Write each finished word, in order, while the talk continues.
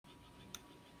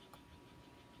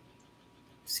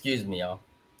Excuse me, y'all.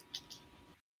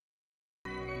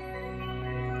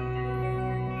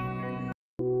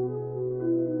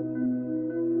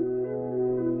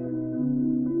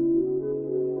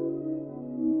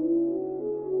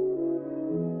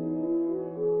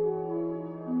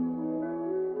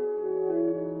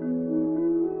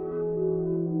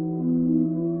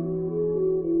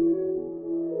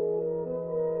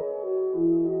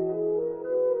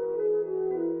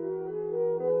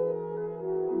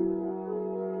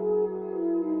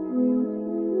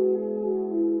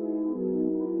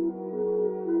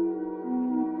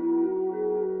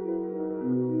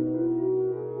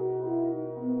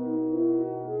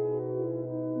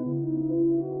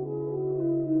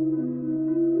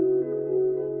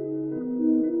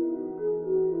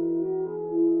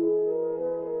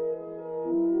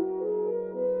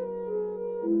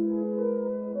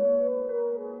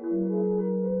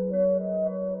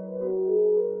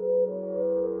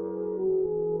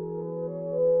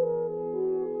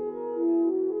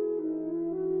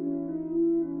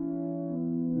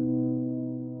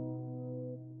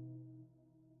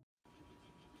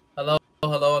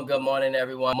 Hello, and good morning,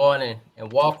 everyone. Morning,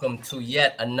 and welcome to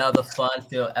yet another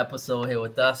fun-filled episode here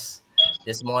with us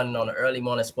this morning on the Early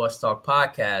Morning Sports Talk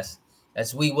podcast.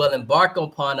 As we will embark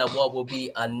upon what will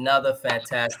be another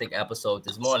fantastic episode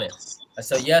this morning.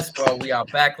 So, yes, bro, we are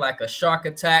back like a shark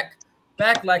attack,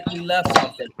 back like we left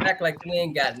something, back like we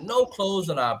ain't got no clothes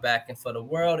on our back, and for the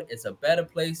world, it's a better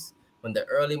place when the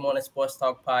Early Morning Sports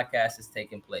Talk podcast is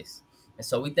taking place. And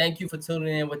so, we thank you for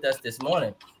tuning in with us this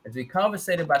morning as we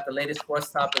conversate about the latest sports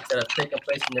topics that have taken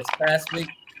place in this past week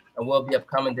and will be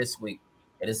upcoming this week.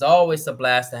 It is always a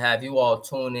blast to have you all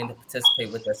tune in to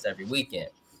participate with us every weekend.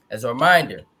 As a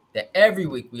reminder that every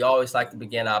week we always like to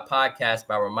begin our podcast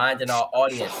by reminding our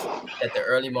audience that the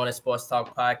Early Morning Sports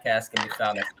Talk podcast can be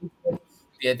found on Facebook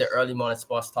via the Early Morning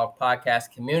Sports Talk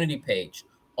podcast community page,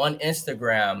 on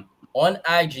Instagram, on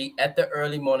IG at the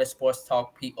Early Morning Sports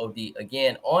Talk POD.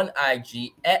 Again, on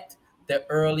IG at the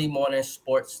Early Morning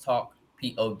Sports Talk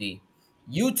POD.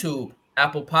 YouTube,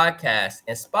 Apple Podcasts,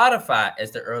 and Spotify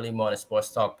as the Early Morning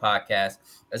Sports Talk podcast,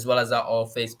 as well as our own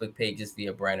Facebook pages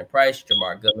via Brandon Price,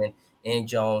 Jamar Goodman, and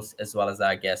Jones, as well as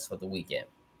our guests for the weekend.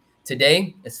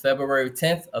 Today is February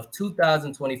 10th of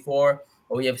 2024,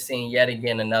 and we have seen yet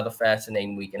again another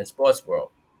fascinating week in the sports world,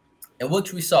 in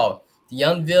which we saw the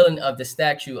unveiling of the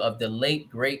statue of the late,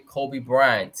 great Kobe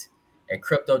Bryant at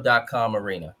Crypto.com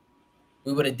Arena.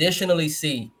 We would additionally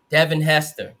see Devin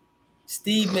Hester,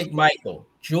 Steve McMichael,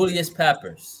 Julius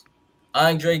Peppers,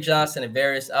 Andre Johnson, and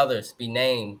various others be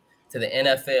named to the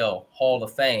NFL Hall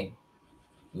of Fame.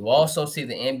 We will also see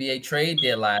the NBA trade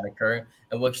deadline occur,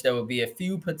 in which there will be a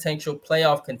few potential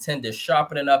playoff contenders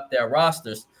sharpening up their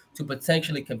rosters to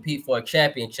potentially compete for a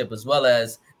championship, as well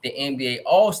as the NBA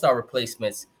All-Star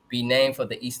replacements be named for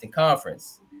the Eastern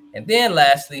Conference. And then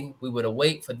lastly, we would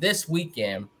await for this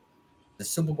weekend the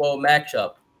Super Bowl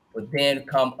matchup would then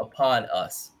come upon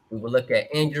us. We will look at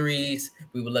injuries,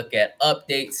 we will look at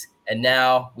updates, and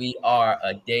now we are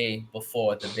a day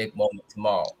before the big moment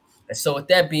tomorrow. And so, with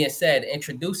that being said,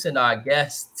 introducing our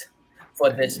guest for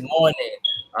this morning,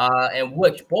 in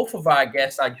which both of our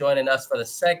guests are joining us for the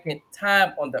second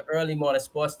time on the Early Morning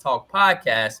Sports Talk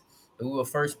podcast. And we will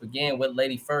first begin with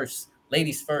ladies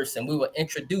first, and we will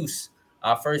introduce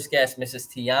our first guest, Mrs.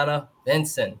 Tiana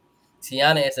Benson.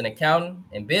 Tiana is an accountant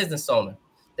and business owner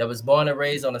that was born and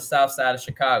raised on the south side of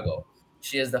Chicago.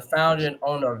 She is the founder and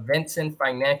owner of Benson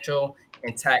Financial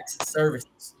and Tax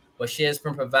Services, where she has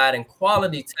been providing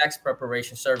quality tax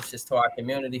preparation services to our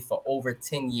community for over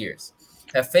 10 years.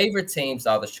 Her favorite teams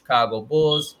are the Chicago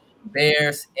Bulls,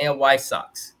 Bears, and White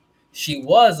Sox. She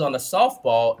was on the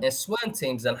softball and swim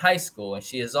teams in high school, and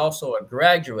she is also a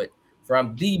graduate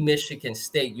from the Michigan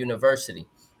State University.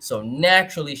 So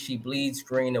naturally, she bleeds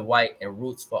green and white and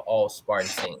roots for all Spartan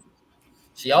teams.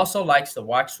 She also likes to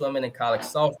watch swimming and college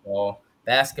softball,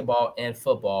 basketball, and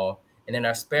football. And in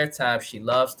her spare time, she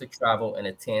loves to travel and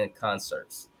attend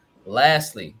concerts.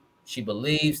 Lastly, she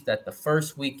believes that the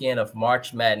first weekend of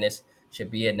March Madness should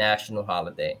be a national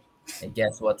holiday. And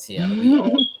guess what, Tiana? We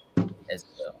all as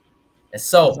well. And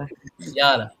so,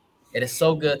 Tiana, it is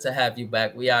so good to have you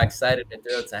back. We are excited and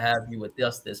thrilled to have you with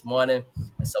us this morning.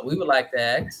 And so we would like to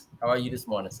ask, how are you this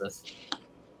morning, sis?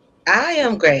 I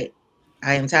am great.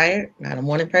 I am tired, not a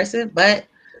morning person, but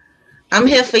I'm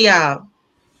here for y'all.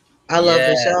 I love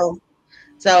the Yes. show.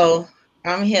 So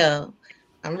I'm here.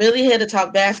 I'm really here to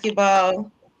talk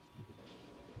basketball.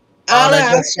 All that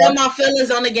I'll good share stuff. my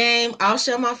feelings on the game. I'll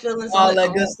share my feelings All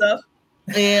that good stuff.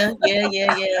 yeah.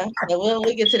 So we'll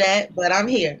get to that, but I'm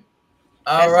here.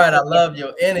 All That's the right. I focus. love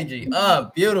your energy.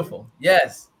 Beautiful.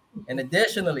 Yes. And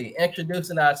additionally,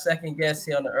 introducing our second guest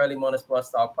here on the Early Morning Sports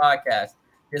Talk podcast.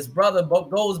 His brother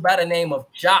goes by the name of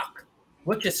Jock,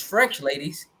 which is French,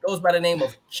 ladies. Goes by the name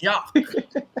of Jock.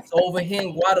 So over here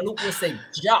in Guadeloupe, we'll say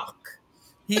Jock.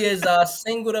 He is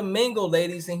single to mingle,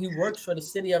 ladies, and he works for the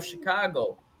city of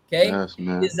Chicago. Okay. Yes,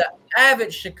 man. He's an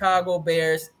avid Chicago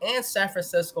Bears and San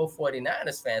Francisco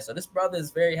 49ers fan. So this brother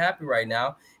is very happy right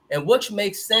now, and which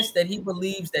makes sense that he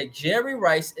believes that Jerry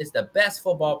Rice is the best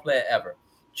football player ever.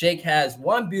 Jake has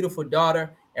one beautiful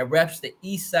daughter and reps the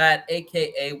East Side,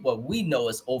 aka what we know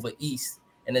as over East,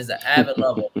 and is an avid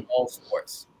lover of all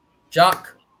sports.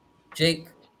 Jock, Jake,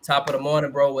 top of the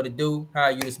morning, bro. What it do? How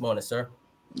are you this morning, sir?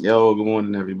 Yo, good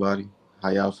morning, everybody. How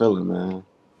y'all feeling, man?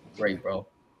 Great, bro.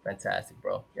 Fantastic,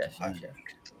 bro. Yes, yes, yes.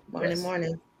 Morning, Yes.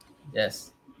 morning.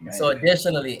 Yes. So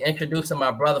additionally, introducing my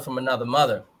brother from another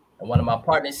mother and one of my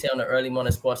partners here on the Early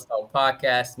Morning Sports Talk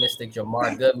podcast, Mr.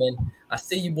 Jamar Goodman. I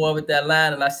see you, boy, with that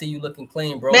line, and I see you looking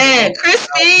clean, bro. The Man, goal.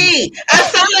 crispy. I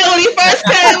saw that when he first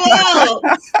came on.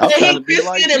 I'm And trying he to be crisped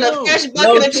like it in a you. fresh bucket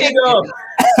Low of key chicken. though.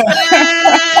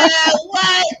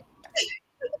 What?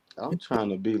 I'm trying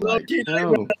to be Low like key him.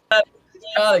 though.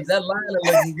 Alex, that line is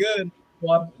looking good,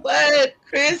 boy. What? Boy,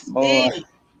 Crispy.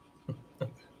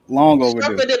 long overdue.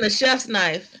 Sharper than a chef's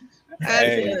knife. I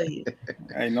Hey, tell you.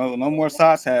 hey, no more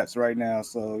sauce hats right now.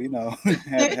 So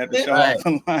had to show Right. off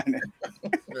the line.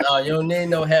 No, you don't need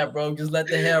no hair, bro. Just let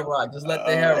the hair rock. Just let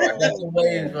the hair rock. Let Oh the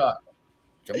waves man, rock.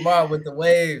 Jamar with the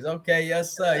waves. Okay,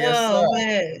 yes, sir. Yes, sir. Oh,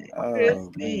 man. oh man,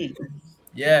 Crispy. y'all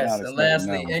Yes, and just never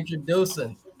lastly, know.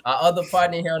 introducing our other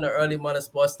partner here on the Early Morning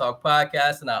Sports Talk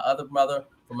podcast, and our other brother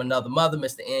from another mother,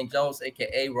 Mr. Ian Jones,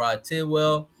 aka Rod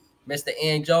Tidwell. Mr.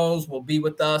 Ian Jones will be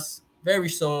with us very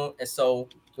soon. And so,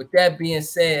 with that being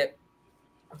said,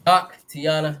 Doc,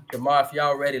 Tiana, Jamar, if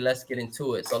y'all ready, let's get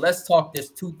into it. So let's talk this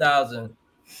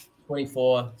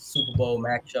 2024 Super Bowl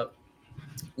matchup.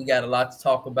 We got a lot to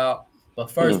talk about. But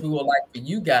first, Hmm. we would like for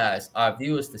you guys, our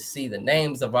viewers, to see the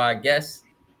names of our guests.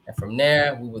 And from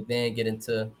there, we will then get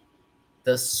into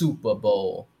the Super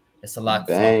Bowl. It's a lot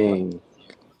to talk about. Bang.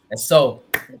 And so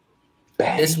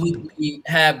this week Bang. we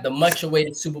have the much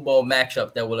awaited Super Bowl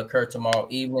matchup that will occur tomorrow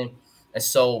evening. And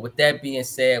so with that being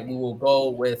said, we will go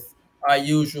with our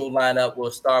usual lineup. We'll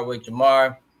start with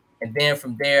Jamar, and then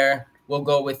from there, we'll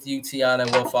go with you, Tiana,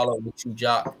 and we'll follow with you,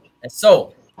 Jock. And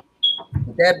so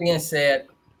with that being said,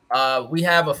 we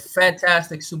have a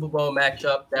fantastic Super Bowl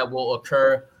matchup that will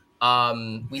occur.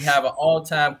 We have an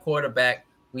all-time quarterback.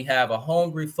 We have a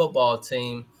hungry football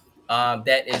team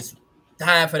that is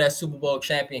dying for that Super Bowl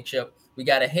championship. We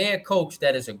got a head coach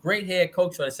that is a great head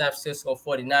coach for the San Francisco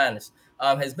 49ers.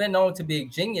 Has been known to be a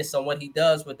genius on what he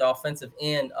does with the offensive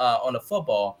end on the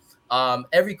football.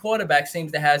 Every quarterback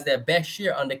seems to has their best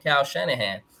year under Kyle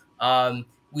Shanahan.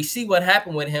 We see what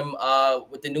happened with him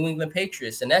with the New England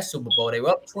Patriots in that Super Bowl. They were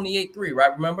up 28-3,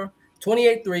 right? Remember?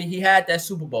 28-3. He had that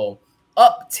Super Bowl.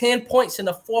 Up 10 points in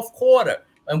the fourth quarter,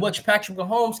 in which Patrick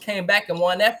Mahomes came back and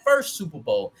won that first Super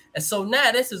Bowl. And so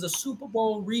now this is a Super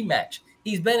Bowl rematch.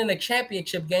 He's been in a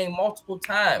championship game multiple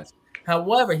times.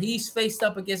 However, he's faced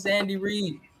up against Andy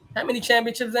Reid. How many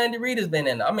championships Andy Reid has been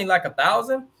in? I mean, like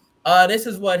 1,000? This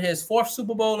is what his fourth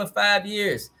Super Bowl in 5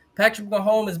 years. Patrick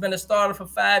Mahomes has been a starter for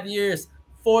 5 years.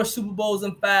 Four Super Bowls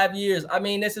in 5 years. I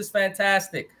mean, this is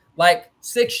fantastic. Like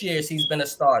 6 years he's been a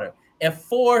starter, and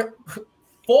four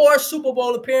Super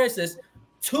Bowl appearances,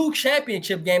 two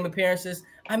championship game appearances.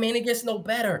 I mean, it gets no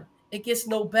better. It gets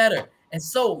no better. And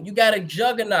so you got a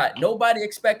juggernaut. Nobody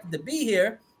expected to be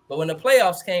here, but when the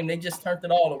playoffs came, they just turned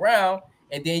it all around.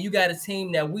 And then you got a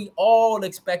team that we all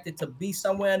expected to be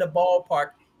somewhere in the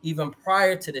ballpark even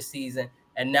prior to the season,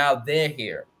 and now they're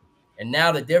here. And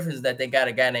now the difference is that they got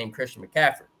a guy named Christian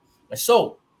McCaffrey. And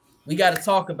so we got to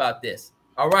talk about this.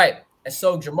 All right. And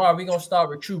so, Jamar, we're going to start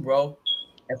with you, bro.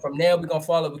 And from there, we're going to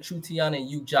follow with you, Tiana, and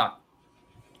you, Jock.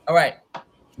 All right.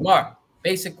 Jamar,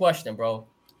 basic question, bro.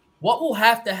 What will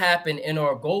have to happen in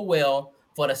or go well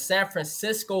for the San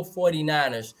Francisco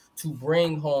 49ers to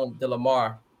bring home the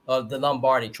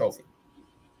Lombardi trophy?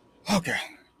 Okay.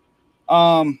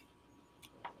 Um,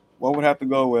 what would have to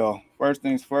go well? First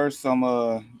things first, I'm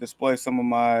display some of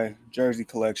my jersey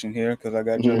collection here because I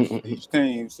got jerseys for each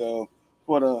team. So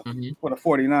for the Mm-hmm. for the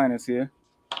 49ers here,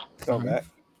 go Mm-hmm. back.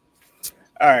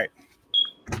 All right.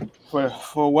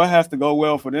 For what has to go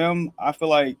well for them, I feel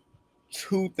like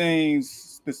two things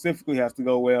specifically has to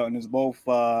go well, and it's both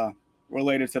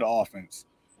related to the offense.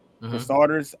 For Mm-hmm.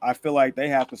 starters, I feel like they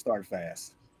have to start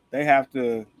fast. They have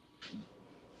to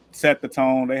set the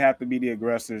tone. They have to be the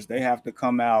aggressors. They have to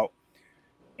come out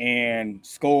and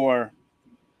score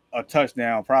a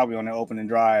touchdown, probably on the opening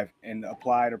drive, and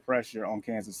apply the pressure on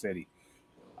Kansas City.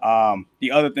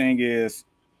 The other thing is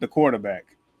the quarterback.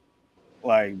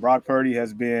 Like Brock Purdy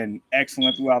has been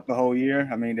excellent throughout the whole year.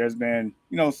 I mean, there's been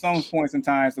some points and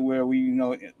times to where we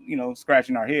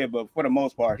scratching our head, but for the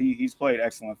most part, he's played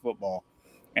excellent football,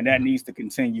 and that needs to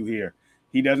continue here.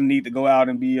 He doesn't need to go out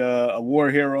and be a war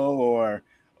hero or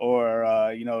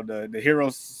the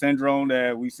hero syndrome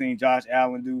that we've seen Josh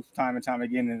Allen do time and time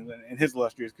again in his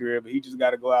illustrious career. But he just got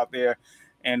to go out there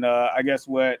and I guess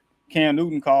what Cam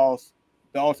Newton calls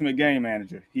the ultimate game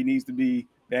manager. He needs to be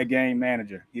that game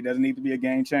manager. He doesn't need to be a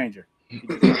game changer. He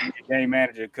just needs to be a game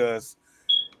manager because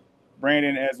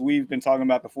Brandon, as we've been talking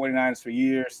about the 49ers for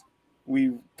years,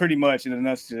 we pretty much, in a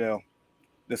nutshell,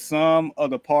 the sum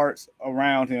of the parts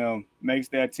around him makes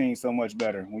that team so much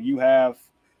better. When you have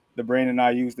the Brandon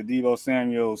Ayuk's, the Deebo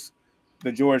Samuels,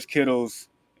 the George Kittles,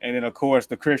 and then, of course,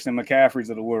 the Christian McCaffreys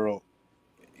of the world,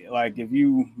 like if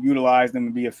you utilize them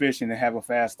and be efficient and have a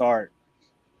fast start,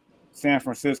 San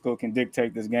Francisco can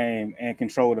dictate this game and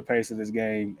control the pace of this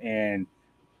game and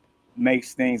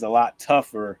makes things a lot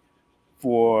tougher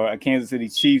for a Kansas City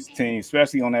Chiefs team,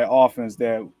 especially on that offense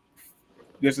that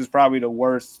this is probably the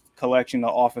worst collection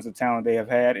of offensive talent they have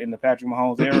had in the Patrick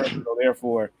Mahomes era. So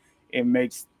therefore, it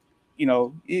makes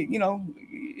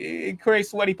it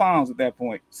creates sweaty palms at that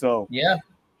point. So Yeah.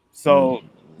 So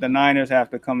the Niners have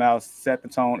to come out, set the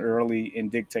tone early,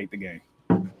 and dictate the game.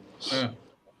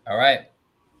 All right.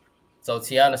 So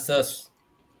Tiana says,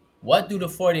 what do the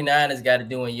 49ers got to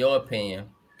do, in your opinion,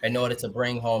 in order to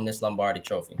bring home this Lombardi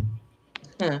trophy?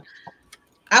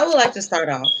 I would like to start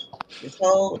off this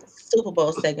whole Super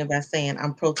Bowl segment by saying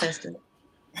I'm protesting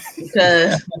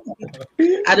because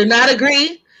I do not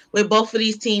agree with both of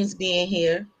these teams being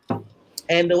here.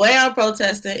 And the way I'm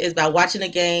protesting is by watching the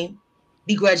game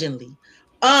begrudgingly.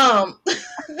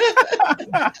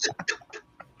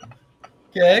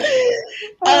 Okay.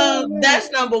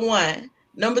 That's number one.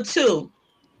 Number two,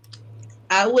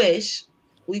 I wish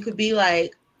we could be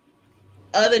like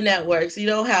other networks. You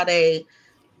know how they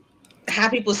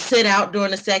have people sit out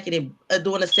during a second and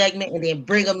during a segment and then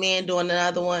bring them in doing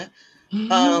another one.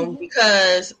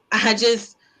 Because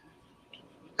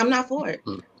I'm not for it.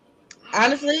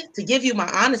 Honestly, to give you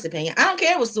my honest opinion, I don't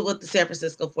care what the San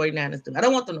Francisco 49ers do. I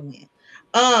don't want them to win.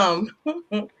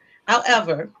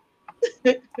 However,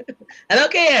 I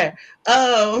don't care.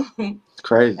 It's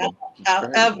crazy.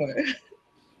 However,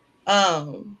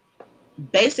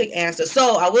 basic answer.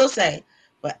 So I will say,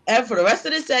 but for the rest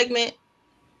of this segment,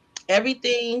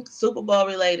 everything Super Bowl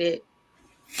related,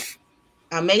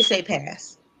 I may say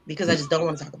pass because I just don't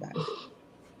want to talk about it.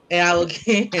 And I will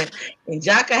get, and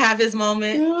Jock can have his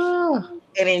moment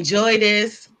and enjoy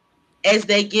this as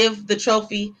they give the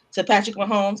trophy to Patrick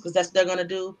Mahomes because that's what they're gonna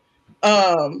do.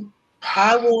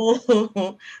 I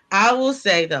will, I will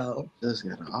say though, Just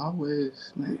gotta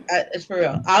always, man. it's for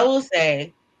real. I will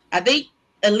say, I think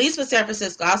at least for San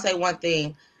Francisco, I'll say one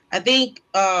thing. I think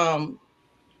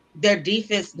their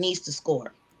defense needs to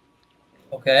score.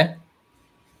 Okay.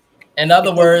 In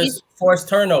other words, force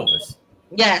turnovers.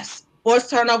 Yes, force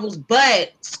turnovers,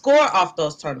 but score off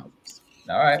those turnovers.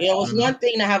 All right. It's one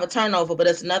thing to have a turnover, but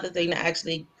it's another thing to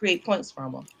actually create points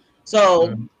from them.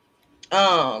 So,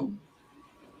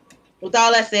 with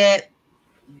all that said,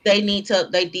 their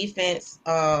defense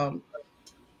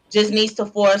just needs to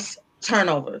force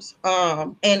turnovers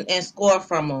and score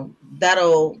from them.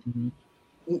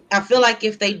 I feel like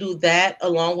if they do that,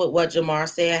 along with what Jamar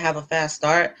said, have a fast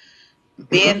start,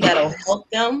 then that'll help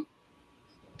them.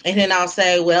 And then I'll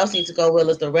say what else needs to go well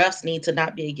is the refs need to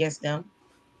not be against them.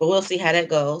 But we'll see how that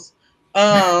goes.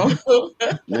 Man.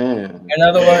 In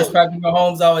other words, Patrick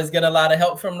Mahomes always get a lot of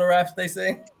help from the refs, they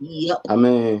say. Yep. I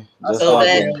mean,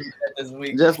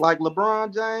 just like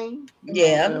LeBron James.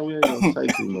 Yeah. We ain't gonna say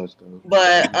too much though.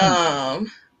 But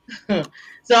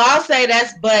so I'll say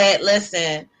but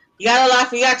listen, you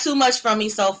got too much from me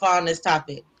so far on this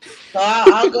topic. So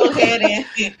I'll go ahead and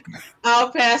I'll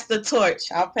pass the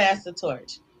torch.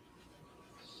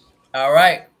 All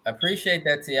right. I appreciate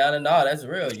that, Tiana. No, that's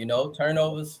real.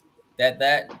 Turnovers,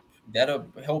 that'll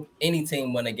help any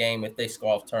team win a game if they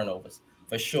score off turnovers,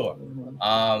 for sure.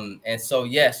 And so,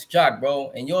 yes, Jock,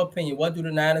 bro, in your opinion, what do the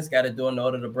Niners got to do in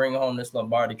order to bring home this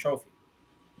Lombardi trophy?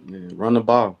 Yeah, run the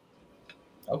ball.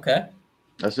 Okay.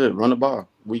 That's it. Run the ball.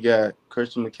 We got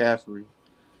Christian McCaffrey.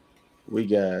 We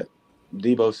got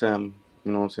Deebo Samuel.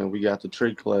 You know what I'm saying? We got the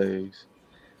Tree Clays.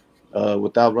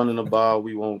 Without running the ball,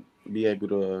 we won't be able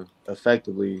to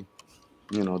effectively,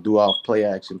 do off play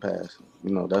action passing.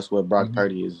 That's what Brock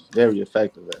Purdy is very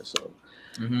effective at. So,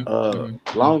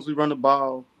 as long as we run the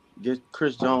ball, get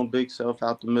Chris Jones big self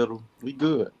out the middle, we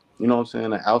good. You know what I'm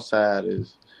saying? The outside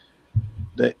is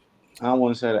I don't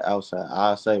want to say the outside.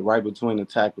 I say right between the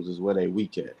tackles is where they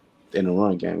weak at in the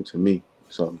run game to me.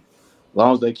 So as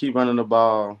long as they keep running the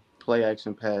ball, play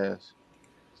action pass,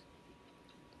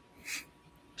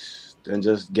 and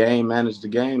just game manage the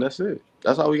game, that's it.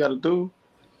 That's all we got to do.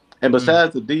 And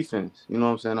besides the defense, you know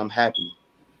what I'm saying? I'm happy.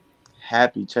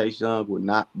 Happy Chase Young would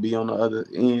not be on the other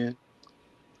end.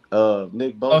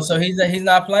 Nick Oh, so Bosa. he's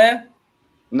not playing?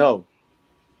 No,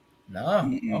 No.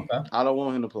 Mm-mm. Okay. I don't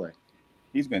want him to play.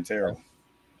 He's been terrible.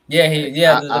 Yeah.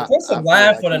 The I defensive feel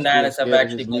line like for the he's still Niners have scared of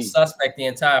actually his been knee. suspect the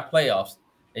entire playoffs.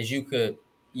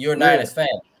 You're a Yeah, Niners fan.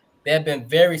 They have been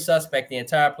very suspect the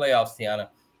entire playoffs, Tiana.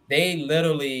 They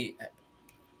literally,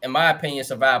 in my opinion,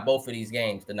 survived both of these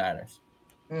games. The Niners.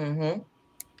 Mm-hmm.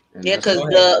 and Yeah, that's Go because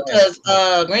ahead. Go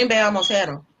ahead. Green Bay almost had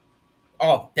him.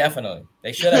 Oh, definitely.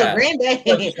 They should have had him. Green Bay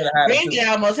Should have had him Green too. Bay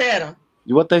almost had him.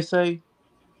 what they say.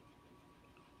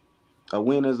 A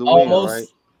win is a win, right?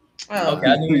 Almost. Oh, Okay,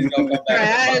 I knew he was gonna come all back with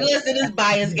right. mine. Listen, this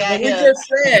bias guy But we here.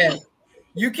 just said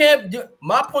you can't do.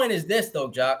 My point is this, though,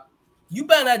 Jock. You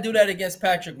better not do that against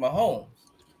Patrick Mahomes.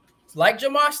 Like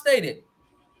Jamar stated,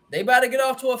 they better get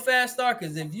off to a fast start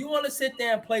because if you want to sit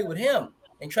there and play with him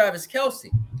and Travis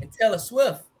Kelce and Taylor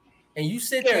Swift, and you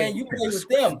sit there and Period. you play with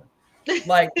them,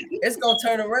 like it's gonna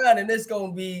turn around and it's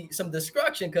gonna be some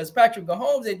destruction because Patrick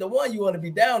Mahomes ain't the one you want to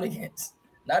be down against,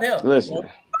 not him. You know, Listen,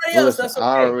 everybody else, listen. that's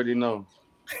I okay. already know.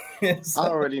 I So,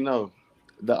 already know.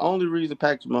 The only reason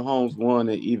Patrick Mahomes won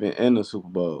it even in the Super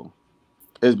Bowl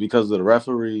is because of the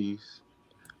referees,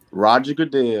 Roger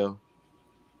Goodell,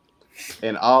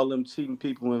 and all them cheating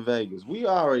people in Vegas. We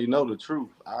already know the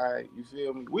truth. All right, you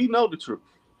feel me? We know the truth.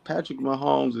 Patrick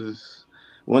Mahomes is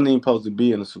wasn't even supposed to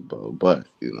be in the Super Bowl, but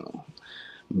so to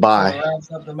by round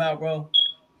something out, bro.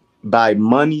 by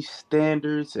money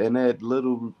standards and that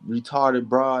little retarded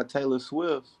broad Taylor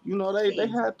Swift, they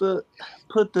Please. had to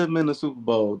put them in the Super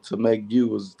Bowl to make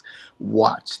viewers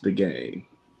watch the game.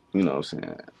 You know what I'm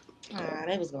saying?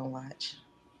 They was gonna watch.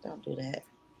 Don't do that.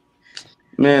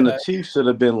 Man, the Okay. Chiefs should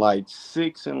have been like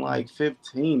 6 and like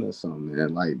 15 or something,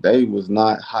 man. Like they was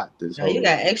not hot this Oh, you whole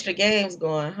got year. extra games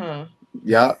going, huh?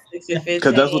 Yeah, 6 and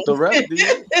because that's what 15. the refs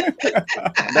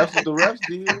did. That's what the refs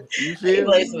did. You You feel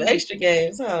play me? some extra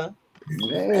games, huh?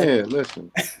 Man,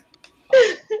 listen.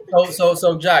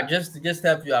 So, Jock, just to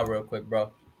help you out real quick,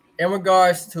 bro. In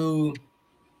regards to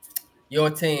your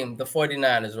team, the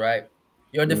 49ers, right?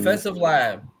 Your Mm, defensive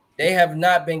line, they have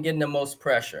not been getting the most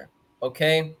pressure.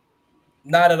 Okay.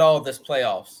 Not at all this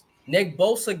playoffs. Nick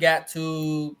Bosa got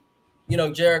to,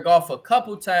 Jared Goff a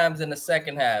couple times in the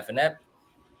second half. And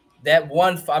that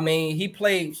one, I mean, he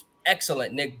played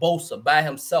excellent, Nick Bosa by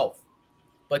himself.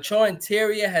 But your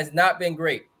interior has not been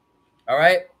great. All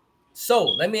right. So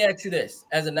let me ask you this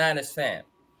as a Niners fan.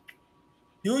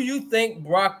 Do you think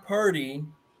Brock Purdy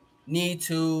need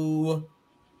to,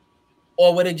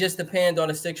 or would it just depend on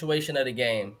the situation of the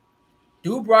game?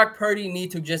 Do Brock Purdy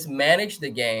need to just manage the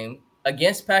game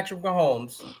against Patrick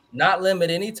Mahomes, not limit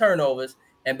any turnovers,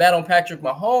 and bet on Patrick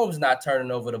Mahomes not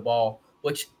turning over the ball,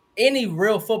 which any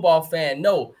real football fan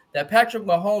know that Patrick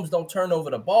Mahomes don't turn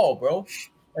over the ball, bro.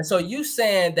 And so you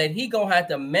saying that he gonna have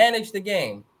to manage the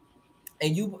game,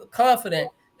 and you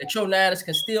confident that your Niners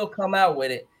can still come out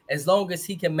with it as long as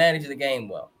he can manage the game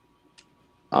well.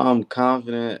 I'm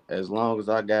confident as long as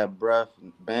I got breath.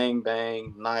 Bang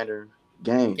bang, Niner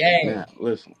game. Game. Now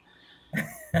listen.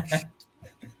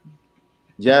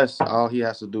 Yes, all he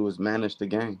has to do is manage the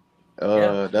game.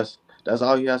 Yeah. That's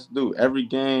all he has to do. Every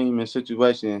game and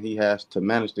situation he has to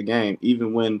manage the game.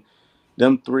 Even when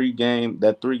that 3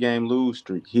 game lose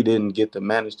streak, he didn't get to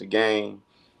manage the game.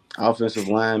 Offensive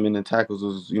linemen and tackles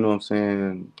was, what I'm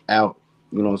saying, out.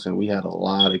 You know what I'm saying? We had a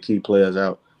lot of key players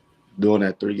out during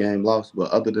that 3 game loss. But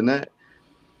other than that,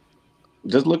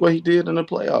 just look what he did in the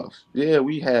playoffs. Yeah,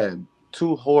 we had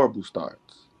 2 horrible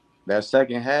starts. That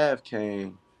second half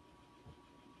came,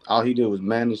 all he did was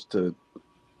manage to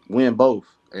win both,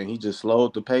 and he just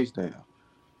slowed the pace down.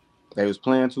 They was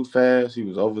playing too fast. He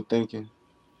was overthinking.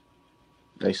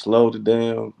 They slowed it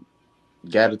down,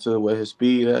 got it to where his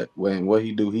speed at. When what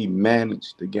he do, he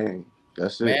managed the game.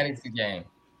 That's it. Manage the game.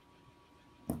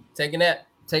 Taking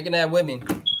that with me.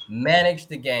 Manage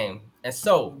the game. And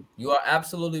so you are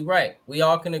absolutely right. We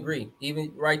all can agree.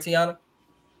 Even right, Tiana?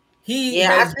 He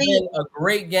Yeah, I has think. been a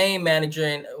great game manager,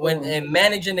 and when Mm, in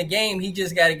managing the game, he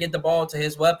just got to get the ball to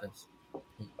his weapons.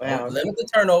 Don't well, limit the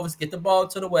turnovers, get the ball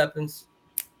to the weapons.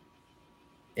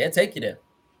 They'll take you there.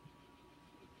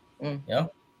 mm, You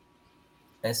know?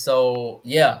 And so,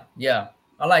 yeah.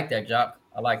 I like that, Jock.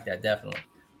 I like that, definitely.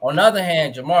 On the other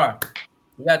hand, Jamar,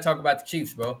 we got to talk about the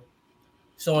Chiefs, bro.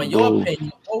 So, in your Boo.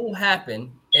 opinion, what will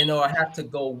happen and or have to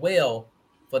go well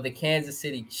for the Kansas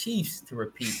City Chiefs to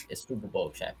repeat as Super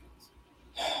Bowl champions?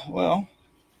 Well,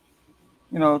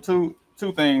 two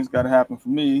things got to happen for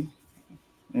me.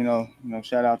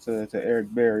 Shout out to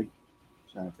Eric Berry.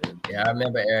 Shout out to Eric Yeah, I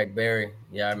remember Eric Berry.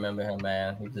 Yeah, I remember him,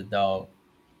 man. He was a dog.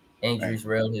 Berry. Injuries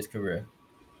railed his career.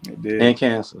 It did, And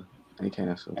cancer. And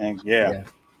cancer. and yeah, Yeah.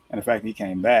 and the fact he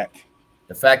came back,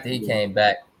 The fact that he did came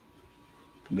back.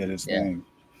 did his Yeah. thing.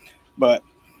 But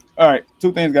all right,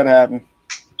 two things got to happen,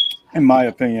 in my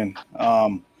opinion.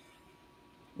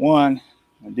 One,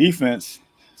 the defense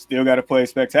still got to play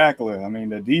spectacular. I mean,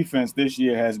 the defense this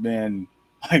year has been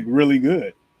like really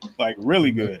good, like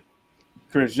really Mhm. good.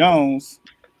 Chris Jones,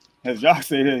 as Josh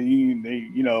said,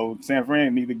 San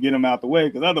Fran need to get him out the way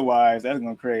because otherwise that's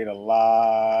going to create a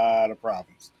lot of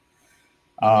problems.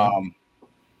 Mhm. Um,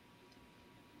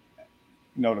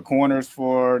 the corners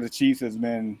for the Chiefs has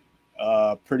been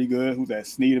pretty good. Who's that?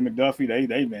 Snead and McDuffie.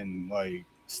 They've been like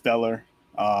stellar.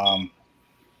 Um,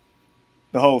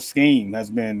 the whole scheme has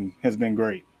been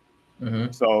great.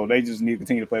 Mhm. So they just need to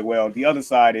continue to play well. The other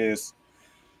side is,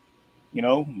 you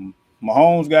know,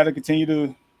 Mahomes got to continue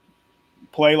to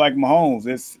play like Mahomes.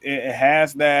 It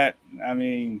has that. I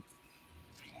mean,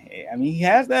 he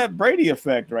has that Brady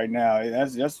effect right now.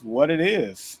 That's just what it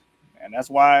is, and that's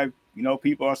why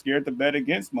people are scared to bet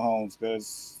against Mahomes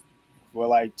because for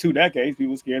like 2 decades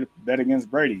people were scared to bet against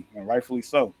Brady, and rightfully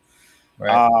so.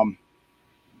 Right. Um,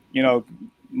 you know,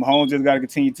 Mahomes just got to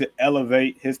continue to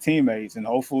elevate his teammates, and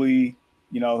hopefully,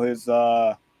 his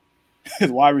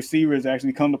his wide receivers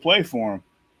actually come to play for him,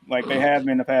 like they have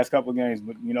been the past couple of games.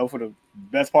 But for the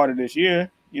best part of this year,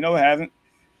 it hasn't.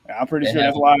 I'm pretty They sure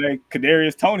that's have. why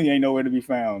Kadarius Toney ain't nowhere to be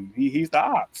found. He's the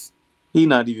ops He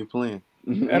not even playing.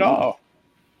 at all,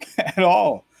 at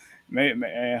all.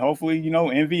 And hopefully,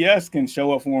 MVS can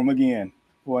show up for him again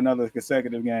for another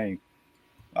consecutive game.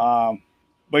 Um,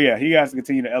 but yeah, he has to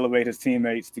continue to elevate his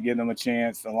teammates to give them a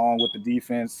chance, along with the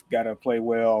defense. Got to play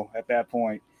well at that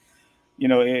point.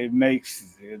 It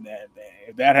makes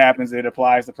if that happens, it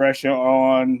applies the pressure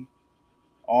on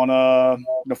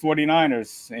the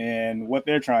 49ers and what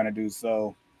they're trying to do.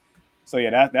 So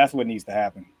yeah, that's what needs to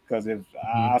happen. Because if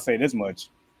Mhm. I'll say this much,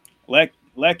 let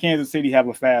Kansas City have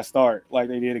a fast start like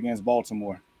they did against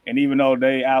Baltimore. And even though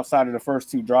they outside of the first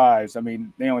two drives, I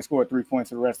mean, they only scored 3 points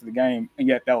for the rest of the game, and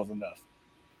yet that was enough.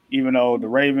 Even though the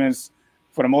Ravens,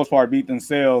 for the most part, beat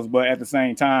themselves, but at the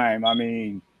same time, I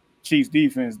mean, Chiefs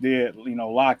defense did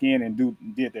lock in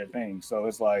and did their thing. So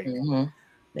it's like Mm-hmm.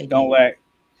 They don't did. let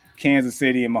Kansas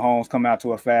City and Mahomes come out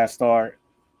to a fast start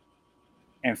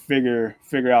and figure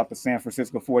out the San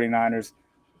Francisco 49ers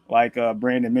like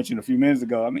Brandon mentioned a few minutes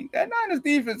ago. I mean, that Niners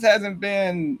defense hasn't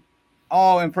been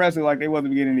all impressive like they was at the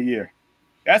beginning of the year.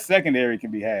 That secondary can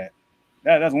be had.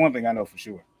 That's one thing I know for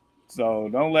sure. So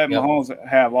don't let Yep. Mahomes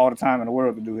have all the time in the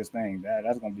world to do his thing.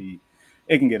 That's gonna be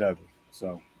it can get ugly.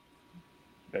 So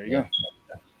there you Yeah.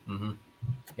 go. Mhm.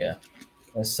 Yeah.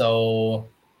 And so,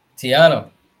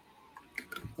 Tiana,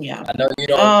 Yeah. I know you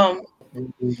don't,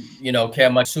 Um, care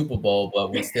much Super Bowl,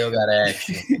 but we still gotta ask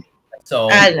you. So,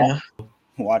 I know.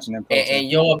 Watching them and protest.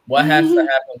 your what has to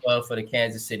happen well for the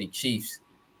Kansas City Chiefs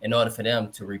in order for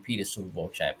them to repeat as Super Bowl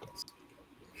champions?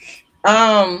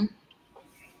 um,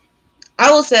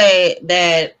 I will say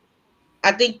that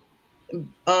I think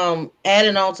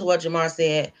adding on to what Jamar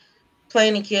said,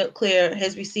 plain and clear,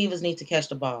 his receivers need to catch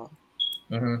the ball.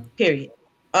 Mm-hmm. Period.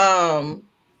 Um,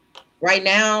 right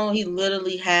now he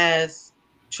literally has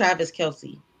Travis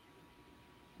Kelsey.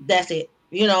 That's it.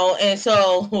 And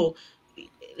so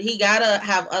he gotta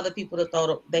have other people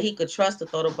to that he could trust to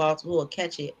throw the ball to who will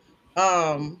catch it.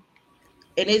 Um,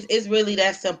 and it's really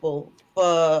that simple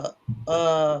for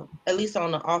at least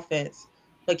on the offense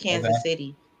for Okay. Kansas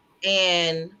City.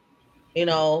 And you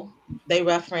know, they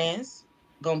rough friends,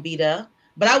 gonna be there.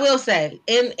 But I will say,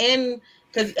 in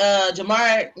because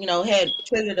Jamar, had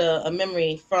triggered a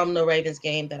memory from the Ravens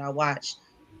game that I watched.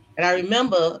 And I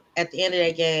remember at the end of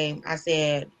that game, I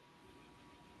said,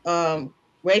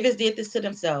 Ravens did this to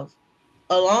themselves,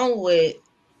 along with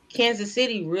Kansas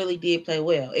City really did play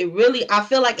well. It really, I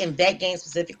feel like in that game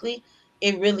specifically,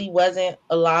 it really wasn't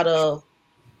a lot of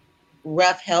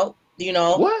ref help.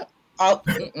 What? A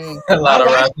I lot of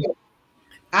watched rough. it.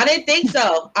 I didn't think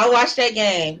so. I watched that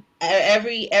game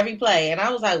every play, and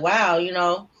I was like,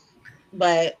 wow,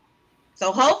 But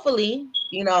so hopefully,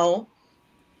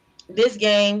 this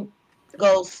game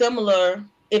goes similar.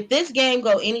 If this game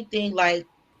go anything like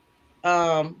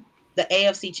the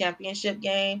AFC Championship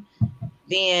game,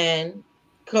 then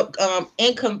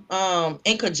in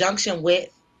conjunction with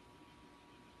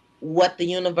what the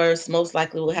universe most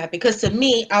likely will happen. Because to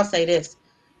me, I'll say this: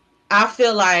 I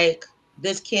feel like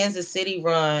this Kansas City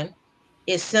run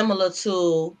is similar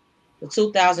to the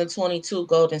 2022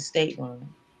 Golden State run,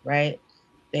 right?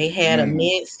 They had a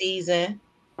mid-season.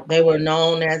 They were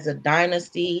known as a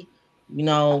dynasty, you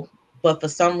know, but for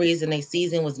some reason their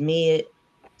season was mid.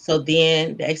 So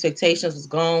then the expectations was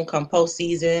gone come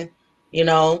postseason, you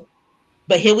know.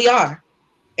 But here we are.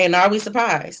 And are we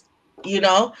surprised? You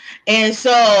know? And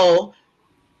so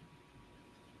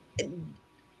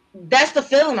that's the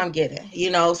feeling I'm getting, you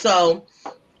know. So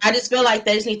I just feel like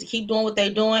they just need to keep doing what they're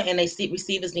doing, and they see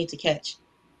receivers need to catch.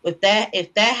 If that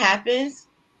happens,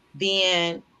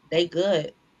 then they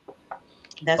good.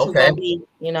 That's who Okay. gonna be,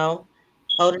 you know,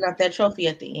 holding up that trophy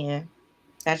at the end.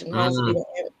 Patrick Mahomes will be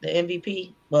Mm, the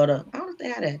MVP, but I don't know if they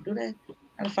had that. Do they?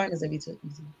 How to find this MVP?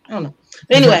 I don't know.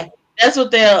 But anyway, that's what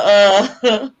they'll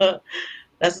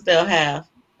that's what they'll have.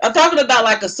 I'm talking about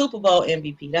like a Super Bowl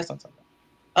MVP. That's what I'm talking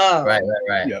about. right, right,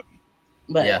 right. Yep.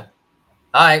 But Yeah.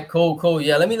 All right, cool, cool.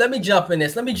 Yeah, let me jump in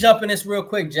this. Let me jump in this real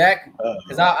quick, Jack,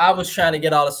 because I was trying to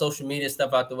get all the social media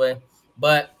stuff out the way.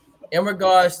 But in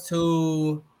regards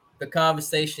to the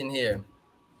conversation here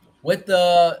with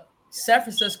the San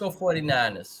Francisco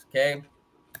 49ers, okay,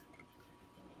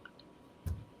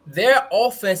 their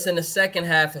offense in the second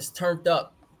half has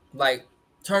like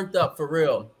turned up for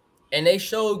real. And they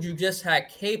showed you just how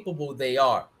capable they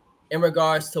are in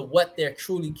regards to what they're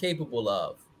truly capable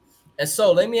of. And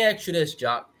so let me ask you this,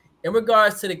 Jock. In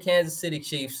regards to the Kansas City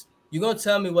Chiefs, you're gonna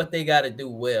tell me what they gotta do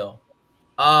well.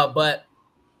 But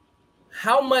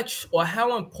how much or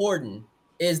how important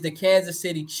is the Kansas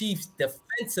City Chiefs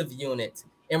defensive unit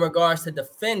in regards to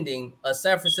defending a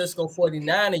San Francisco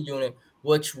 49er unit,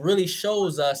 which really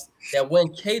shows us that when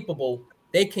capable,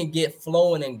 they can get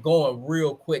flowing and going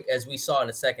real quick, as we saw in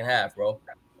the second half, bro.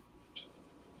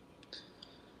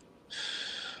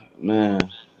 Man,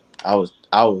 I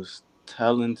was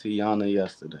telling Tiana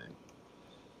yesterday.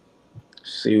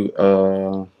 She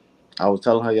I was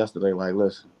telling her yesterday, like,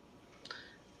 listen,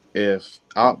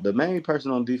 the main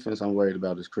person on defense I'm worried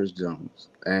about is Chris Jones,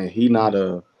 and he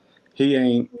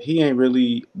ain't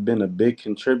really been a big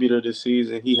contributor this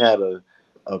season. He had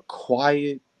a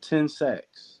quiet 10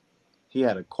 sacks. He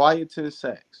had a quiet 10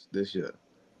 sacks this year.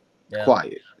 Yeah,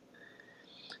 Quiet.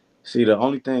 See, the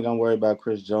only thing I'm worried about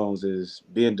Chris Jones is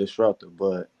being disruptive,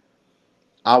 but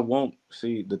I won't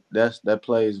see that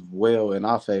plays well in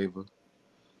our favor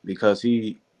because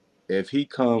if he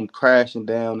come crashing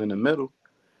down in the middle,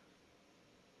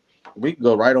 we could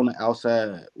go right on the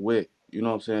outside with, you know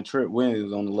what I'm saying, Trent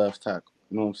Williams on the left tackle,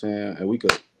 you know what I'm saying, and we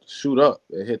could shoot up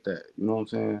and hit that, you know what I'm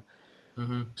saying.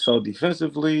 mm-hmm. So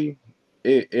defensively,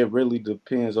 it really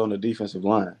depends on the defensive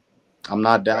line. I'm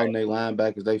not doubting Right, they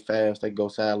linebackers, they fast, they go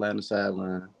sideline to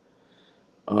sideline.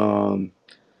 Um,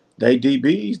 they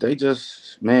DBs, they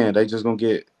just gonna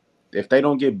get if they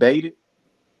don't get baited,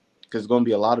 because it's gonna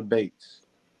be a lot of baits.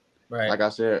 right, Like I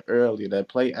said earlier, that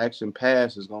play action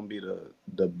pass is gonna be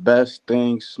the best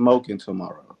thing smoking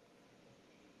tomorrow.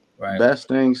 right, Best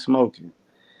thing smoking.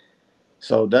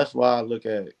 So that's why I look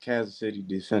at Kansas City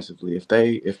defensively. If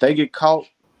they get caught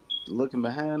looking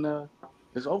behind there,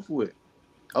 it's over with.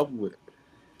 Over with.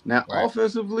 Now right,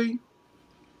 offensively,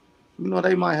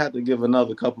 they might have to give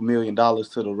another couple $1 million to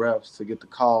the refs to get the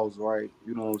calls right.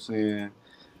 You know what I'm saying?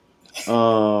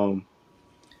 Um,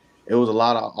 it was a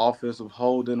lot of offensive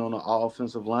holding on the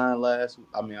offensive line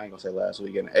I mean, I ain't gonna say last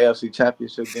week in the AFC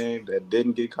Championship game that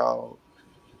didn't get called.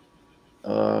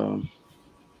 Um,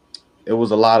 it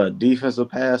was a lot of defensive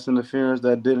pass interference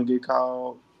that didn't get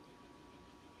called.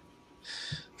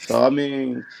 So I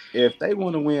mean, if they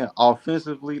want to win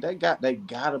offensively, they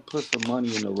gotta put some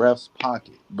money in the ref's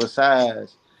pocket.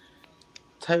 Besides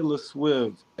Taylor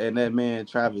Swift and that man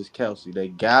Travis Kelsey, they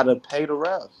gotta pay the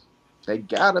refs. They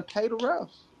gotta pay the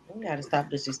refs. we gotta stop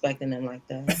disrespecting them like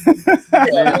that.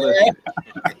 yeah, Man, listen,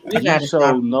 We gotta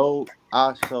stop.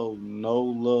 I show no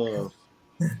love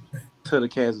to the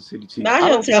Kansas City Chiefs. Not I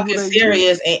him don't care who talking they get.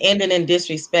 serious and ending in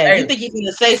disrespect. You hey, think he's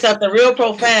gonna say something real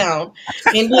profound,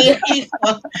 and then he's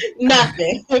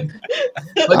nothing. but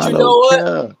I you know don't what?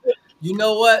 care. You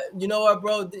know what? You know what,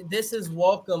 bro? This is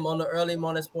welcome on the Early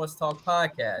Morning Sports Talk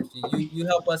podcast. You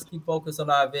help us keep focused on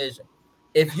our vision.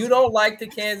 If you don't like the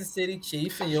Kansas City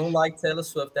Chiefs and you don't like Taylor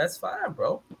Swift, that's fine,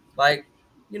 bro. Like,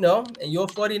 and you're a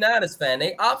 49ers fan.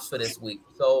 They ops for this week.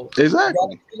 So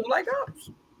Exactly. you don't like ops.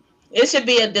 It should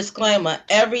be a disclaimer.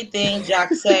 Everything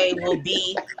Jock say will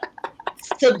be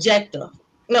subjective.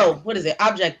 No, what is it?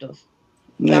 Objective.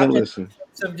 Not Man, objective. listen. You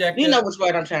Subjective. know which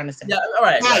word I'm trying to say. Yeah, all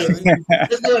right, Bias. right.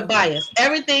 Let's do it bias.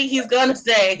 Everything he's gonna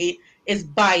say is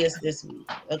biased this week.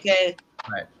 Okay.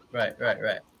 Right, right, right,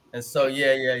 right. And so,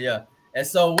 yeah. And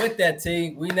so with that,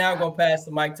 T, we now gonna pass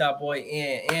the mic top boy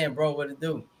in, bro. What it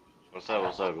do? What's up?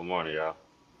 What's up? Good morning, y'all.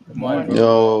 Good Good morning, morning. bro.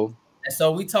 Yo, And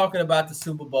so we talking about the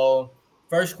Super Bowl.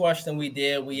 First question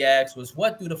we asked was,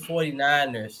 what do the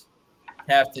 49ers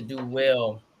have to do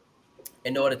well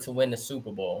in order to win the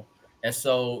Super Bowl? And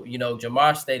so,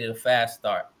 Jamar stated a fast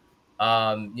start.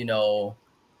 Tiana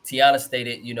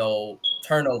stated,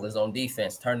 turnovers on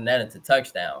defense, turning that into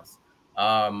touchdowns.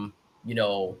 Um, you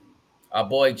know, our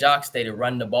boy Jock stated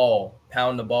run the ball,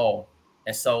 pound the ball.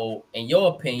 And so, in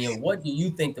your opinion, what do you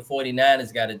think the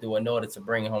 49ers got to do in order to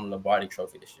bring home the Lombardi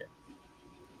trophy this year?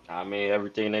 I mean,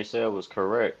 everything they said was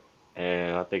correct,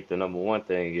 and I think the number one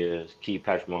thing is keep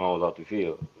Patrick Mahomes off the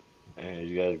field, and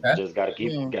you guys Okay. just gotta Time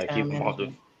keep him off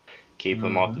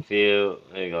management. the field.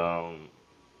 Like,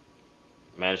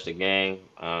 manage the game.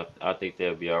 I think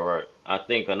they'll be all right. I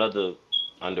think another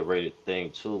underrated thing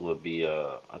too would be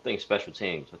I think special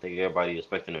teams. I think everybody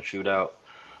expecting a shootout,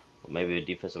 or maybe a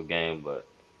defensive game, but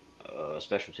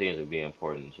special teams would be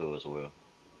important too as well.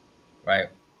 Right.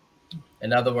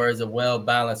 In other words, a well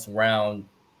balanced round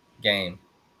game,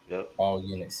 Yep. all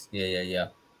units. Yeah.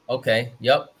 Okay.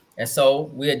 Yep. And so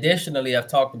we additionally have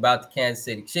talked about the Kansas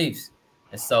City Chiefs.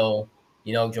 And so,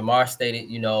 Jamar stated,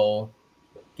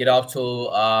 get off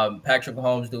to Patrick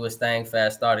Mahomes do his thing,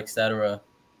 fast start, etc.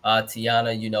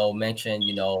 Tiana, mentioned,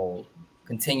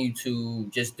 continue to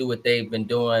just do what they've been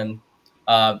doing.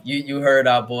 You heard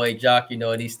our boy Jock,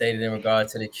 what he stated in regard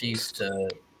to the Chiefs to,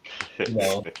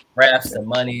 grab some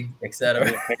money, etc.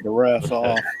 Pay the refs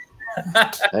off.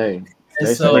 hey, And they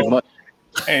say so, much.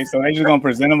 Hey, so they just gonna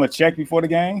present them a check before the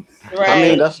game? I mean,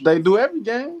 Right. that's what they do every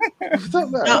game. What you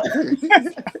talking No,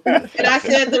 about? and I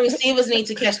said the receivers need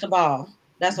to catch the ball.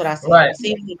 That's what I said. right,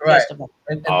 Receivers need to right. catch the ball.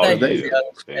 And Oh Cause thank you, they, yeah,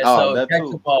 Tiana. And yeah. oh, so that catch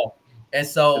the too. ball. And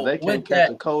Cause so they with can't catch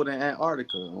that, a cold in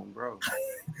Antarctica, bro.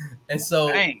 and so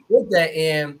Dang. with that,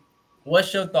 and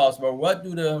what's your thoughts, bro? What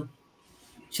do the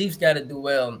Chiefs got to do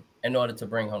well in order to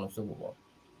bring home the Super Bowl?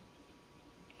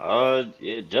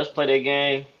 Yeah, just play their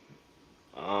game.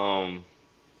 Um,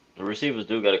 the receivers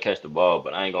do got to catch the ball,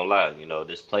 but I ain't gonna lie.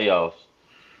 This playoffs,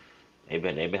 they've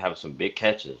been having some big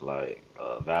catches. Like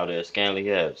Valdez Scanley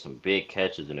had some big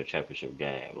catches in the championship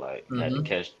game. Like Mm-hmm.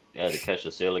 he had to catch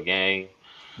the seal of game.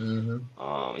 Mm-hmm.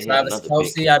 He had Travis another big,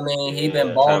 Kelsey, I mean, he been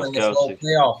yeah, Travis balling this whole Kelsey.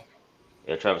 playoff.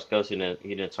 Yeah, Travis Kelsey,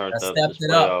 he didn't turn I up stepped this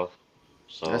it up. playoff.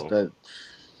 That's So that.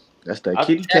 That's that I,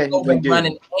 kitty cat he Checo been been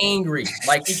running getting. angry,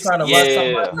 like he trying to run yeah,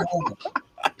 somebody over.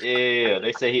 yeah.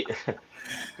 They say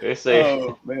they say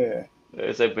Oh man.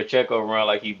 they say Pacheco run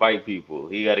like he bite people.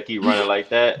 He got to keep running like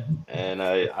that, and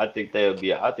I think they'll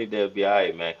be all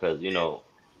right, man. Because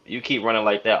you keep running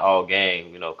like that all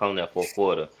game. Come that fourth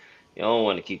quarter, you don't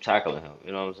want to keep tackling him.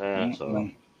 You know what I'm saying? So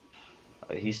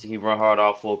Mm-mm. he run hard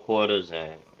all four quarters,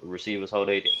 and receivers hold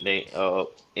they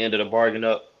end of the bargain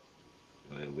up.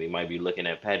 We might be looking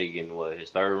at Patty getting his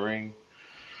third ring.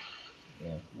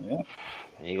 Yeah, Yeah.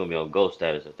 And he gonna be on ghost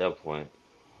status at that point.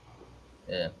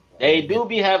 yeah. He They gonna get do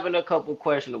be having a couple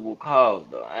questionable calls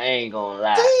though. I ain't gonna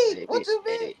lie. Steve, what you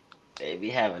mean? They be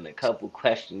having a couple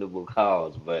questionable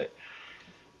calls, but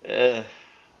uh,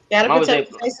 Got as to long as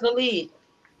protect they, the face of the league.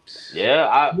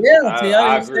 yeah, yeah, Tiana,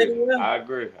 I you agree. stated well. I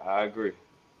agree. I agree.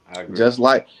 I agree. Just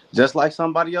like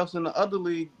somebody else in the other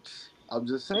league. I'm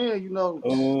just saying,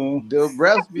 Oh the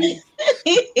refs be.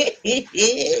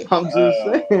 I'm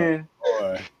just saying.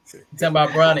 boy. You talking about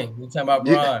Bronny? You talking about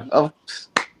Yeah, Bron?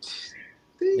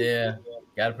 see, Yeah,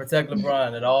 got to protect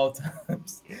LeBron at all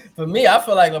times. For me, I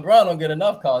feel like LeBron don't get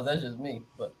enough calls. That's just me,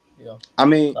 but I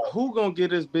mean, so, who gonna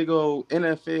get this big old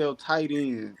NFL tight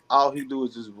end? All he do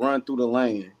is just run through the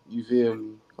lane. You feel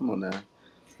me? Come on now.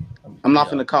 I'm you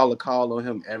not know, finna call a call on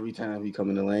him every time he come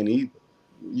in the lane.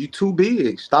 You too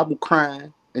big. Stop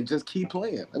crying and just keep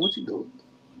playing. Like what you doing?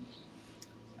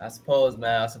 I suppose,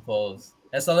 man. I suppose.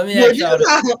 And so let me Would ask you y'all this.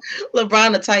 call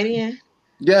LeBron a tight end?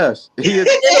 Yes, he is.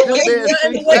 Yeah, That man yeah,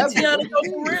 and the way 6'7". Tiana What you go for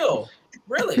mean? real, He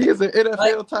really. is an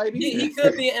Like NFL tight he end.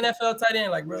 could be an NFL tight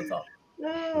end, like real talk.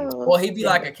 Oh, Or he'd be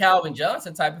like a Calvin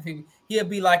Johnson type of people. He'd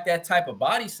be like that type of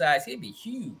body size. He'd be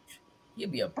huge.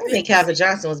 He'd be a I think big Calvin receiver.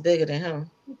 Johnson was bigger than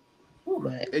him. Whew.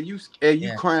 But and you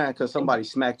Yeah. crying because somebody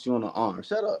smacked you on the arm.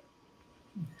 Shut up.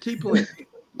 Keep playing.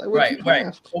 Like what you Right, right.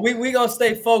 crying for? Well, we gonna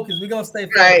stay focused. We gonna stay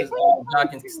right. focused.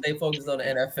 Doc, and stay focused on the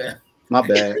NFL. My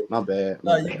bad. My bad.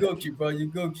 My No, you bad. Gucci, bro. You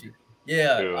Gucci.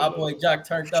 Yeah, Hell our no. boy Jock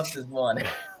turned up this morning.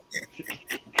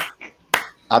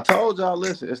 I told y'all,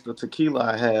 listen, it's the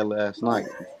tequila I had last night.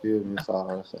 You feel me?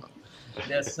 So.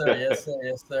 Yes, sir. Yes, sir.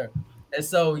 Yes, sir. And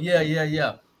so,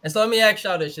 yeah. And so, let me ask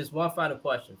y'all this: just one final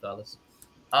question, fellas.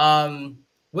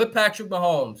 With Patrick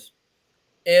Mahomes,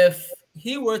 if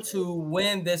he were to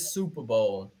win this Super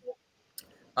Bowl,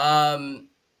 um,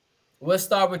 we'll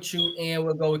start with you, and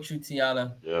we'll go with you,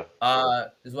 Tiana, Yeah.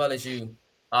 as well as you,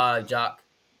 Jock.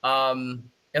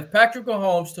 If Patrick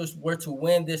Mahomes were to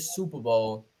win this Super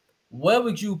Bowl, where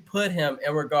would you put him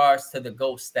in regards to the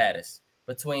GOAT status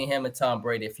between him and Tom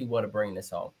Brady if he were to bring this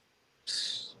home?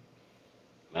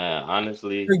 Man,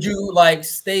 honestly, Could you like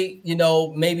state,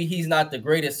 maybe he's not the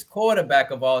greatest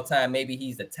quarterback of all time, maybe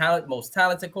he's the most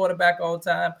talented quarterback of all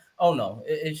time? Oh no,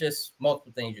 it's just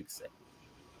multiple things you could say.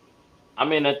 I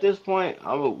mean, at this point,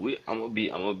 I'm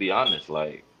gonna be honest.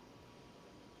 Like,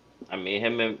 I mean,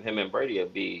 him and Brady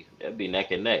would be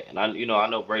neck and neck. And I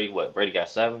know Brady. What Brady got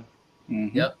 7?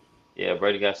 Mm-hmm. Yep. Yeah,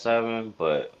 Brady got 7.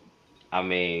 But I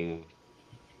mean,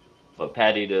 for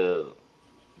Patty to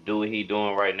do what he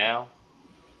doing right now,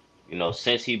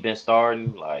 since he been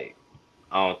starting, like,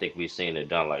 I don't think we've seen it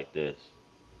done like this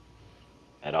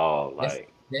at all. This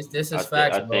Like, this I is think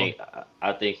facts, I bro. think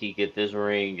I think he get this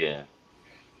ring and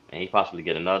he possibly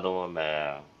get another one,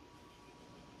 man.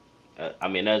 I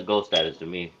mean, that's gold status to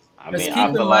me. I Because mean, I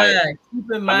keep feel in like mind,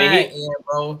 I mean Ian,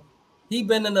 bro. He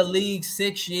been in the league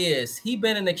 6 years. He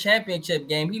been in the championship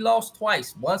game. He lost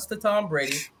twice. Once to Tom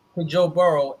Brady, to Joe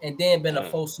Burrow, and then been to uh,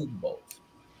 4 Super Bowls.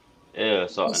 yeah.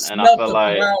 So He and I smelt feel the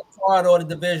like wild card or the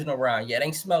divisional round. Yeah, they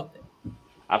ain't smelt it.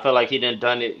 he didn't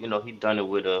done it. He done it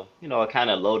with a kind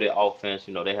of loaded offense.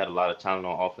 They had a lot of talent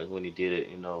on offense when he did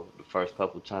it. The first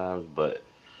couple times, but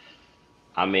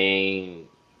I mean,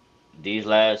 these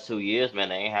last 2 years, man,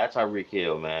 they ain't had Tyreek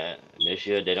Hill, man. And this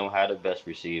year they don't have the best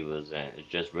receivers, and it's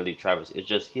just really Travis. It's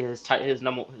just his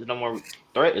number one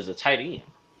threat is a tight end.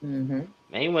 Mm-hmm.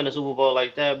 Man, he win a Super Bowl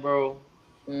like that, bro.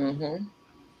 Mm-hmm.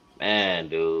 Man,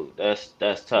 dude, that's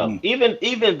tough. Mm-hmm.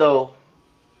 Even though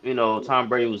Tom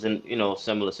Brady was in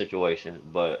similar situation,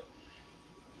 but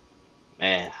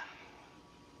man,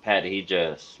 Patty, he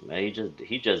just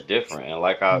different. And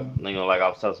like I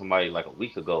was telling somebody like a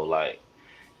week ago, like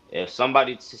if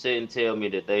somebody sit and tell me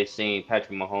that they seen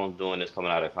Patrick Mahomes doing this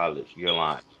coming out of college, you're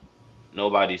lying.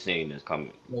 Nobody's seen this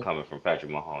Nope. coming from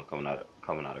Patrick Mahomes coming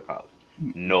out of college.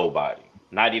 Nobody,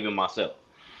 not even myself.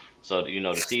 So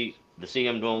to see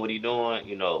him doing what he doing,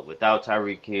 without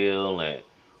Tyreek Hill and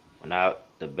without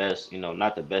the best,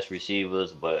 not the best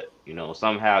receivers, but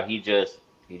somehow he just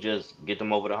get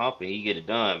them over the hump and he get it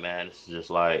done, man. It's just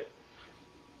like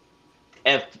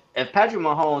if Patrick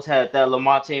Mahomes had that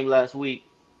Lamar team last week,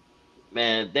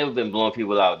 man, they would been blowing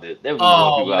people out. They would been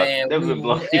blowing Oh people out. man, They would been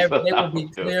blowing people they would be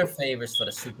out, clear dude. favorites for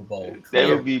the Super Bowl. They would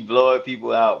Clear. be blowing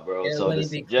people out, bro. It So wouldn't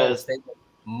this be close. just They would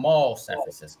maul San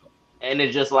Francisco. and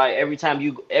it's just like every time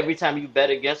you bet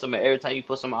against him and every time you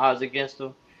put some odds against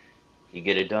him, he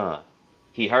get it done.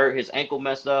 He hurt his ankle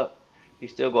messed up. He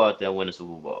still go out there and win the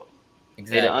Super Bowl. They the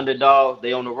Exactly. underdog.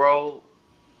 They on the road.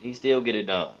 He still get it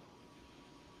done.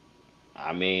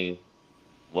 I mean,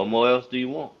 what more else do you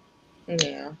want?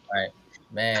 Yeah. Right.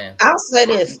 Man. I'll say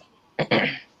this.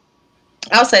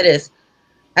 I'll say this.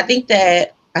 I think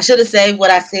that I should have said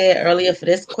what I said earlier for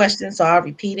this question, so I'll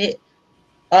repeat it.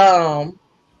 Um,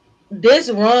 this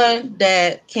run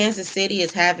that Kansas City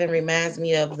is having reminds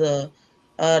me of the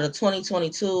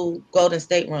 2022 Golden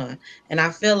State run, and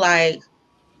I feel like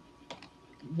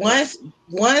Yeah, once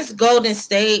once Golden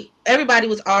State, everybody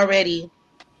was already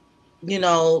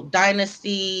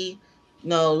dynasty,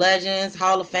 legends,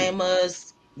 Hall of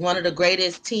Famers, one of the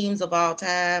greatest teams of all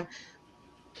time.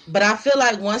 But I feel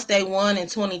like once they won in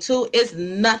 22, it's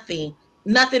nothing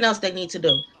else they need to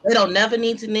do. They don't never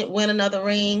need to win another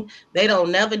ring. They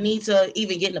don't never need to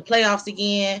even get in the playoffs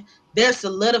again. They're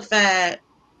solidified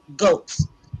goats.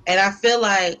 And I feel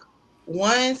like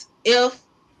once if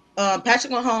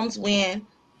Patrick Mahomes win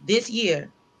this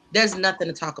year, there's nothing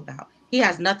to talk about. He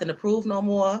has nothing to prove no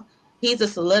more. He's a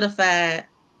solidified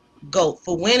GOAT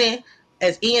for winning,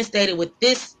 as Ian stated, with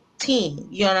this team,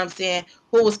 you know what I'm saying,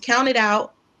 who was counted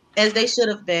out as they should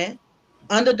have been,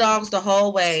 underdogs the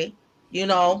whole way, you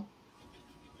know,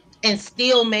 and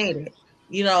still made it,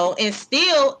 and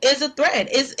still is a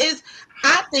threat. Is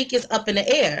I think it's up in the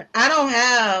air. I don't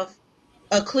have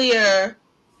a clear,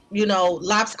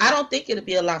 I don't think it'll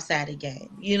be a lopsided game,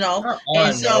 Oh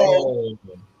and so,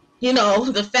 no.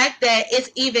 the fact that it's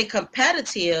even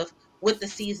competitive with the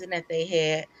season that they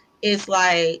had is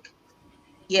like,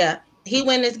 yeah, he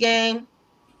win this game,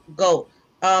 GOAT.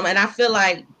 And I feel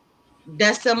like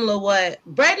that's similar what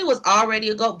Brady was already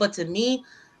a GOAT, but to me,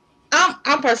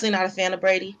 I'm personally not a fan of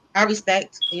Brady. I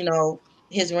respect,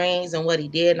 his rings and what he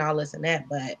did and all this and that,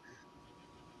 but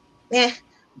eh,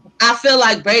 I feel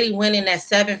like Brady winning that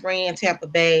seventh ring in Tampa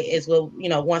Bay is what,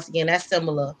 once again, that's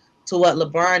similar to what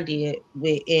LeBron did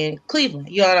in Cleveland.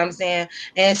 You know what I'm saying?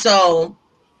 And so,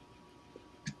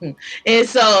 and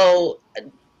so,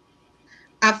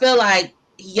 I feel like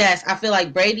yes, I feel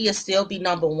like Brady will still be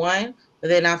number one, but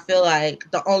then I feel like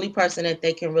the only person that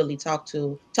they can really talk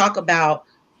about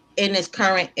in this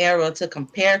current era to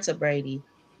compare to Brady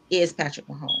is Patrick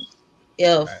Mahomes.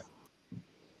 If Right.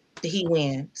 he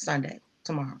win Sunday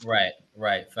tomorrow.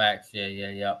 Right. Facts.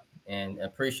 Yep. And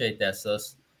appreciate that,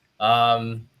 sis.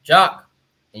 Jock,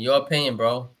 in your opinion,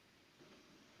 bro,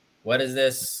 what does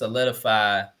this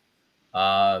solidify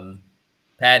um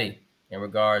Patty in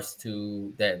regards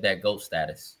to that GOAT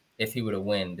status if he were to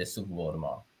win the Super Bowl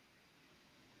tomorrow?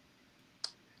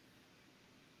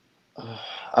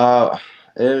 Uh,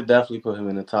 it'll definitely put him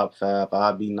in the top five.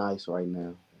 I'd be nice right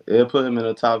now. It'll put him in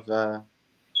the top five.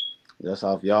 Just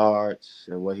off yards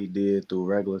and what he did through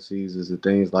regular seasons and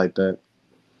things like that.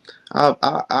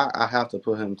 I have to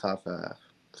put him top five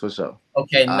for sure.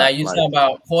 Okay, now I you like talking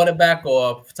about quarterback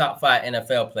or top five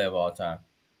NFL player of all time?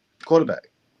 quarterback.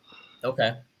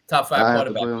 Okay, top five I have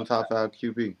to quarterback. put him top five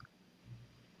QB.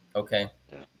 Okay,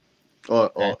 Yeah.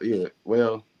 Or okay. yeah,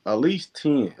 well, at least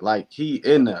 10. Like he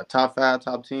in there, top five,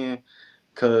 top 10.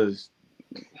 Cause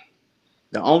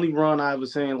the only run I ever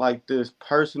seen like this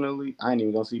personally, I ain't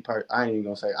even gonna see. I ain't even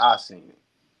gonna say I seen it.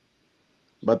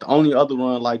 But the only other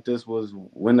run like this was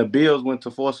when the Bills went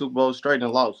to 4 Super Bowls straight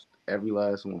and lost every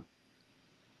last one.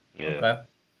 Yeah. Okay.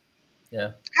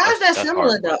 Yeah. How's that That's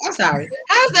similar though? heartbreaking. I'm sorry.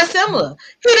 How's that similar?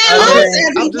 He didn't I lose mean,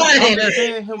 I'm just every I'm one. just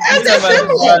saying him you How's getting talking that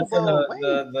to about in the similar? Super regards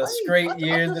to Bowl. the straight I'm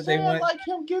years that just they saying went. like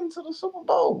him getting to the Super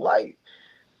Bowl. Like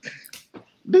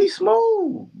be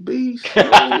smooth. Be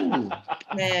smooth.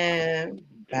 Man,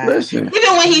 bye. Listen,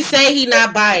 Even when he say he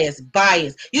not biased.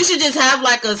 You should just have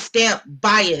like a stamp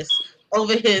bias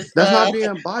over his that's not being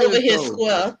over biased his though.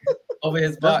 square. Over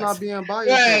his That's not box. being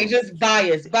biased Right, though. just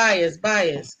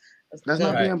bias. That's That's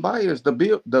not good. Right. being biased. The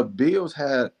Bills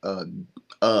had a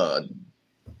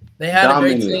They had a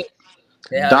great dominant team.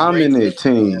 They had a great dominant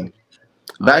team, man. team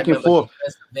I back and remember forth,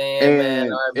 defensive end, man.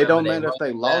 and I it remember don't they matter if running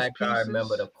they back. lost I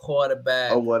remember the pieces or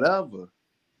quarterback. whatever.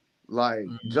 Like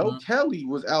Joe Hmm. Kelly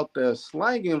was out there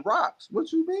slanging rocks.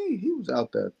 What you mean? He was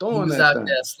out there He throwing was that out thing.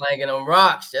 there slanging them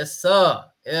rocks. Yes, sir.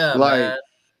 Yeah, Like man.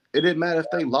 it didn't matter if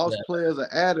they I remember lost that. players or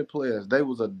added players. They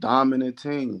was a dominant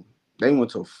team. They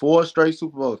went to 4 straight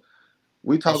Super Bowls.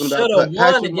 We And talking should about have won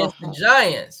Patrick against the Mahomes.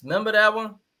 Giants. Remember that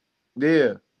one?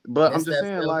 Yeah, but I'm Missed just that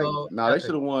saying, field like, goal. no, they should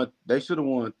Epic. have won. They should have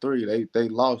won three. They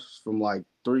lost from like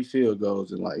 3 field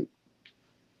goals in like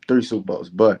 3 Super Bowls.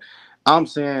 But I'm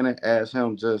saying it as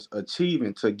him just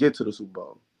achieving to get to the Super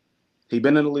Bowl. He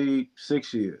been in the league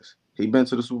 6 years. He been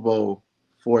to the Super Bowl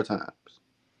 4 times.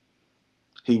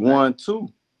 He Right. won two.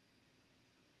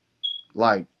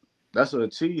 Like that's an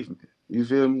achievement. You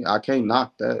feel me? I can't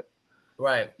knock that.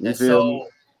 Right. You And feel me? so,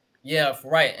 yeah,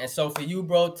 right. And so for you,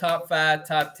 bro, top five,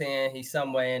 top 10, he's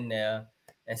somewhere in there.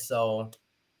 And so,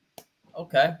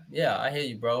 okay. Yeah, I hear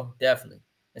you, bro. Definitely.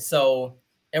 And so,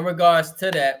 in regards to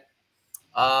that,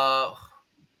 uh,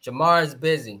 Jamar is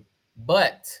busy.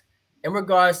 But in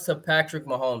regards to Patrick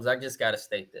Mahomes, I just got to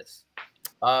state this.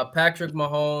 Patrick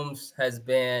Mahomes has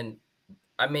been,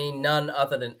 I mean, none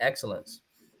other than excellence.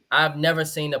 I've never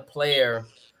seen a player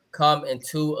come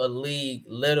into a league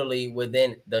literally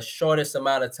within the shortest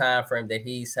amount of time frame that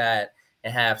he's had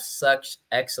and have such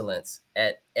excellence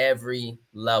at every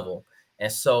level.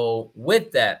 And so,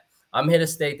 with that, I'm here to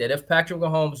state that if Patrick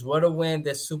Mahomes were to win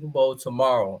this Super Bowl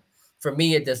tomorrow, for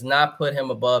me, it does not put him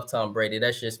above Tom Brady.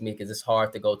 That's just me because it's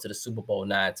hard to go to the Super Bowl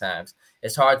 9 times.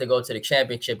 It's hard to go to the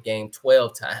championship game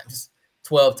 12 times.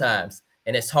 12 times.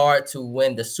 And it's hard to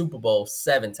win the Super Bowl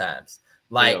 7 times.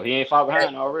 Hell, Like, he ain't far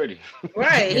behind already.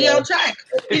 Right, you he on know, track.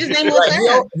 He just need more right.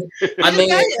 time. He I just mean,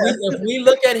 got if we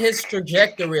look at his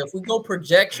trajectory, if we go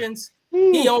projections, he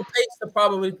Whew. on pace to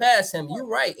probably pass him. You're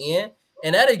right, Ian.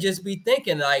 And that'd just be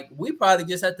thinking like we probably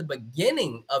just at the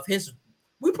beginning of his.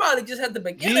 We probably just at the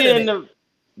beginning He of in it. the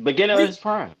beginning of We his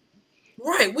prime.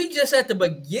 right. We just at the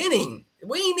beginning.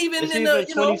 We ain't even Is he in the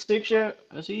even 26 yet?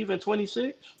 Is he even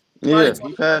 26? probably Yeah,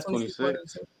 he 25, passed 26,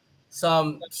 26.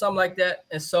 some like that.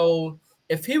 And so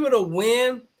if he were to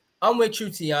win, I'm with you,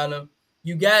 Tiana.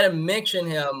 You got to mention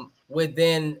him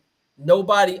within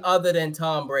nobody other than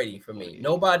Tom Brady for me.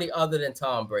 Nobody other than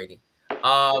Tom Brady.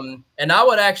 And I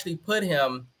would actually put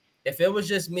him, if it was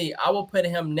just me, I would put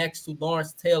him next to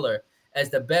Lawrence Taylor as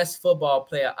the best football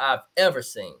player I've ever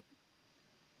seen.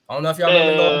 I don't know if y'all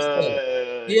remember Lawrence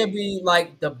Taylor. He'll Man, be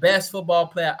like the best football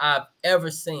player I've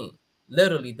ever seen.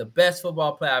 Literally the best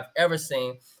football player I've ever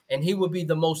seen. And he would be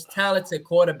the most talented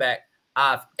quarterback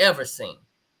I've ever seen.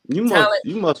 You Talent, must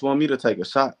you must want me to take a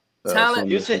shot. Talent, So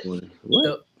You Miss said Moore.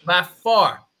 What? by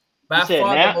far, you said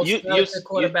the now most talented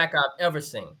quarterback I've ever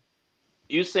seen.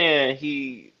 you saying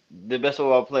he the best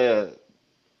football player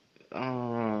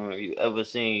you ever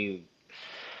seen?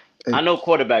 I Hey, know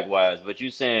quarterback wise, but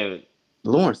you saying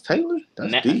Lawrence Taylor?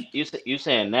 That's now deep. you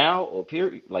saying now or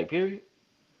period like period?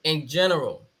 In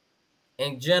general,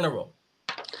 in general,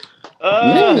 that can Uh,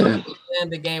 Yeah.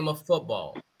 understand the game of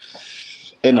football.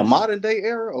 In the that's modern day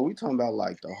era, or we talking about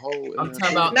like the whole I'm talking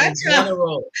NFL? about Not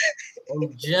y'all,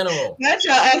 in general, not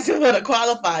y'all asking for the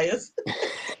qualifiers.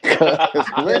 Cause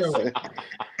general. listen,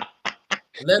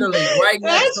 Literally right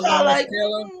Not next to y'all Lawrence like,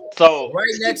 Taylor. so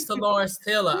Right next to Lawrence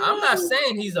Taylor. I'm not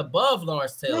saying he's above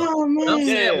Lawrence Taylor, oh but I'm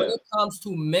saying man. when yeah. it comes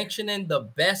to mentioning the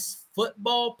best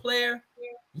football player,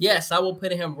 yes, I will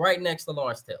put him right next to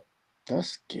Lawrence Taylor. that's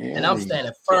And I'm scary.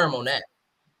 standing So firm on that.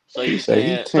 so He you said he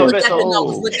saying so Look 10 at the so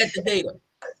numbers, toes. look at the data.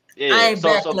 I yeah ain't so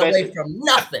backing away basic from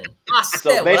nothing. I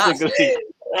so said what I said. basically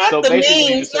Not the you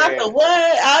memes, not the saying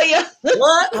what. Oh yeah.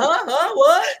 What? Huh?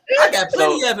 What? I got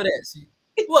plenty so of evidence.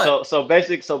 What? so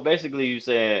basically you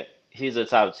saying he's a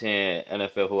top 10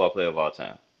 NFL football player of all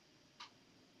time.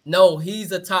 No,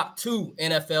 he's a top 2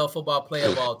 NFL football player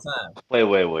of all time.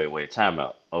 Wait. Time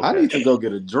out. I Okay. need to go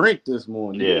get a drink this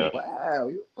morning. Yeah.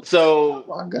 Wow. Oh So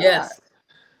my God. Yes.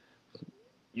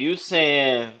 you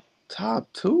saying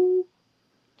Top two?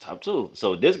 top two.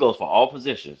 So this goes for all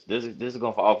positions. This is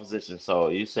going for all positions. So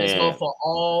you Let's go saying for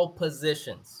all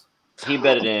positions. he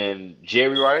better Top. than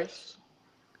Jerry Rice?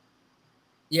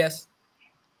 Yes.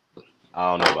 I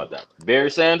don't know about that.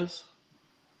 Barry Sanders?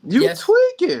 You Yes.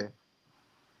 tweaking.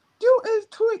 You is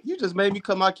tweak. You just made me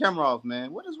cut my camera off,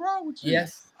 man. What is wrong with you?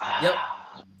 Yes. Yep.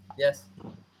 Yes.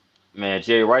 Man,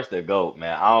 Jerry Rice the GOAT,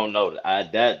 man. I don't know.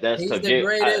 That's He's cause the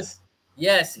greatest.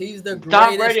 Yes, he's the Tom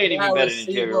Brady greatest ain't even wide better than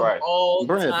Jerry receiver of Rice. all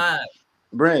Brandon. time.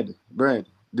 Brandon.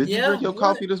 Did you drink Yeah, your what?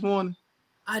 coffee this morning?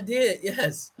 I did.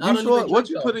 Yes. I You don't even sure? What drink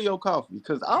you put in coffee. your coffee?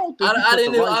 Because I don't think you I put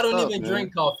the didn't. right I don't stuff, even man.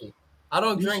 drink coffee. I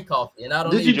don't You drink coffee, and I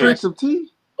don't did You you need drink drink drink. some tea?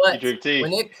 you But drink tea.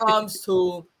 when it comes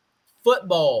to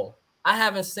football, I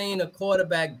haven't seen a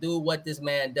quarterback do what this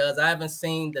man does. I haven't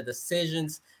seen the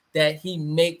decisions that he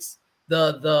makes,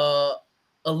 the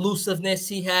elusiveness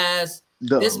he has.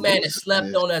 The This man is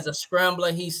slept elusiveness. on as a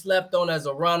scrambler. He slept on as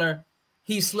a runner.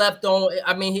 He slept on.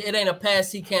 I mean, it ain't a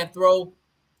pass he can't throw.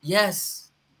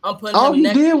 Yes, I'm putting All him he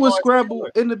next did to was Lawrence scramble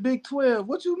Taylor. in the Big 12.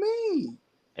 What you mean?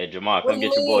 Hey Jamal, What come do you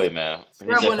get your mean? boy, man. He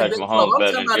Scramble said in the Patrick Big 12. Mahomes I'm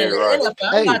better talking than about in Jerry the Rice. NFL.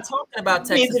 I'm Hey, not talking about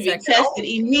He needs Texas to be Tech at tested all.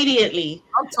 immediately.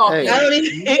 I'm talking Not hey, only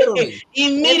literally what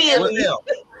immediately. NFL,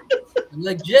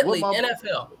 what legitly my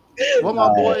NFL. what my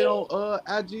boy on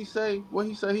IG say? What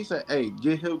he say? He said, "Hey,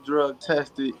 get him drug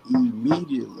tested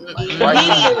immediately, like right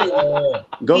now. Immediately. Oh,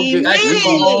 Go get. Patrick You need Immediately.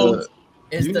 Mahomes to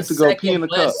is you the need to go pee in second the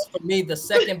cup. best for me, the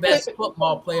second best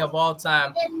football player of all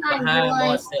time behind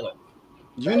Lawrence Taylor.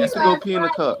 You need Yes, to sir. go pee in the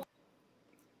cup.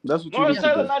 That's what you Lawrence need Yeah.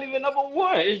 to Taylor do. not even number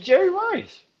one. It's Jerry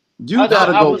Rice. You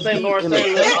gotta I go would say pee Lawrence in the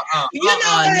Taylor. cup. You know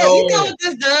what? You know No. what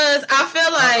this does? I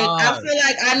feel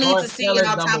like I need to Lawrence see Taylor is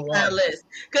y'all number top five one. list.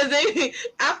 Cause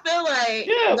I feel like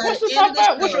Yeah, by what's the the end of top the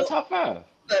five? What's your show, top five?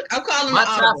 look, I'm calling the My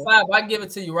top audible. five, I give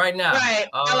it to you right now. Right.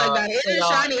 I like by the end Show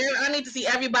of the show, y'all, I need to see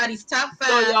everybody's top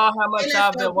show five y'all how much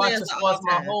I've NFL been players watching of all sports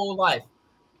my time. whole life.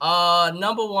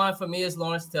 Number one for me is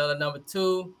Lawrence Taylor. Number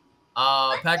two,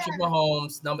 Patrick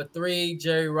Mahomes. Number three,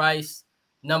 Jerry Rice.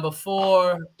 Number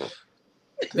four,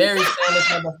 Barry Sanders.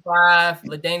 Number five,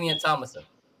 LaDainian Tomlinson.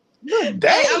 Look,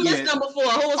 Hey, I missed Damien. number four.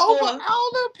 Who was Over four? all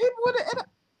the people with the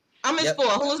I missed Yep. four.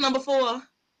 Who was number four?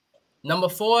 Number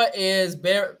four is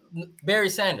Barry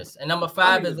Sanders, and number I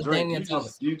five need is a drink. LaDainian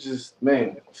Tomlinson. You just,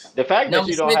 man. The fact that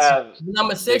you don't have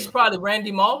Number six, the probably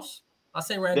Randy Moss. I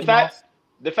say the Randy fact Moss.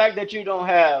 the fact that you don't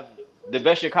have the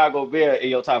best Chicago Bear in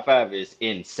your top five is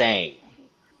insane.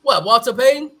 What, Walter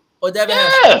Payton or Devin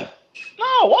Hester? Yeah.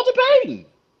 No, Walter Payton.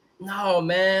 No,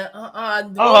 man.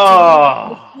 Walter,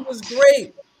 Oh, he was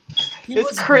great. He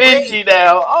it's was great. cringy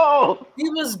now. Oh. He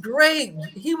was great.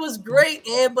 He was great,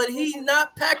 and but he's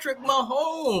not Patrick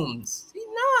Mahomes. He's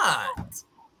not.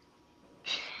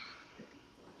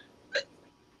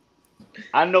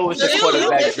 I know So it's a you quarterback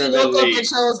basically woke driven up and league.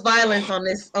 chose violence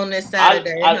on this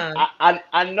Saturday, huh?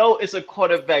 I know it's a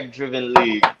quarterback driven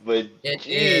league, but It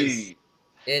is. gee.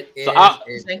 It So is.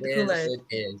 It Drink the is. Kool-Aid.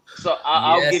 It is.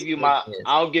 I'll give Yes, you it my is.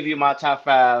 I'll give you my top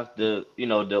five. The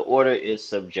order is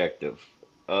subjective.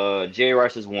 Jay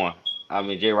Rice is one. I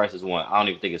mean Jay Rice is one. I don't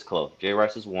even think it's close. Jay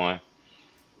Rice is one.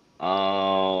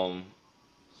 Um,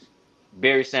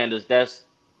 Barry Sanders. That's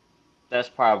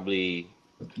probably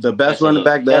The best that's a running little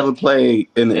back that that's ever played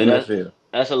in the yeah NFL.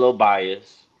 that's a little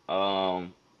biased.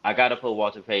 I gotta put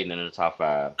Walter Payton in the top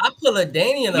 5. I put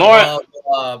LaDainian Lawrence.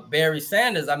 above Barry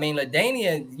Sanders. I mean,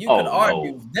 LaDainian, you could Oh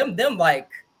argue no. them like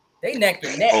they neck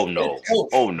and neck. Oh They're no. close.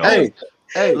 Oh no. Hey,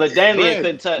 hey, Ladanian Brandon,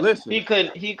 couldn't touch. listen,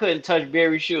 He couldn't touch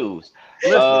Barry's shoes.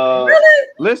 listen, Uh, Really?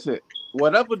 listen.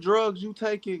 Whatever drugs you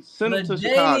taking, send them to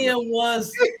Chicago. LaDainian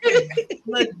was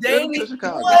Send them LaDainian. to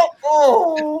Chicago. What?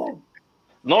 Oh,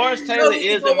 Lawrence you Taylor need to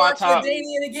is go in my watch top.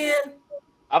 LaDainian again.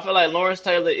 I feel like Lawrence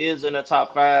Taylor is in the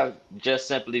top 5 just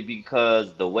simply because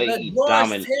Lawrence the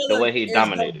Taylor way he is the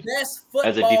dominated best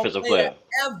as a football defensive player player.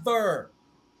 ever.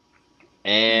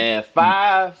 And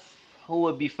 5, who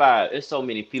would be 5? There's so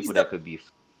many He's people that the could be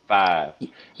 5.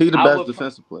 He the I best would.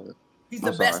 defensive player. he's the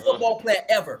I'm best sorry. football player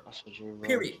ever. That's what you wrote.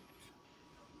 Period.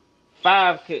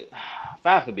 5 could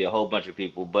 5 could be a whole bunch of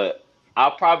people, but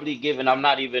I'll probably given I'm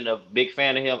not even a big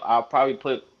fan of him. I'll probably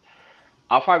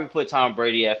put Tom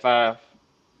Brady at 5.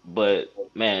 But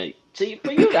man, for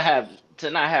you to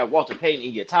not have Walter Payton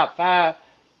in your top 5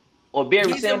 or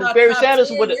Barry He's in Sanders, my top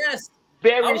 10, yes.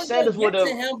 I was gonna Would get to have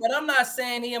him, but I'm not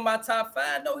saying he in my top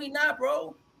 5. No, he not,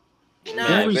 bro. He not.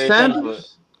 man Barry Barry Sanders would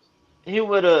Sanders.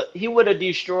 he would have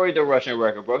destroyed the rushing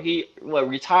record, bro. He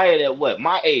retired at what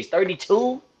my age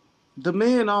 32. The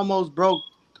man almost broke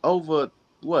over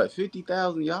what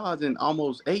 50,000 yards in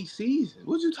almost 8 seasons.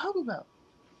 What you talking about?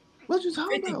 What you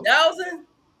talking about? 50,000?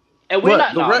 And we're What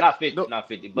not the no rec? not 50 The, not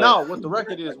 50, but no, what the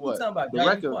record is? What you What talking about, the Johnny?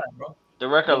 Be record? quiet, bro. the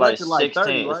record The like record like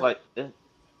 30, 16. It's right? like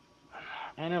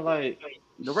and it like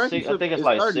The record I think it's is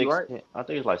like 30, right? 16. I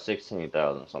think it's like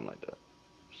 16,000 something like that.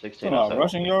 16 Talking or about 17.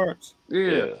 rushing yards. Yeah,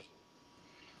 Yeah.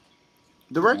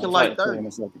 the I'll record It's like like tell you in 30.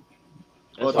 a second.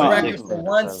 Or it's The like Uh, record 16 for or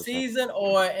one 17. season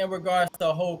or in regards to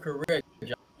the whole career,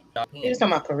 He was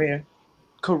talking about career. And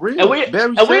Career. we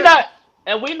Barry and we Sanders. not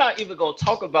and we're not even gonna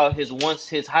talk about his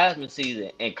Heisman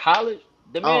season in college.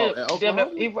 The Oh, man at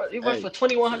Oklahoma. he rushed Hey, for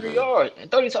 2,100 yards and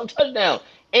 30 something touchdowns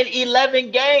in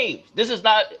 11 games. This is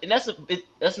not and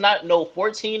that's not no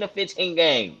 14 or 15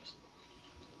 games.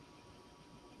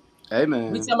 hey, we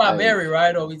man. talking about Hey, Barry,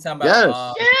 right? Or we talking about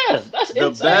yes, Yes, that's the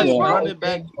best insane, yeah, bro. running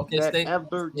back okay, that stay.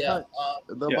 ever Yeah. touched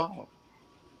the yeah. ball.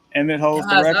 And it holds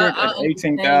the Guys, record I at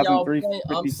understand y'all point.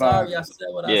 I'm 18,355. sorry I said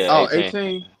what I Yeah, Oh, said. 18.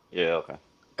 18. Yeah, okay.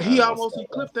 He Uh, I said almost what I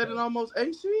eclipsed that in said. almost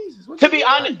 8 seasons. What to you be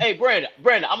honest, mean? hey Brandon,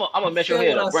 I'm I gonna mess your said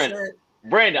head what up, I Brandon. said.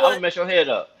 Brandon, I'm gonna What? mess your head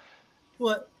up.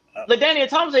 What? LaDainian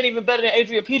Thomas ain't even better than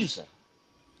Adrian Peterson.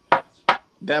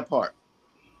 That part.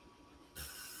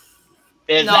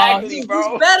 No, Exactly, he's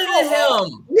bro. better than Oh,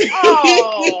 him.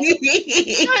 oh, What?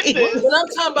 goodness. When I'm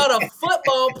talking about a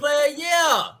football player,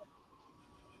 yeah.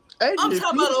 I'm Adrian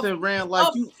talking about Peterson ran a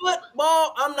like you.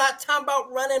 football. I'm not talking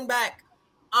about running back.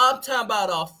 I'm talking about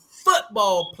a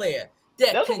football player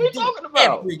that That's what can we do talking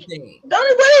about. everything.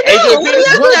 Don't what he Adrian do? What he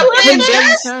Peterson. else What that playing can Barry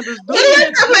chess? Sanders What he do?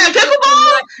 else Adrian playing Peterson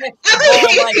pickleball? cannot catch the I ball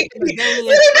mean, like LaDainian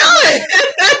what he Thompson. doing?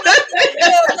 What the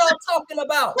hell y'all talking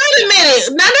about? Wait a minute.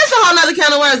 Now that's a whole nother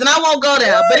kind of words, and I won't go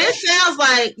there. But it sounds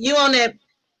like you on that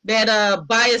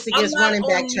bias I'm against not running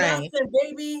back on train. nothing,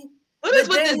 baby. What is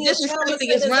with this LaDainian disrespect Thompson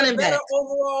against is a running better backs?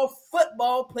 overall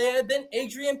football player than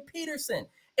Adrian Peterson.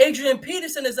 Adrian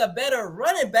Peterson is a better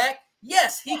running back.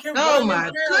 Yes, he can Oh run and my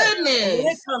pound. And when it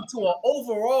goodness. comes to an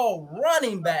overall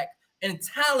running back and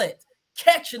talent,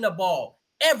 catching the ball,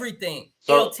 everything,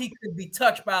 So LT could be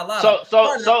touched by a lot of. so so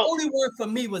Probably the so only one for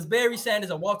me was Barry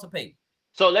Sanders and Walter Payton.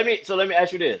 let me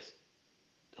ask you this: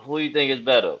 who do you think is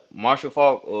better, Marshall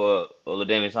Falk or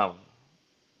LaDainian Thomas?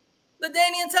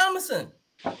 LaDainian Thomason.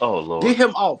 Oh Lord. Get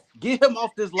him off. Get him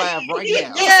off this live right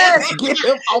now. Yes. Get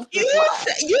him off this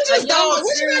live. You Are just don't y'all know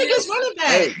what you got serious? against running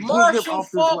Hey, back. get him Marshall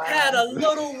off this Falk live. had a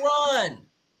little run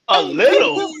A Hey, for get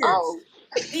little. him years. off.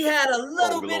 He had a Oh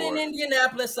little bit in Lord.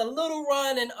 Indianapolis, a little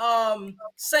run in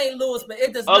St. Louis, but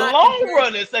it does A not long compare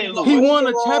run in to St. the He Louis. won a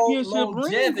overall championship ring.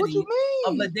 What you longevity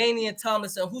of mean? LaDainian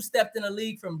Thomason, who stepped in the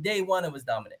league from day one and was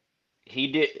dominant. He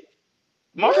did.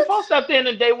 Marshall What? Falk stepped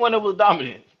in day one and was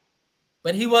dominant.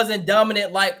 But he wasn't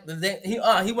dominant like he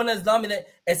wasn't as dominant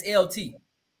as LT.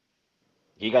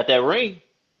 He got that ring.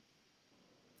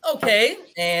 Okay,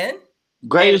 and And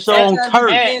Greatest show on sometimes it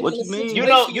turf. and depends What on the you mean?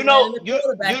 situation you're in and the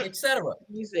quarterback, you etc.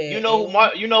 You said you know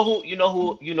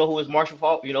who you know who is Marshall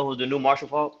Falk? You know who's the new Marshall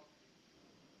Falk?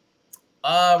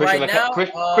 Right now,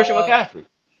 Christian McCaffrey.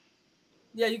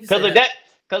 yeah, you can Because say of that. that,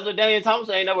 because of Daniel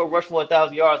Thompson ain't never rushed for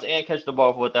 1,000 yards and catch the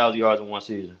ball for 1,000 yards in one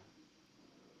season.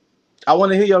 I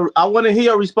want to hear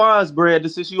your response, Brad.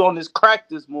 Since you on this crack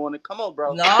this morning, come on,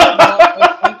 bro. No,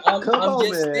 Come I'm on,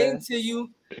 just saying man. to you,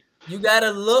 you got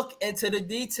to look into the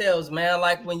details, man.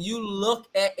 Like when you look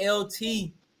at LT,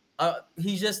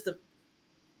 he's just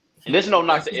And there's no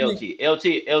knock that's to just me.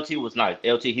 LT. LT was nice.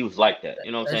 LT he was like that.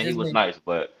 You know what I'm That's saying? He just was me. nice,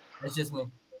 but That's just me.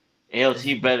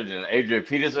 LT better than Adrian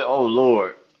Peterson. Oh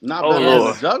Lord. Not Oh better than the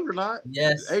Lord. Yes, juggernaut.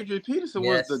 yes, Adrian Peterson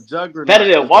was the yes. Better juggernaut than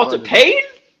as a Walter running back. Payton.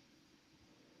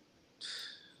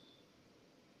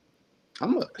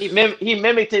 I'm a, He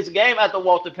mimicked his game after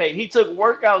Walter Payton. He took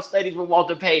workout studies with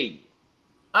Walter Payton.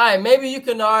 All right, maybe you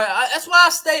can argue. That's why I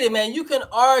stated, man. You can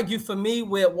argue for me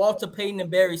with Walter Payton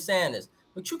and Barry Sanders,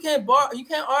 but you can't You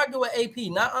can't argue with AP.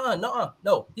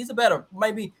 No. He's a better,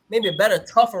 maybe a better,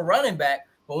 tougher running back.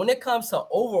 But when it comes to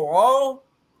overall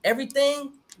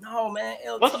everything, no, man.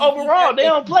 What's LT beat overall? They that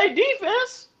don't AP. play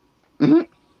defense. Mhm.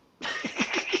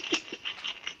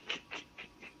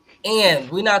 And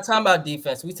we're not talking about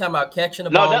defense. We talking about catching the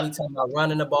No, ball. that We talking about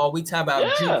running the ball. We talking about yeah.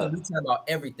 juking. We talking about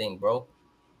everything, bro.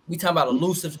 We talking about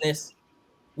elusiveness.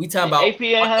 We talking about AP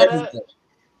ain't had that. everything.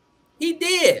 He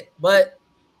did, but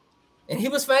and he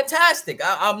was fantastic.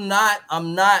 I'm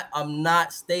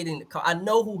not stating. I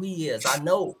know who he is. I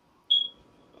know,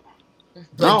 I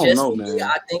but don't just know, for me, man.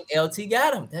 I think LT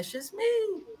got him. That's just me.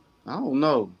 I don't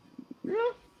know. Yeah.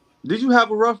 Did you have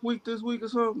a rough week this week or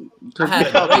something? I Because you had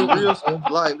a talking great week, real bro.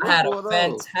 like I what's had a going on?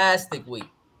 fantastic week.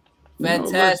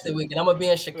 Fantastic Listen, week, and I'm gonna be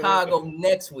in Chicago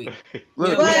next week.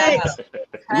 look, I What? had a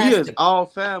we is fantastic, all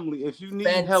family. If you need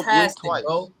help, wink fantastic, twice.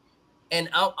 bro. And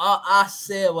I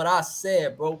said what I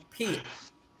said, bro. P.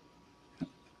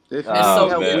 If you And need Oh so,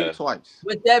 help, yeah. wink man. twice.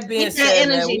 With that being Keep that said,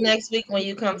 man, energy next week when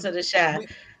you come to the shop. we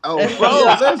Oh, Let's we bro,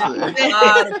 done see. spent listen. a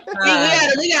lot of time.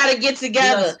 We gotta get We done,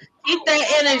 together. Keep that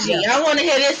yeah, energy. I want to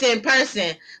hear this in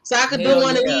person so I could do hell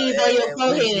one of yeah, these on your and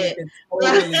we forehead. can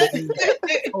totally do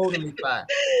that, totally fine.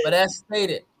 But as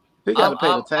stated, He got to pay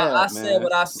the I tab, said man.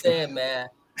 what I said, man.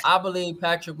 I believe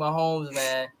Patrick Mahomes,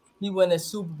 man. He win the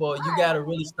Super Bowl. You got to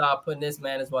really start putting this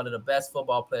man as one of the best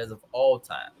football players of all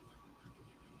time.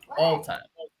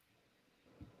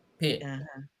 Period.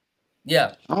 Uh-huh.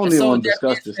 Yeah. I And don't even so with want to that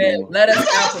being discuss this no said, more. let us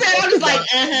That's now what I said. progress I'm just to like,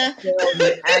 our NFL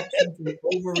reactions and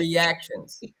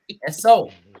overreactions. And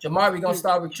so, Jamar, we're gonna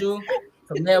start with you.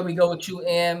 From there, we go with you,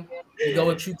 Am. We go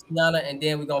with you, Tiana, and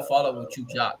then we're gonna follow with you,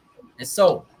 Jock. And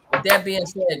so, with that being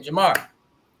said, Jamar,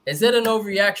 is it an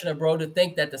overreaction, bro, to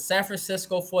think that the San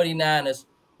Francisco 49ers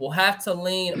will have to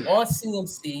lean on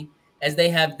CMC as they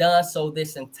have done so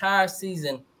this entire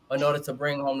season in order to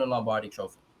bring home the Lombardi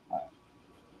Trophy?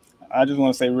 I just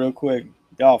want to say real quick,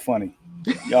 y'all funny.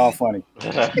 Y'all funny.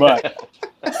 But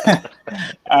all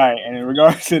right, and in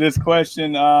regards to this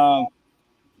question, no,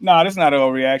 this is not an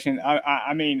overreaction.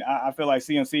 I mean, I feel like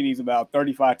CMC needs about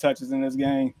 35 touches in this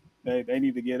game. They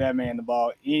need to give that man the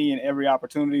ball any and every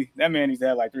opportunity. That man needs to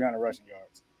have like 300 rushing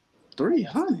yards.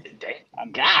 300.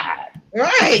 I'm, God.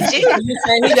 right, So G. you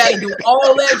saying he got to do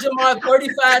all that, Jamar,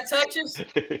 35 touches?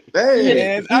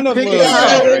 Hey, yeah, I he know it's a You picking little gonna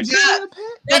high. throw exaggeration. about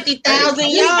That's 50,000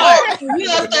 Hey, New yards. York You speaking,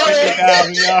 gonna Jamar. throw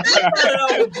 50,000 I yards, started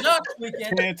out with Jock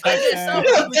speaking. 10 I guess I'm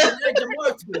touchdowns. tweaking. That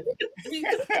Jamar tweaking. We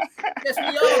guess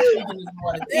we all tweaking this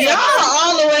morning. Y'all Damn, 30.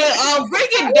 all the way bring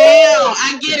it down. Woo!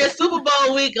 I get it. Super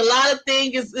Bowl week, a lot of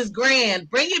things is grand.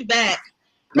 Bring it back.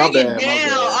 my Bring it bad, my down.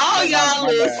 bad. All Hey, my y'all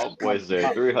my is bad. My boy said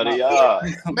My 300 my,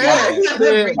 yards. my Man, bad. he said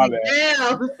My bring bad. it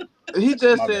down. he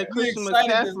just My said bad. We Christian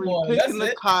excited this McCaffrey morning. picking That's the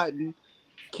it. cotton,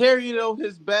 carrying it on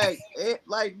his back.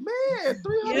 Like, man,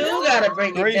 300 You gotta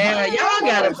bring it 300 down. Y'all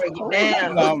gotta yards, bring it crazy.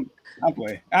 No, down. I'm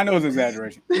playing. I know it's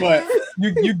exaggeration, but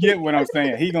you get what I'm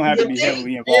saying. He's gonna have to You be think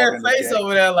heavily Yeah, involved in this face game.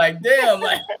 over there like, damn,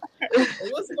 like,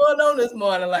 what's going on this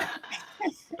morning? Like,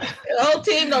 the whole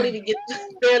team don't even get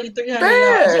barely 300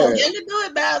 yards. You want Man, him to do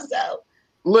it by himself.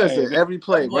 Hey, listen, every that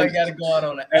play, boy run. got to go out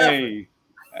on an effort. hey,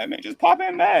 I mean, just pop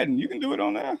in Madden. You can do it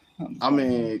on there. I'm just I playing.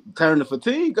 mean, turn the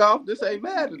fatigue off. This ain't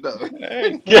mad though.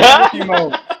 Hey, put it on rookie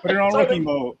mode. Put it on rookie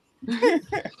mode.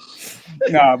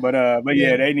 Nah, but Yeah.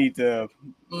 yeah, they need to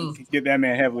Mm. get that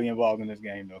man heavily involved in this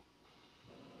game, though.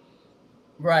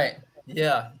 Right.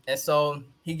 Yeah. And so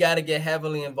he got to get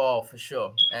heavily involved for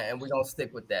sure. And we're going to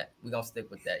stick with that. We're going to stick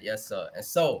with that. Yes, sir. And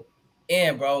so,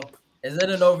 and bro, is it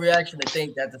an overreaction to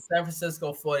think that the San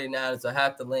Francisco 49ers will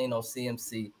have to lean on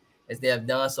CMC as they have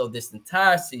done so this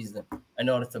entire season in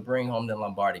order to bring home the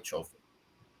Lombardi trophy?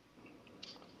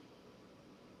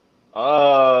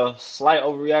 Slight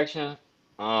overreaction.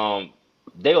 Um,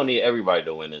 they gonna need everybody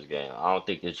to win this game. I don't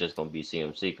think it's just gonna be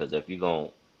CMC because if you're gonna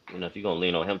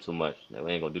lean on him too much, then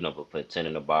we ain't gonna do nothing but put 10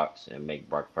 in the box and make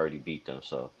Brock Purdy beat them.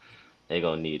 So they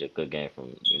gonna need a good game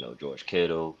from George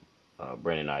Kittle,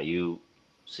 Brandon Ayuk,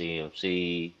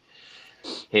 CMC.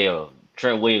 Hell,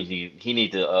 Trent Williams, he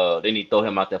need to they need to throw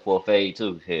him out there for a fade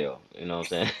too. Hell, you know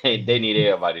what I'm saying? They need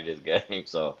everybody this game.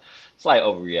 So slight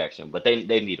overreaction, but they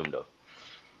need him though.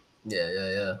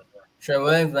 Yeah. Trent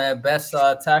Williams, man, best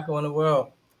tackle in the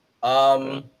world.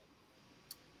 Yeah.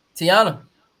 Tiana.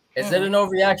 Is it an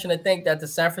overreaction to think that the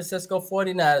San Francisco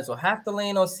 49ers will have to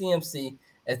lean on CMC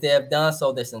as they have done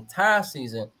so this entire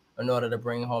season in order to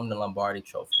bring home the Lombardi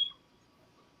Trophy?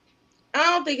 I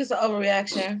don't think it's an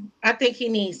overreaction. I think he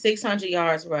needs 600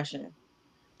 yards rushing.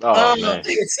 Oh Um, man.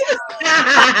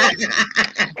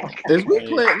 Is we Hey,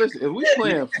 playing? Listen, if we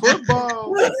playing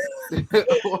football,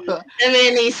 I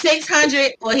mean, he's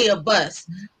 600 or he a bust.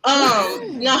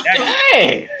 dang, No. dang,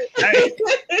 Dang. dang.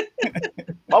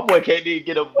 My boy can't even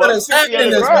get a What buck is 50 on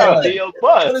happening the this ground. morning? He a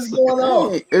What is bust. going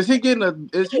on? dang, is he getting a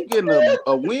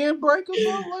windbreak or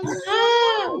something? Like what's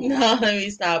going on? No, let me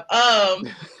stop.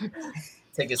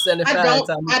 Take a 75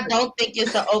 time. I don't think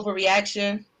it's an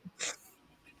overreaction.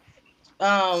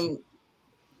 Um,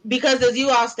 because as you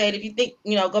all stated, if you think,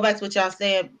 go back to what y'all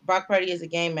said, Brock Purdy is a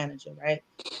game manager, right?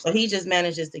 So he just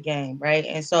manages the game, right?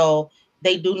 And so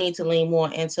they do need to lean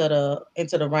more into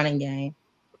the running game,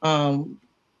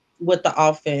 with the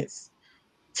offense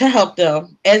to help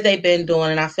them as they've been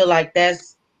doing. And I feel like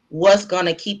that's what's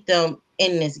gonna keep them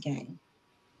in this game.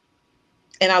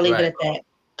 And I'll leave it Right. at that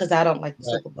because I don't like the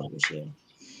Right. Super Bowl this year.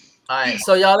 All right.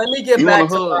 So y'all, let me get You want a back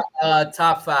to hug? my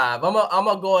top five. I'm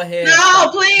gonna go ahead and No,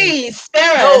 start. please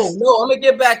spare No, us. I'm gonna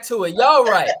get back to it. Y'all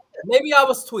right. Maybe I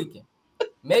was tweaking.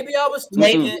 Maybe I was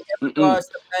tweaking Maybe. Mm-mm, in mm-mm. regards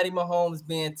to Patty Mahomes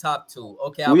being top two.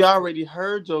 Okay, I We was tweaking. already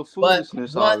heard your But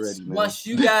foolishness once already, man. once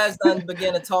you guys done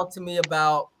began to talk to me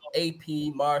about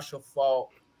AP, Marshall Falk,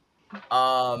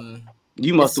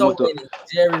 You it's must have so went to. many.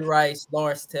 Jerry Rice,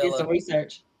 Lawrence Did some Taylor.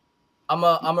 research. I'm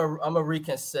a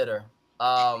reconsider.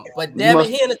 But You damn it, must.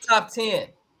 he in the top 10.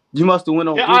 You must have went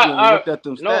on Yeah, Google and looked at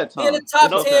them no, stats, He in huh? the It's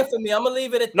top no, 10 okay. for me. I'm gonna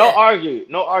leave it at no that.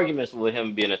 no arguments with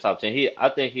him being in the top 10. I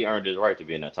think he earned his right to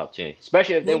be in that top 10,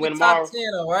 especially if He they in the win top tomorrow. 10,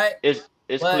 all right. It's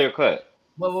But clear cut.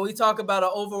 but when we talk about an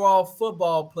overall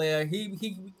football player,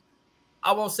 he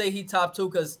I won't say he top two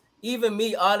because even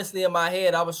me, honestly, in my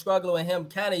head, I was struggling with him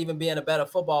kind of even being a better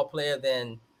football player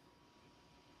than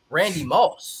Randy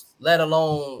Moss, let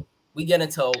alone we get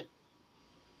into,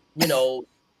 you know,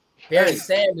 Barry Hey,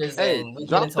 Sanders hey, and we get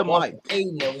drop into the mic. Walter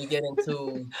Payton and we get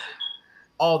into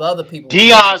all the other people we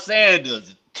Deion mentioned.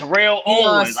 Sanders, Terrell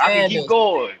Deion Owens. I can keep Sanders,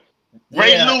 going.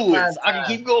 Ray yeah, Lewis. prime I can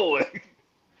time. keep going.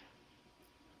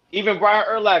 Even Brian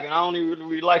Urlacher. I don't even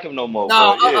really like him no more.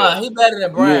 No, But yeah. he better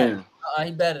than Brian. Yeah.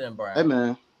 He better than Hey, Brian.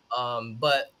 man.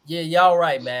 But yeah, y'all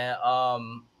right, man.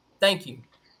 Thank you.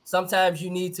 Sometimes you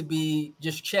need to be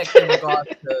just checked in regards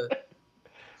to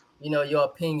your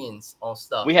opinions on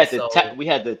stuff, and so We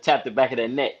had to tap the back of that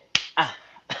neck. Ah.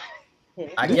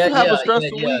 I Did you get have yeah, a yeah,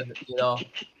 stressful yeah. week?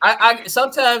 I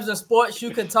sometimes in sports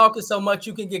you can talk it so much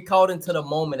you can get caught into the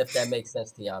moment if that makes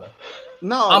sense, Tiana.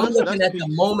 No, I'm that's looking at the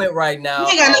peace. moment right You now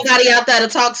ain't got of nobody out there to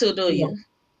talk to, do you know. you?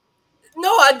 No,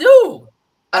 I do.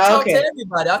 I talk to Okay.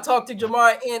 everybody. I talk to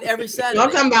Jamar in every No, I'm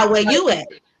Saturday. talking about where Like, you at.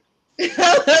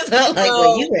 Like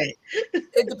where you well, at.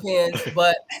 it depends,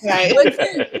 but Right. yeah.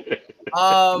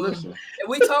 Listen, And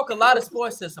we talk a lot of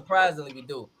sports here, surprisingly we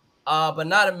do. But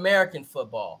not American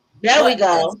football. There we But as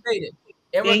go. stated,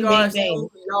 in Bing, bing, regards bing.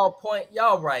 to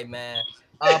y'all right, man.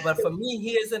 But for me,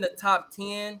 he is in the top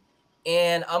 10,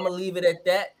 and I'm gonna leave it at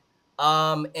that.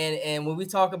 And when we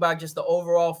talk about just the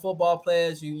overall football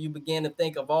players, you begin to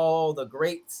think of all the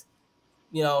greats,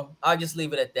 I'll just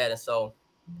leave it at that. And so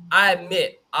I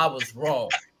admit I was wrong.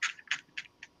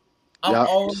 I'm yeah.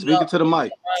 owning Speaking up to the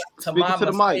mic. to Speaking my to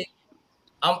the mic. mistake.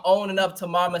 I'm owning up to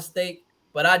my mistake,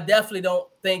 but I definitely don't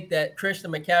think that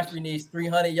Christian McCaffrey needs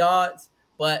 300 yards,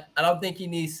 but I don't think he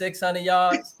needs 600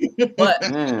 yards. But,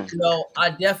 Man. I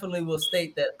definitely will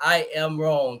state that I am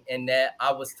wrong and that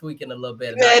I was tweaking a little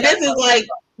bit and Man, this is like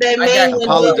that I got man when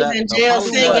caught he up was Apologize. in jail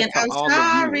too Apologize much. singing, to I'm all the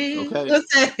viewers. sorry. Okay.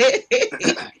 What's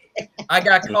that? I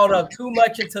got caught up too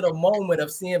much into the moment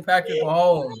of seeing Patrick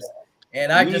Mahomes.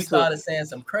 And I We just need to started saying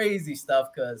some crazy stuff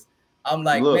because I'm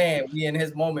like, look. man, we in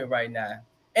his moment right now.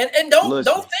 And don't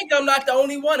Listen. think I'm not the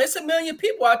only one. It's a million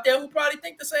people out there who probably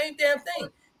think the same damn thing.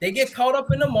 They get caught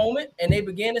up in the moment and they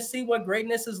begin to see what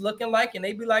greatness is looking like, and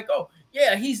they be like, oh,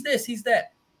 yeah, he's this, he's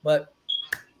that. But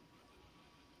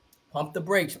pump the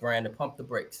brakes, Brandon. Pump the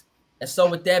brakes. And so,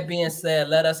 with that being said,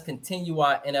 let us continue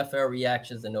our NFL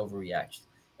reactions and overreactions.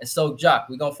 And so, Jock,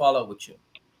 we're gonna follow up with you.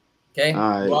 All Okay, you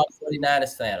right. are a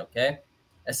 49ers fan. Okay,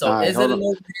 and All so right. is it Hold an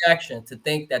on. overreaction to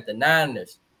think that the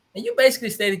Niners, and you basically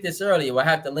stated this earlier, will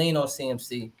have to lean on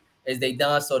CMC as they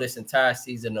done so this entire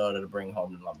season in order to bring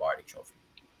home the Lombardi Trophy?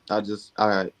 All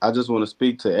right. I just want to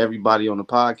speak to everybody on the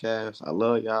podcast. I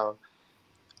love y'all.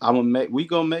 We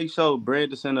gonna make sure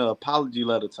Brandon send an apology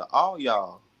letter to all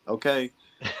y'all. Okay.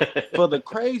 For the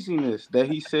craziness that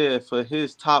he said for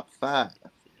his top five.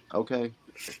 Okay.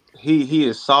 He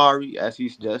is sorry, as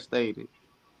he's just stated.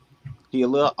 He a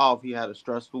little off. He had a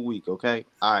stressful week. Okay.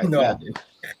 All right. No, I Now, didn't.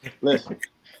 listen.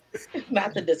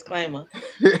 Not the disclaimer.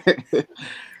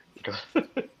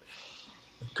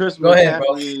 Chris Go ahead,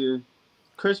 bro. McCaffrey.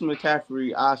 Chris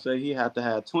McCaffrey, I say he had to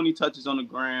have 20 touches on the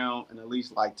ground and at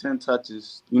least like 10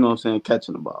 touches, you know what I'm saying,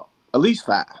 catching the ball. At least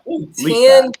five. Ooh, At least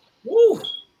five. 10. Ooh.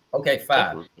 Okay, That's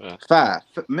 5. yeah. Five.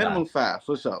 Five. Minimum five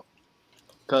for sure.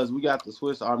 Because we got the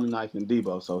Swiss Army knife in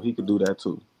Debo, so he could do that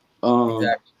too. Um,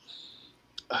 Exactly.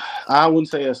 I wouldn't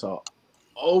say it's a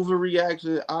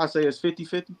overreaction. I say it's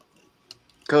 50-50.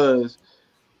 Because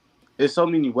there's so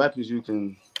many weapons you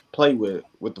can play with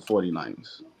the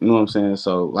 49ers. You know what I'm saying?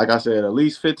 So, like I said, at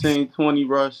least 15, 20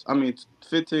 rush. I mean,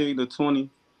 15 to 20.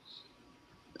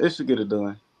 It should get it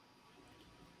done.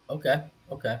 Okay.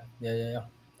 Okay. Yeah, yeah, yeah.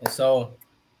 And so,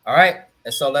 all right.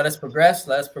 And so let us progress.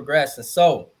 Let us progress. And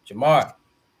so, Jamar,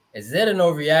 is it an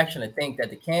overreaction to think that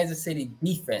the Kansas City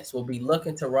defense will be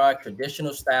looking to run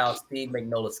traditional style Steve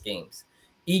McNola schemes,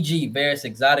 e.g., various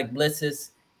exotic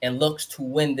blitzes, and looks to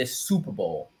win this Super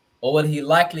Bowl? Or would he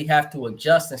likely have to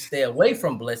adjust and stay away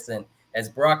from blitzing as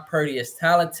Brock Purdy is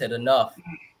talented enough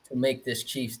to make this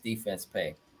Chiefs defense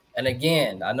pay? And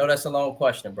again, I know that's a long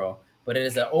question, bro, but it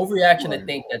is an overreaction to Right.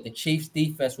 think that the Chiefs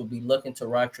defense will be looking to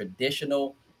run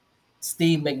traditional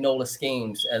Steve McNola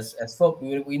schemes as folk.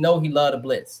 We know he loved the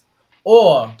blitz,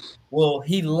 or will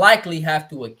he likely have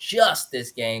to adjust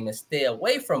this game and stay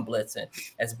away from blitzing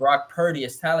as Brock Purdy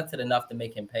is talented enough to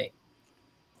make him pay?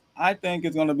 I think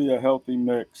it's going to be a healthy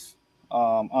mix,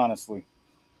 honestly.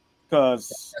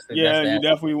 Because, That's yeah, the you answer.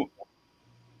 definitely,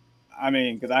 I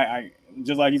mean, because I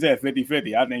just like you said,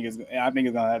 50-50. I think it's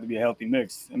going to have to be a healthy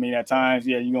mix. I mean, at times,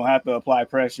 yeah, you're going to have to apply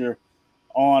pressure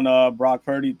on Brock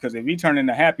Purdy because if he turn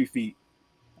into happy feet,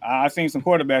 I've seen some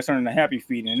quarterbacks turn into happy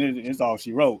feet, and it's all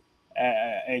she wrote,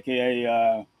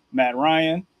 aka Matt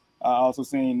Ryan. I also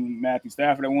seen Matthew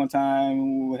Stafford at one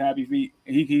time with happy feet.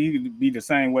 He could be the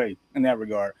same way in that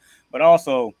regard. But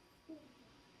also,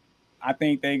 I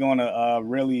think they're gonna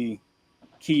really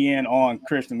key in on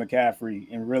Christian McCaffrey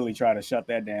and really try to shut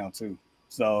that down too.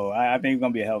 So I think it's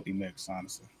gonna be a healthy mix,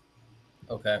 honestly.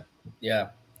 Okay. Yeah.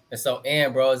 And so,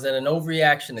 Aaron, bro, is it an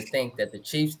overreaction to think that the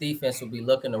Chiefs defense will be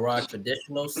looking to run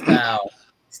traditional style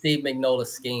Steve McNola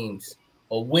schemes?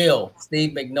 Or will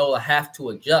Steve McNola have to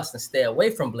adjust and stay away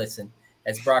from blitzing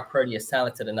as Brock Purdy is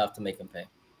talented enough to make him pay?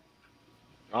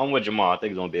 I'm with Jamal. I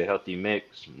think it's gonna be a healthy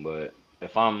mix, but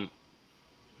if I'm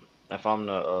if I'm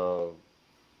the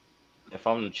if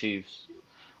I'm the Chiefs,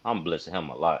 I'm blitzing him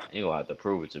a lot. You gonna have to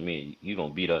prove it to me. You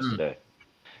gonna beat us Mm, today.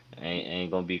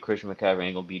 Ain't gonna be Christian McCaffrey.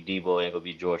 Ain't gonna be Debo. Ain't gonna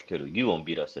be George Kittle. You gonna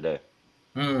beat us today.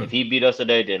 If mm, he beat us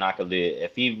today, then I can live.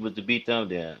 If he was to beat them,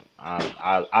 then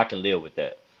I can live with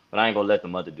that. But I ain't gonna let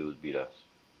them other dudes beat us.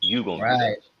 You gonna beat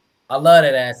right. us. I love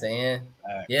that answer, Ian.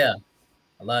 Facts. Yeah,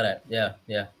 I love that. Yeah,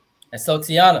 yeah. And so,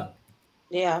 Tiana,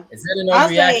 Yeah. is that an I'll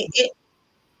say overreaction? it.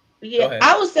 Go Yeah, ahead.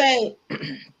 I would say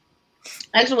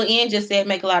actually what Ian just said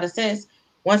make a lot of sense.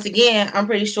 Once again, I'm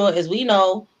pretty sure, as we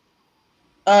know,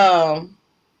 um,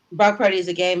 Brock Purdy is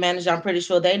a game manager. I'm pretty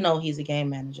sure they know he's a game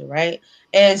manager, right?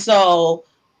 And so,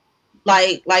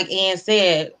 like Ian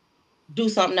said, do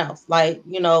something else. Like,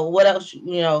 what else,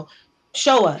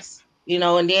 show us,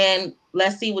 and then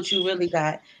let's see what you really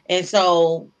got. And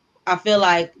so I feel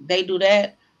like they do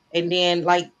that. And then,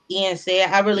 like Ian said,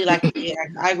 I really like, yeah,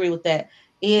 I agree with that.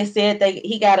 Ian said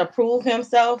he got to prove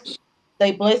himself.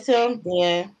 They blitz him,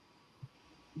 then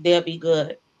they'll be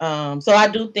good. So I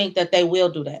do think that they will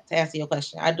do that. To answer your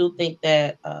question, I do think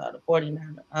that the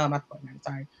 49, not 49,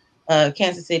 sorry,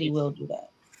 Kansas City will do that.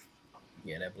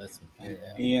 Yeah, that bless him. Yeah,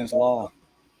 yeah. Ian's law.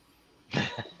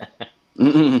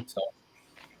 So,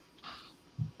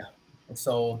 and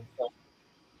so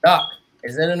Doc,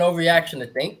 is it an overreaction to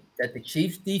think that the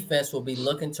Chiefs defense will be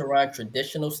looking to run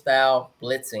traditional style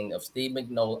blitzing of Steve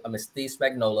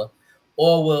Spagnuolo,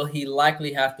 or will he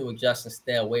likely have to adjust and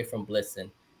stay away from blitzing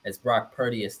as Brock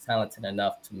Purdy is talented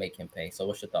enough to make him pay? So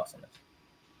what's your thoughts on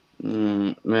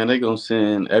this? Man, they gonna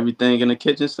send everything in the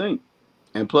kitchen sink.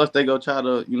 And plus they go try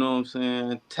to, you know what I'm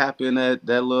saying, tap in that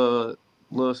little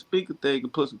speaker thing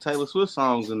and put some Taylor Swift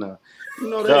songs in there.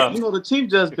 Duh. The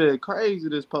Chiefs just been crazy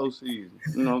this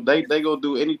postseason. They gonna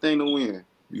do anything to win.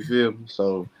 You feel me?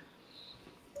 So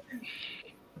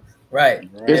Right.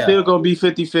 it's Right. Yeah. still gonna be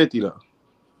 50-50 though.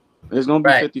 It's gonna be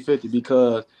Right. 50-50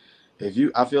 because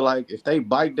I feel like if they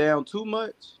bite down too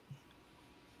much,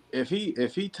 if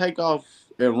he take off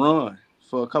and run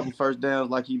for a couple first downs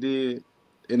like he did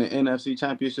in the NFC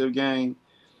Championship game,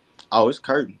 oh, it's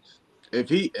curtains. If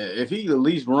he at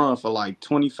least run for like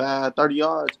 25, 30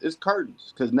 yards, it's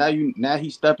curtains. Cause now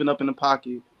he's stepping up in the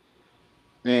pocket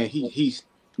and he's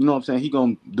You know what I'm saying? He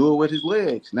gonna do it with his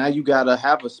legs. Now you gotta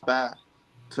have a spy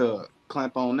to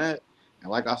clamp on that. And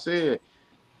like I said,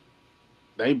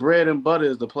 they bread and butter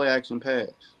is the play action pass.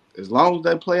 As long as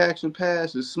that play action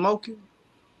pass is smoking,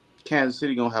 Kansas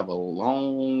City gonna have a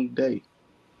long day.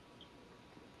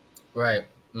 Right.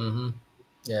 Mm-hmm.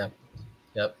 Yeah.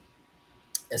 Yep.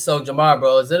 And so, Jamar,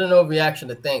 bro, is it an overreaction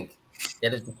to think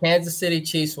that if the Kansas City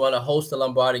Chiefs want to host the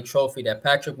Lombardi Trophy, that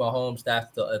Patrick Mahomes has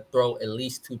to throw at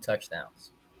least 2 touchdowns?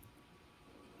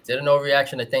 Is it an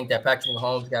overreaction to think that Patrick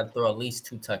Mahomes got to throw at least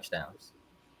 2 touchdowns?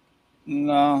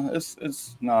 No,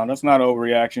 it's no, that's not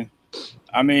overreaction.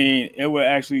 I mean, it would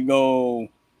actually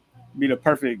be the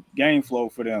perfect game flow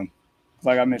for them.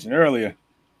 Like I mentioned earlier,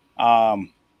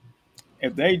 um,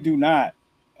 if they do not,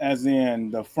 as in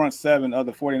the front seven of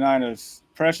the 49ers,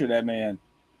 pressure that man,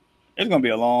 it's going to be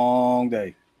a long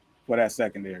day for that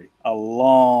secondary. A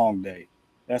long day.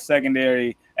 That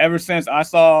secondary, ever since I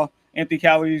saw Anthony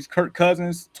Callie's Kirk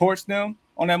Cousins torch them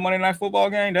on that Monday Night Football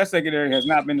game, that secondary has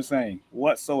not been the same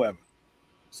whatsoever.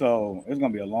 So it's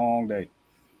going to be a long day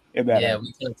if that Yeah, we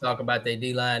happens. can talk about their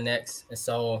D-line next. And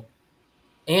so,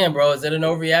 and bro, is it an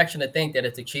overreaction to think that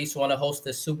if the Chiefs want to host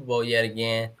the Super Bowl yet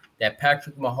again, that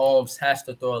Patrick Mahomes has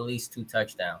to throw at least 2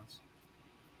 touchdowns?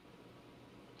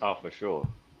 Oh, for sure.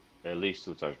 At least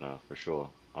 2 touchdowns for sure.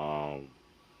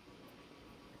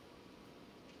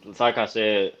 It's like I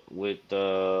said with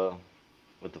the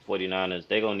 49ers,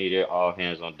 they're gonna need it all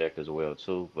hands on deck as well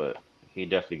too. But he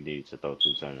definitely needs to throw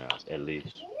 2 touchdowns at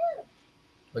least.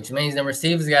 Which means the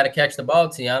receivers got to catch the ball,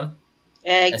 Tiana.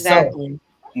 And so, Exactly.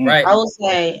 Mm. right. I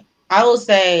will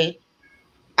say,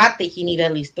 I think he need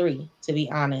at least 3, to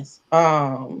be honest.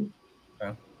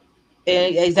 Okay.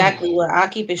 Exactly what I'll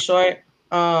keep it short.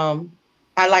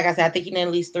 Like I said, I think he need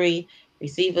at least 3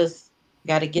 receivers.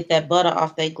 Got to get that butter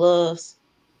off their gloves,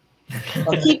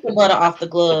 or keep the butter off the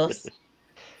gloves,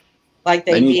 like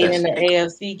They they need did that in the steak.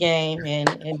 AFC game,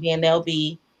 and then they'll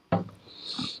be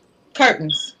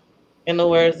curtains. In the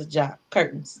words of Jock,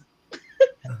 curtains.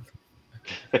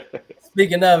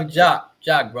 Speaking of Jock,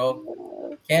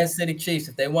 bro, Kansas City Chiefs,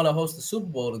 if they want to host the Super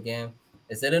Bowl again,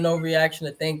 is it an overreaction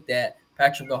to think that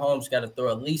Patrick Mahomes got to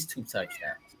throw at least 2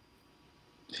 touchdowns?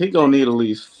 He gonna need at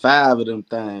least 5 of them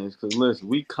things. Cause listen,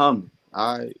 we coming.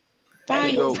 All right. Bias,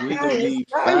 He gonna bias, need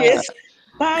 5. bias,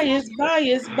 bias,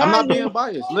 bias, I'm not bias. being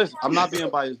biased. Listen, I'm not being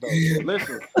biased though.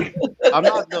 Listen, I'm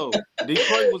not though.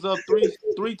 Detroit was up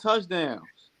three touchdowns.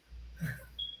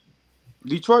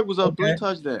 Detroit was up three Okay.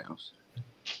 touchdowns.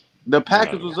 The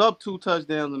Packers No, was up 2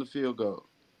 touchdowns in the field goal.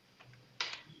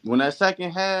 When that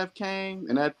second half came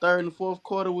and that third and fourth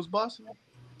quarter was busting,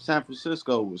 San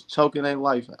Francisco was choking their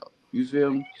life out. You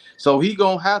feel me? So he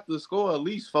gonna have to score at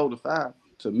least 4 to 5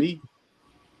 to me.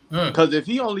 Hmm. Cause if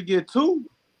he only get 2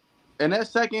 and that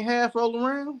second half roll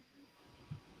around,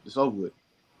 it's over with.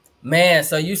 Man,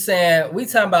 so you saying we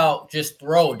talking about just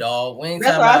throw, dog. We ain't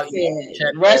That's talking what I about said.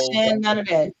 check those. Russian, none of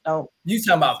that. Don't. You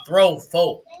talking about throw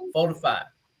 4 to 5.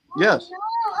 Yes.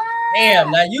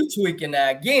 Damn, now you tweaking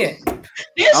now again.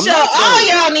 This I'm show, not all though.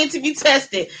 y'all need to be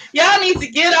tested. Y'all need to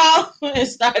get off and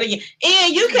start again.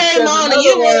 And you came Because in on and other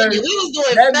you named it. words, We was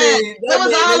doing fine. that It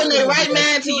was mean all this in is their gonna be right a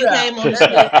mind till you shootout. came on the That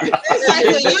show. mean It's that like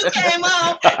mean when you came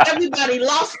on, everybody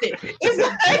lost it. It's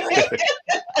like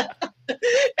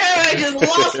everybody just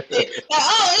lost it. Like,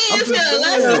 oh, I'm Ian's just here.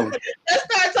 saying. Let's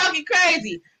start talking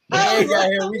crazy. I Ian was got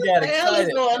like, here, we what got the hell is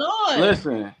excited. going on?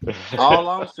 Listen, all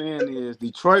I'm saying is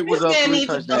Detroit was This up man three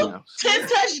needs to throw touchdowns. 10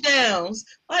 touchdowns.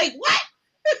 Like, what?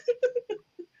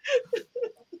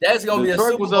 That's gonna be a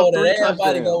Detroit Super was Bowl up that three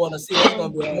everybody gonna want touchdowns. to see. That's Oh,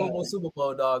 gonna be a God. mobile Super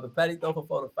Bowl, dog. If Patty throw for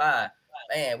 4 to 5,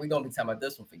 man, we're gonna be talking about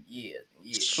this one for years and For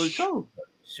years. sure.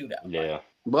 Shootout fight. yeah.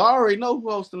 But I already know who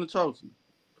hosting the trophy.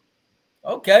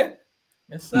 Okay.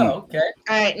 Yes, sir. Mm. Okay.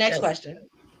 All right, next Yes. question.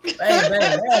 Bang,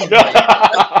 bang, bang, bang.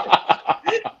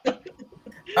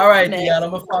 All right, Dion, Next.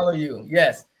 I'm gonna follow you.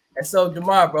 Yes. And so,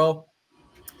 Jamar, bro,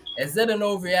 is it an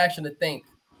overreaction to think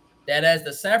that as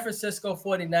the San Francisco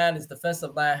 49ers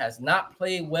defensive line has not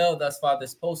played well thus far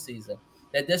this postseason,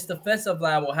 that this defensive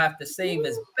line will have to save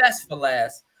its best for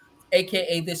last,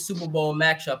 aka this Super Bowl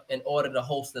matchup, in order to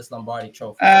host this Lombardi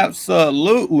Trophy?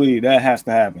 Absolutely, that has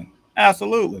to happen.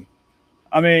 Absolutely.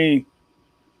 I mean,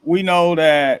 we know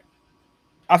that.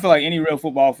 I feel like any real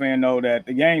football fan know that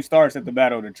the game starts at the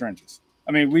battle of the trenches.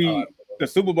 I mean, the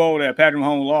Super Bowl that Patrick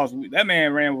Mahomes lost, that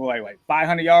man ran with like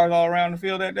 500 yards all around the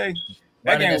field that day.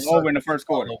 That Running game in was over in the circles first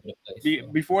all quarter. over the place. Yeah.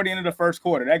 Before the end of the first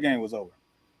quarter, that game was over.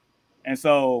 And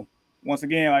so, once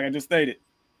again, like I just stated,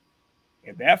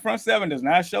 if that front seven does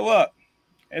not show up,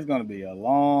 it's going to be a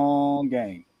long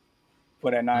game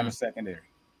for that Mm, Niners secondary.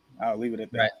 I'll leave it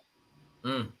at that.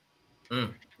 right.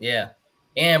 Mm, yeah.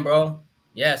 And bro,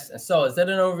 yes. And so is it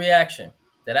an overreaction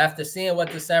that after seeing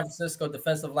what the San Francisco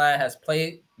defensive line has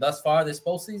played thus far this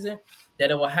postseason,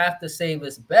 that it will have to save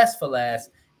its best for last,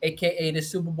 aka the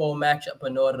Super Bowl matchup,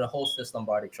 in order to host this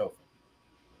Lombardi Trophy?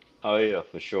 Oh yeah,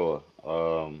 for sure.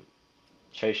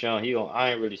 Chase Young,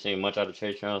 I ain't really seen much out of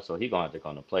Chase Young, so he gonna have to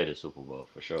come to play the Super Bowl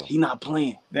for sure. He not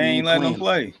playing. They We ain't ain't letting him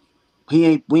playing him.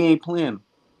 play. We ain't playing him.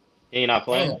 He ain't not Damn.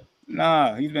 playing,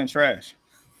 Nah, he's been trash.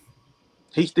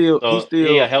 He so he a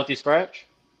still healthy scratch.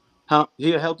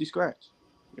 he a healthy scratch.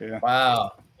 Yeah.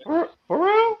 Wow. For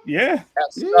real? Yeah. That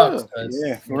sucks Yeah. because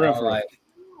Yeah. For real. For real. like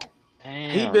He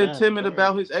Damn, been that's timid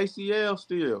about crazy. his ACL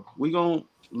still. We gonna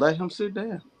let him sit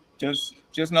down.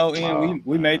 Just know, Ian, Oh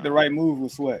we made the man. right move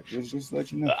with Sweat. Just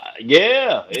let you know.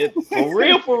 Yeah, it for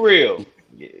real, for real.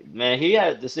 Yeah, man, he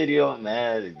had the city on,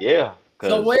 man. Yeah,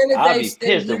 so cause when did I'd they be say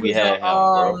pissed he if we was had him,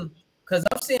 bro. because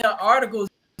I'm seeing articles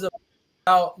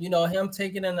about him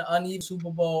taking in the uneven Super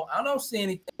Bowl. I don't see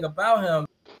anything about him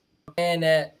and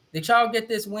that did y'all get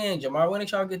this win, Jamar? When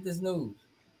did y'all get this news?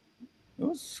 It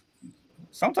was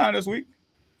sometime this week.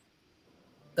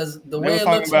 Because the They way was it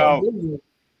talking looks on about video,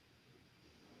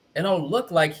 it don't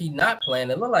look like he not playing.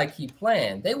 It look like he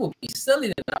playing. They would be silly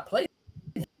to not play.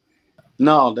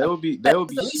 No, At they would be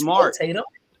least smart. rotate him.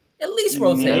 At least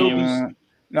rotate They him. would be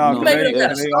no, You because no. maybe they don't got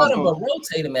If to they start him, also but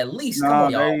rotate him at least. Come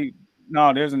on, no y'all. they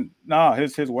no there's no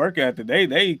his work ethic.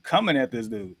 They coming at this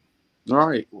dude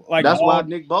right. like That's why all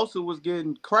Nick Bosa was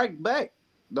getting cracked back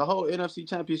the whole NFC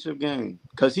Championship game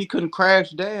because he couldn't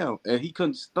crash down and he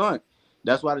couldn't stunt.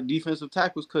 That's why the defensive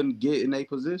tackles couldn't get in their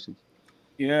positions.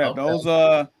 yeah Okay.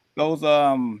 those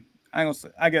I ain't gonna say,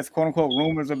 I guess quote unquote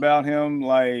rumors about him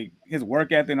like his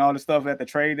work ethic and all the stuff at the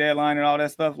trade deadline and all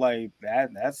that stuff like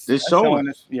It's that's showing. showing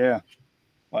this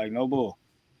like no bull.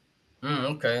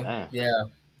 Okay. Damn. Yeah.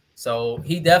 So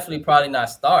he definitely probably not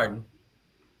starting.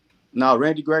 No,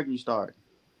 Randy Gregory started.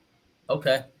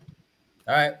 Okay.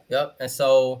 All right. Yep. And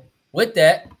so with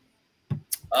that,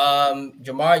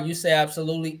 Jamar, you say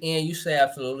absolutely. Ian, you say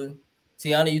absolutely.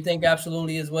 Tiana, you think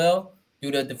absolutely as well?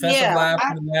 Do the defensive Yeah, line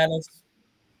for the Madness?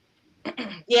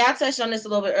 yeah, I touched on this a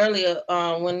little bit earlier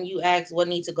when you asked what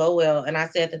needs to go well, and I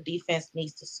said the defense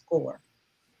needs to score.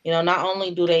 Not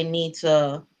only do they need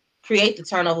to create the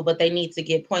turnover, but they need to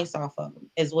get points off of them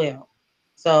as well.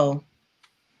 So,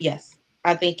 yes,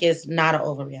 I think it's not an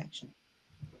overreaction.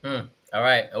 All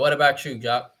right. And what about you,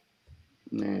 Jock?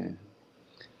 Man,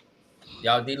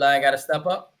 Y'all D line got to step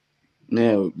up.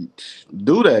 man,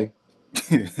 do they?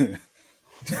 You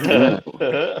know,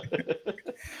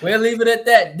 We'll leave it at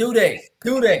that. Do they?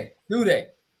 Do they? Do they?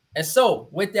 And so,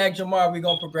 with that, Jamar, we're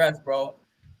going to progress, bro.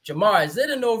 Jamar, is it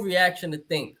an overreaction to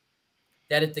think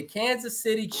that if the Kansas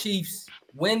City Chiefs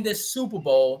win this Super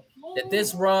Bowl, that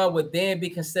this run would then be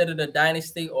considered a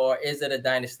dynasty, or is it a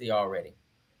dynasty already?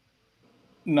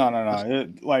 No.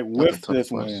 Like that's a with tough this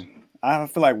question. win, I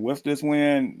feel like with this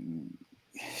win,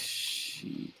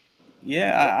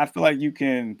 yeah, I feel like you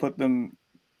can put them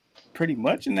pretty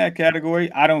much in that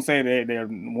category. I don't say they're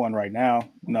one right now,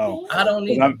 no, I don't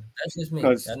either. That's just me.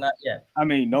 because Not yet. I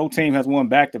mean, no team has won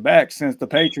back to back since the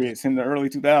Patriots in the early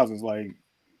 2000s.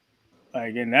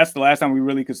 And that's the last time we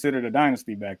really considered a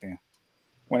dynasty back then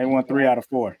when they won 3 out of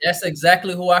 4. That's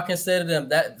exactly who I consider them.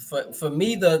 That for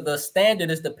me, the standard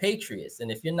is the Patriots,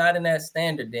 and if you're not in that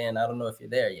standard, then I don't know if you're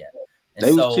there yet. And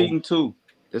They was so, cheating too.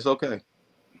 It's okay.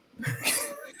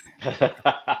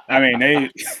 I mean, they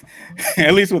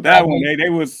at least with I that one, mean,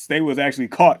 they was actually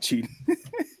caught cheating.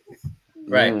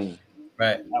 right, Man,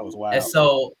 right. That was And wild.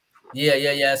 so,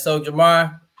 yeah. So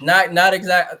Jamar, not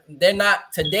exact. They're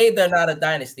not today. They're not a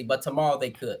dynasty, but tomorrow they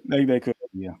could. They could,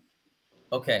 yeah.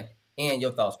 Okay. And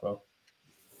your thoughts, bro?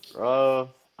 uh,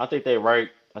 I think they right.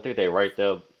 I think they right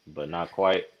there, but not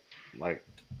quite. Like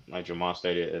like Jamon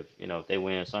stated, if they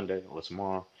win Sunday or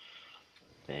tomorrow,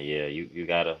 then yeah, you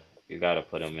gotta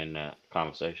put them in that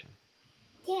conversation.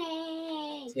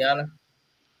 Tiana?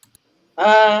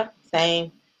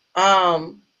 Same.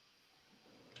 Um,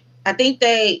 I think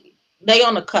they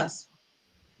on the cusp.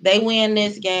 They win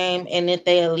this game, and if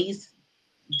they at least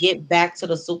get back to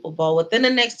the Super Bowl within the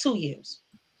next 2 years,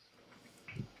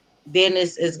 then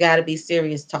it's got to be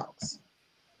serious talks.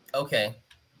 Okay.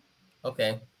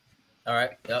 Okay. All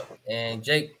right. Yep. And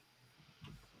Jake.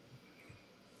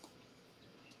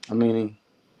 I mean,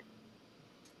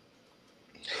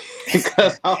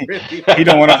 because I really He don't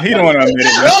don't want to. know. He don't want to admit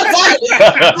it, man.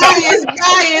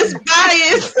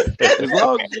 Bias. As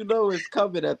long as you know it's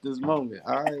coming at this moment.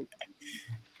 All right.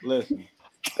 Listen.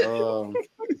 Um,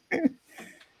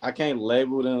 I can't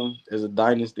label them as a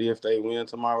dynasty if they win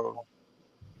tomorrow.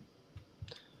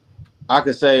 I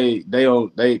could say they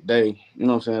don't they you know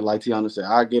what I'm saying, like Tiana said,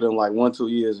 I get them like 1-2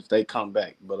 years if they come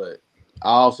back. But I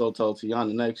also told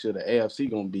Tiana next year the AFC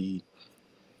gonna be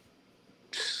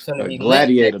It's gonna a be lit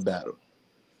gladiator next battle.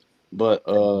 But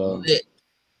year. Lit.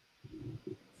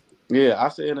 yeah, I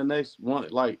say in the next 1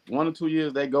 or 2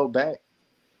 years they go back.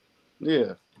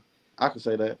 Yeah, I could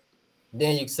say that.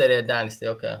 Then you can say that dynasty.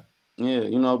 Okay.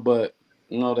 Yeah, but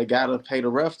they gotta pay the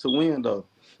refs to win though.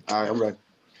 All right, I'm ready.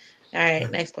 All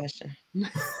right, next question.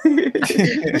 Yeah.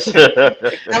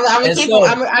 I'm gonna And keep them.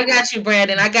 so I got you,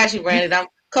 Brandon. I got you, Brandon. I'm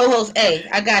co-host A.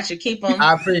 I got you. Keep them.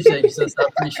 I appreciate you, sis. I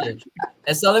appreciate you.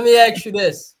 And so let me ask you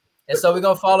this. And so we're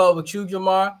gonna follow up with you,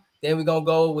 Jamar. Then we're gonna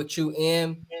go with you,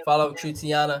 M. Follow up with you,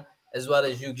 Tiana, as well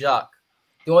as you, Jock.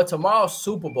 During tomorrow's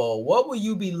Super Bowl, what will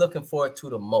you be looking forward to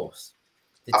the most?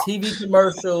 The TV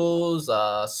commercials,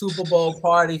 Super Bowl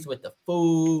parties with the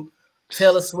food,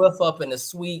 Taylor Swift up in the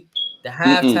suite, the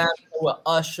halftime Mm-mm. show with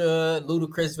Usher,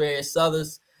 Ludacris, various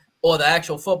others, or the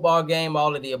actual football game,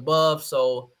 all of the above.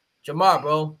 So, Jamar,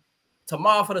 bro,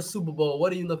 tomorrow for the Super Bowl,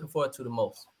 what are you looking forward to the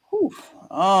most? Whew.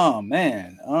 Oh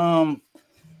man.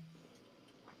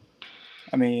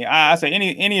 I mean, I say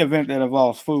any event that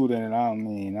involves food in it. I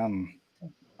mean,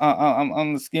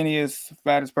 I'm the skinniest,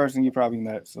 fattest person you probably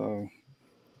met, so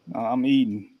I'm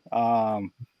eating. I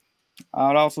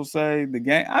would also say the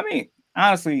game. I mean,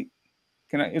 honestly,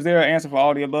 is there an answer for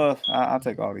all the above? I'll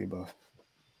take all the above.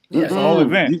 It's a Yes, whole Mm-mm.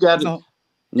 event. You gotta It's a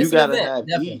you it's an gotta event, have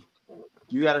definitely. E.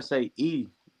 You gotta say E.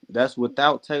 That's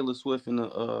without Taylor Swift in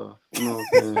the you know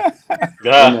what I'm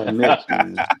saying, in that mix,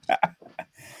 man.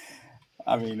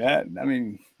 I mean that. I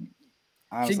mean, She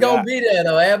honestly, gonna be there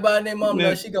though. Everybody and their mom yeah,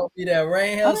 knows she gonna be there.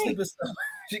 Rain, I hell, mean, sleep, or snow.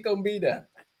 She gonna be there.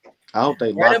 I hope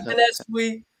they Right up lock in her. that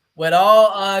suite with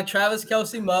all Travis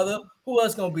Kelsey mother. Who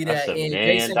else gonna be That's there? a And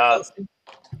million Jason dollar. Kelsey.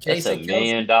 That's a Jason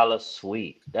million Kelsey. dollar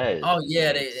suite. That is Oh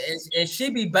yeah, and she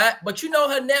be back. But you know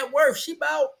her net worth. She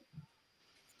about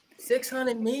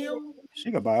 600 mil,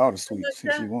 she could buy all the something like sweets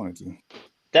if she that. wanted to.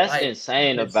 that's Like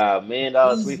insane. it's About $1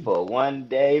 million suite easy. for one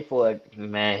day for a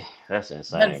man. That's Nothing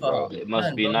insane, for bro. her. It must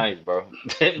Nothing, be bro. nice, bro.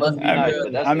 It must Must be be I nice, real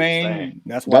but nice. that's I insane. mean,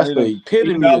 that's why That's they're the the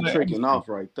billion epitome of dollar tricking industry. off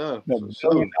right there, The for billion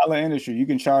sure. dollar industry. You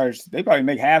can charge. They probably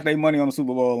make half their money on the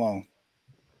Super Bowl alone.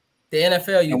 The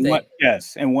NFL, you And one, think?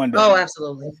 yes, in one Oh, day,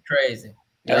 absolutely, That's crazy. at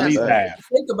That's least absolutely. that. half.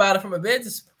 Think about it from a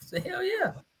business. Hell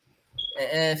yeah.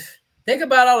 And think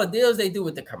about all the deals they do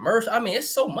with the commercial. I mean, it's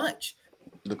so much.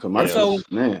 The And Yeah. so,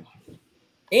 commercials, man.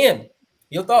 Em,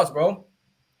 your thoughts, bro?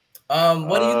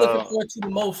 What are you looking Uh, forward to the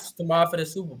most tomorrow for the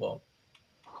Super Bowl?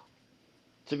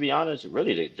 to be honest,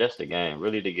 really, just the game.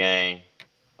 Really, the game.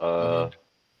 Mm-hmm. Uh,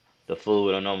 the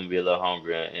food. I know I'm gonna be a little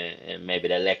hungry and maybe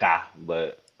the liquor,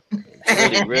 but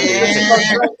really, What you really, gonna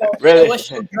drink on? Hey, really. what's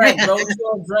your drink, bro? What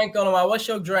you gonna drink on tomorrow? What's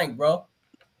your drink, bro?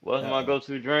 What's my Uh-oh.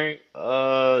 go-to drink?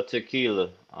 Tequila.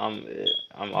 Okay,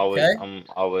 I'm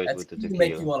always that's with the you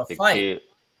make you tequila. want to fight.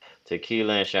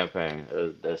 Tequila and champagne.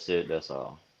 That's it. That's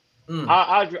all. Mm,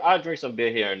 I drink some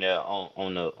beer here and there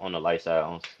on the light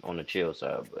side on the chill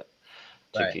side, but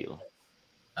right. tequila.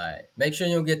 All right. Make sure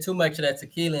you don't get too much of that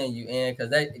tequila in you, in because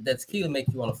that tequila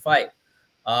make you want to fight.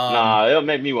 Um, Nah, it'll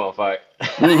make me want to fight.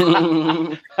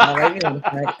 Don't make me want to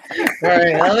fight.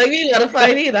 Right? Don't make me want to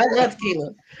fight either. I love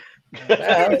tequila.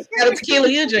 What kind of tequila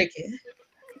you drinking?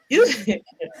 You,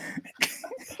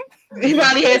 he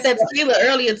probably had that tequila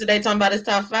earlier today, talking about his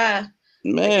top five.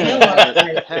 Making Man, him want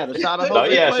to had a shot of No,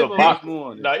 Jose yeah, some Cuervo this vodka.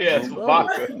 morning. No, yeah, some Bro.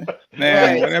 vodka.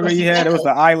 Man, right. whatever he had, it was the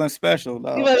island special, You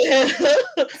dog. better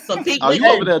have some peak Are you hey,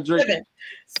 over Wiggins there drinking?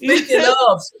 living.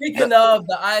 speaking That, of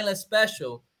the island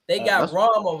special, they Uh, got that's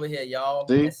rum over here, y'all,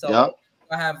 and see, so yup.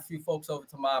 I have a few folks over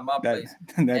to my that place,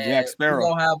 that and Jack Sparrow.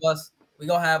 we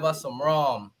gonna have us some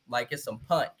rum, like it's some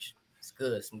punch. It's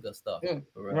good, some good stuff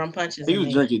for real. Rum punches He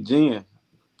was amazing. drinking gin.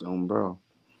 Bro.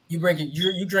 You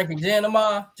drinking gin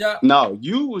tomorrow, Jock? No,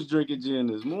 you was drinking gin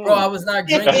this Bro, I morning. was not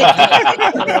drinking gin.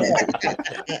 None of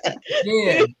that.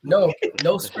 Gin,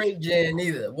 no straight gin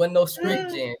either. Wasn't no straight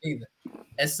gin either.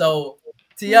 And so,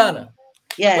 Tiana,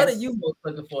 what are Yes. you most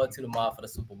looking forward to tomorrow for the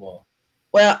Super Bowl?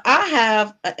 Well, I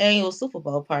have an annual Super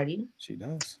Bowl party, She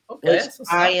does. Okay, which that's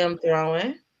what's I up. am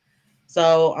throwing.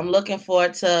 So I'm looking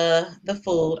forward to the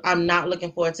food. I'm not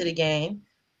looking forward to the game.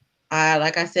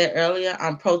 Like I said earlier,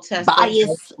 I'm protesting,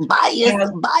 Bias, bias,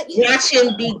 I'm bias.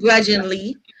 watching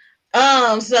begrudgingly.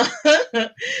 So,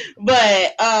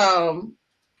 but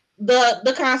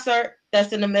the concert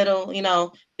that's in the middle,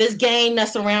 this game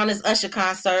that's around this Usher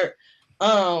concert,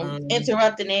 Mm.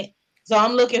 interrupting it. So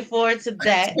I'm looking forward to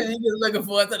that. You just looking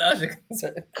forward to the Usher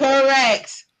concert.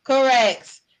 Correct.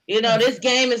 Correct. This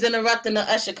game is interrupting the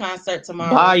Usher concert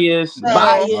tomorrow. Bias, So That's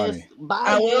bias, funny.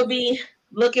 I will bias. be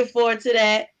looking forward to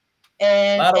that. A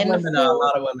And lot of and the women are. A food,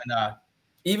 lot of women are.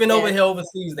 Even over yes, here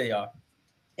overseas, they are.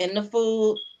 and the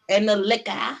food and the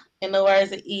liquor, in the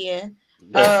words of Ian.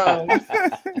 Um,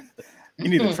 You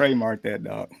need to trademark that,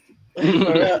 dog. for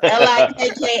real,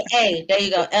 LIKKA. There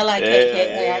you go, LIKKA.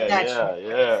 I Yeah, got yeah,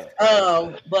 you.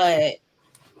 yeah, But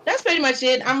that's pretty much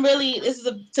it. I'm really this is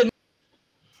a to me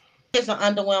it's an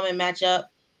underwhelming matchup.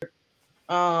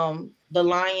 The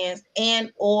Lions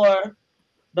and or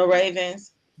the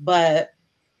Ravens, but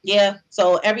yeah.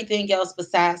 So everything else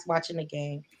besides watching the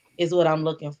game is what I'm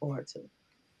looking forward to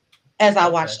as I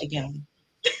Okay. watch the game.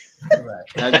 Right.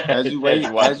 As you As you wait,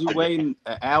 watch as you again. waiting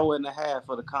an hour and a half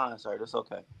for the concert, it's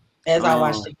okay. As I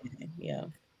watch Um, the game, yeah.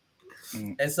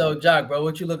 Mm. And so, Jock, bro,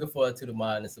 what you looking forward to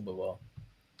tomorrow in the Super Bowl?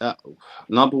 uh,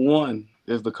 number one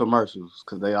is the commercials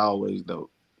because they always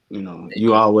dope. You know, They you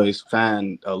do. always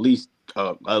find at least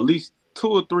two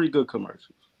or three good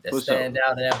commercials That for sure. stand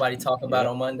out and everybody talk about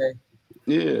Yep. on Monday.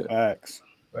 Yeah. Facts.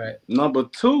 Right. Number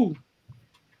two,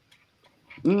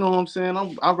 you know what I'm saying?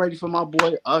 I'm ready for my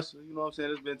boy Usher. You know what I'm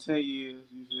saying? It's been 10 years.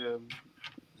 You feel me?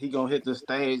 He gonna hit the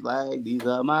stage like these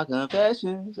are my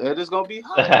confessions, and it's gonna be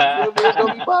hot. You feel me? It's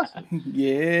gonna be busting.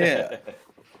 Yeah.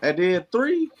 And then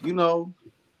three,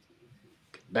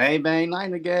 bang bang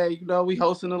night again. We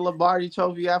hosting the Lombardi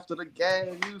Trophy after the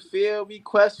game. You feel me?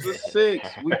 Quest for six.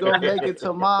 We gonna make it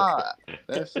tomorrow.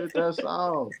 That's it. That's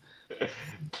all.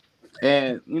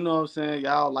 And you know what I'm saying?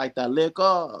 Y'all like that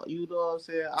liquor. You know what I'm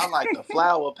saying? I like the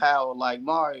flower power like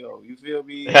Mario. You feel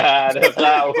me? The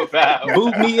flower power.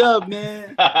 Boot me up,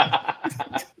 man.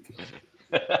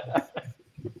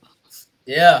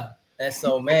 Yeah. And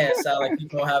so, man, sound like you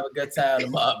gonna have a good time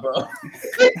tomorrow, bro.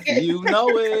 You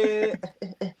know it.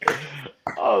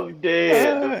 I'm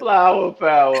dead. The flower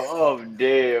power. I'm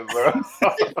dead, bro.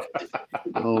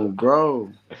 Oh,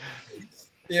 bro.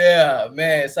 Yeah,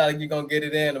 man, sound like you're gonna get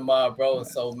it in tomorrow, bro.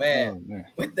 So, man, Oh man.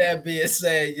 with that being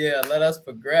said, yeah, let us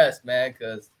progress, man,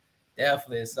 because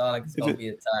definitely it sounds like it's Is gonna it be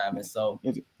a time. And so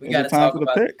we is got it to time talk for the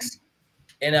about picks?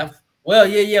 NF. Well,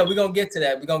 yeah, we're gonna get to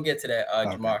that. We're gonna get to that,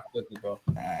 Okay. Jamar, quickly, bro. All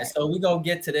And right. so we're gonna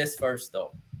get to this first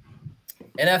though.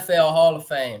 NFL Hall of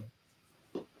Fame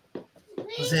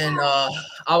was in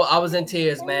I was in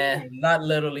tears, man. Not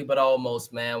literally, but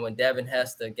almost, man, when Devin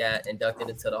Hester got inducted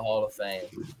into the Hall of Fame.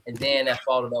 And then that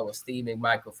followed up with Steve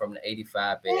McMichael from the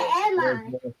 85 Bears.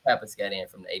 George Peppers got in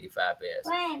from the 85 Bears.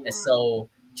 And so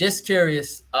just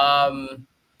curious,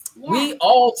 we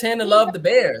all tend to love the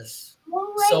Bears.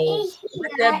 So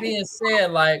with that being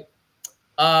said, like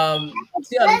Tiana,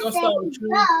 we're gonna start with you.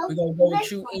 We're gonna go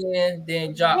with you in,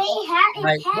 then Jock.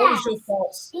 Like, what was your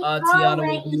thoughts, Tiana,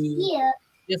 when you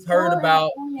just heard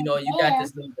about, you got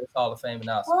this new Hall of Fame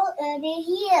announcement?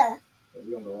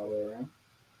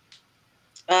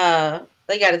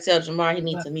 They got to tell Jamar he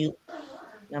needs to mute.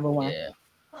 Number one. Yeah,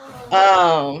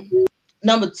 Um,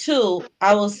 Number two,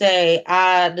 I will say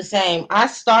the same. I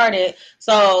started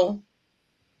so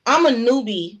I'm a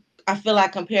newbie. I feel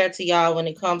like compared to y'all when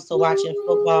it comes to watching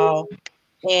football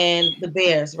and the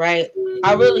Bears, right?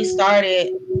 I really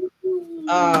started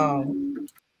um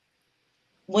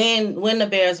when the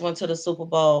Bears went to the Super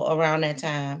Bowl around that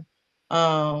time.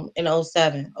 In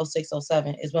 '07, '06,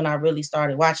 '07 is when I really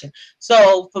started watching.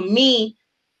 So for me,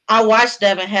 I watched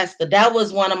Devin Hester. That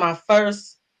was one of my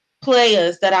first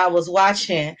players that I was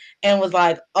watching and was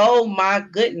like, oh my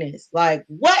goodness, like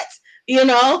what? You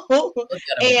know? look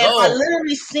at him And I go.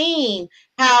 literally seen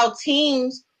how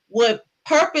teams would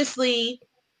purposely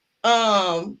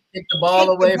Kick the kick ball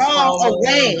the away ball from him.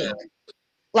 away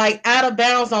like out of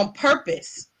bounds on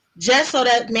purpose, just so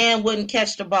that man wouldn't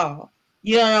catch the ball.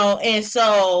 And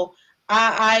so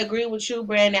I agree with you,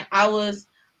 Brandon. I was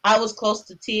close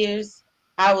to tears.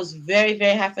 I was very,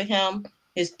 very happy for him.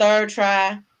 His third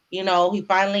try, he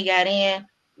finally got in.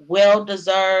 Well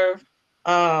deserved.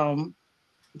 Um,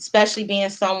 Especially being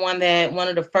someone that one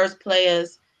of the first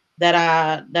players that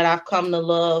I've come to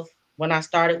love when I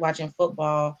started watching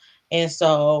football. And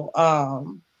so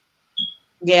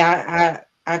yeah,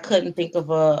 I couldn't think of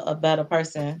a better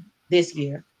person this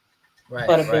year Right,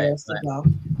 for the right, Bears to right. go.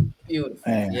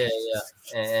 Beautiful. Man. Yeah,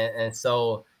 yeah. And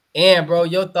so, and bro,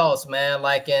 your thoughts, man.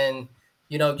 Like, and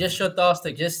just your thoughts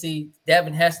to just see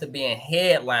Devin Hester being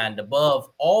headlined above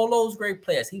all those great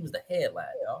players. He was the headline,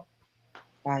 dog.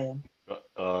 Fire.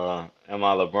 In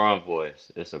my LeBron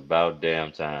voice, it's about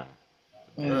damn time.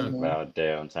 It's Mm, Hmm. about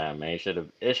damn time, man. It should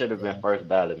have been yeah, first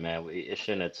ballot, man. It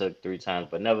shouldn't have took 3 times,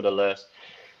 but nevertheless,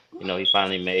 he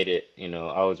finally made it.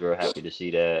 I was real happy to see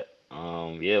that.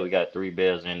 Yeah, we got 3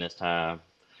 Bears in this time.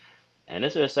 And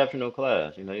it's an exceptional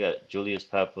class. You know, you got Julius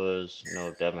Peppers,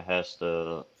 Devin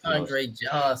Hester, Andre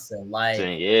Johnson, like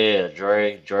yeah,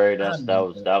 Dre. I That mean,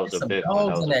 was there's a some big one.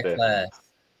 That dogs in was a that big one. class.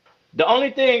 The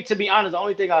only thing, to be honest, the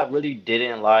only thing I really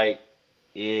didn't like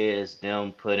is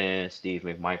them putting Steve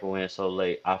McMichael in so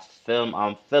late. I'm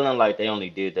feeling like they only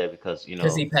did that because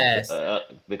Because he passed.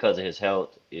 because of his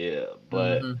health. Yeah,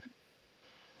 but Hmm.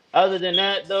 other than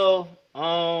that, though,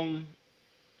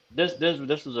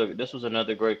 this was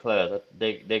another great class.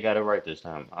 They got it right this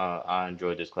time. I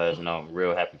enjoyed this class, and I'm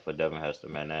real happy for Devin Hester,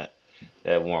 man.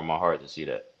 That warmed my heart to see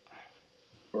that.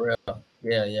 For real.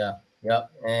 Yeah, yeah.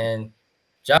 Yep. And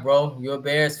Ja, bro, you're a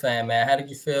Bears fan, man. How did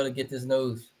you feel to get this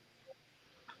news?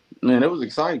 Man, it was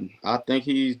exciting. I think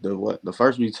he's the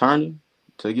first returner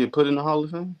to get put in the Hall of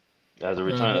Fame. As a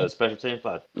return, Hmm. a special team,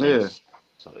 I think Yeah,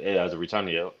 so. Yeah, as a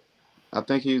returner, yo. I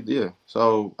think he's yeah.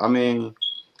 So I mean,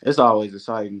 it's always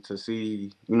exciting to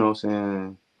see. You know what I'm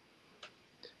saying?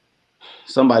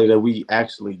 Somebody that we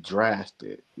actually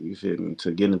drafted. You feel me?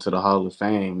 To get into the Hall of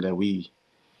Fame that we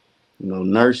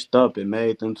nursed up and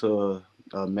made them to a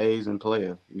amazing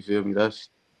player. You feel me? That's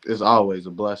it's always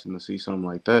a blessing to see something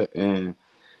like that. And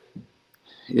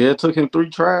yeah, it took him 3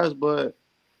 tries, but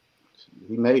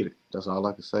he made it. That's all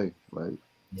I can say. Like,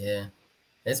 Yeah.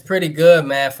 It's pretty good,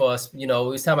 man, for us. We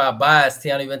was talking about bias.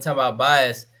 Tiana even talking about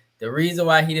bias. The reason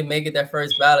why he didn't make it that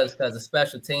first ballot is because of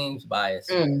special teams bias.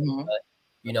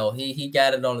 Mm-hmm. He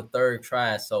got it on the third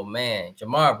try. So, man,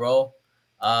 Jamar, bro,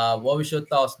 what was your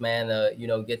thoughts, man?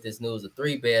 Get this news of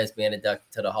three Bears being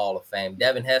inducted to the Hall of Fame.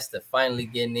 Devin Hester finally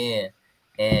getting in,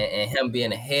 and him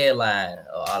being a headline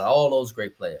out of all those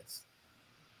great players.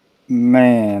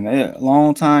 Man,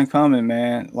 long time coming,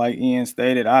 man. Like Ian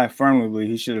stated, I firmly believe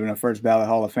he should have been a first ballot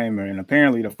Hall of Famer. And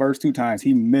apparently, the first 2 times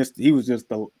he missed, he was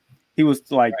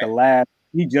like the last.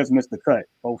 He just missed the cut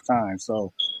both times.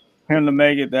 So him to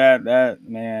make it that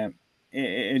man,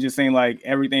 it just seemed like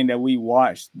everything that we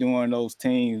watched during those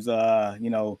teams, in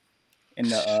the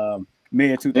mid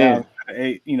yeah,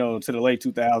 2000s, to the late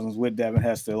 2000s with Devin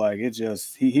Hester. Like it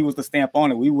just he was the stamp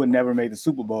on it. We would never make the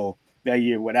Super Bowl that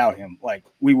year without him. Like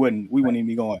we wouldn't even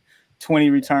be going 20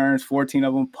 returns, 14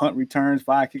 of them punt returns,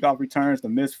 5 kickoff returns, the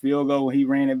missed field goal when he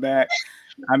ran it back.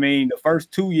 I mean, the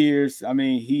first 2 years, I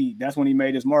mean, that's when he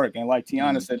made his mark. And like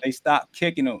Tiana said, they stopped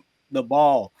kicking him the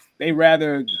ball. They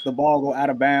rather the ball go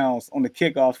out of bounds on the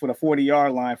kickoffs for the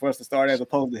 40-yard line for us to start as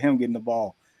opposed to him getting the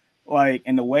ball. Like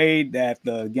in the way that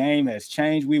the game has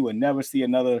changed, we would never see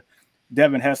another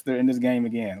Devin Hester in this game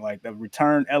again. Like the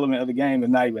return element of the game is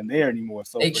not even there anymore.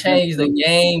 So They for him changed the to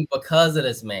game because of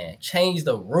this man. Changed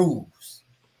the rules.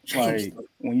 Changed like them.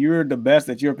 when you're the best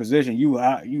at your position, you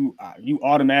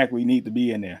automatically need to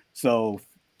be in there. So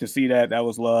to see that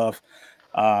was love.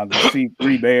 To see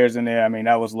 3 Bears in there, I mean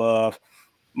that was love.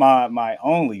 My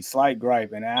only slight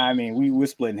gripe, and I mean we're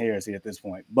splitting hairs here at this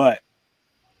point, but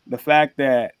the fact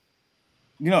that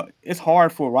it's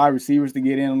hard for wide receivers to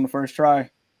get in on the first try,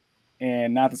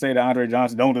 and not to say that Andre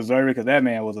Johnson don't deserve it because that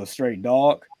man was a straight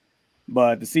dog,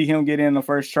 but to see him get in the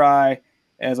first try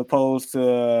as opposed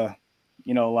to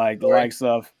like the Sorry. likes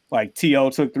of like T.O.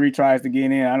 took 3 tries to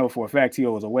get in. I know for a fact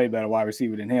T.O. was a way better wide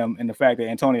receiver than him, and the fact that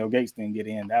Antonio Gates didn't get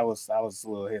in that was a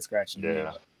little head scratching to me.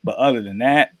 Yeah. But other than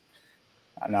that,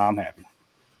 I know I'm happy.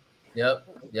 Yep,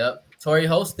 yep. Torrey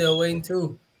Holt still waiting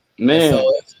too, and so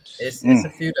man. it's a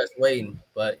few that's waiting.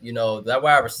 But that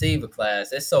wide receiver class,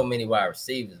 there's so many wide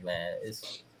receivers, man.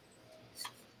 It's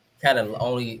kind of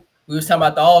only we was talking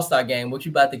about the All Star game. What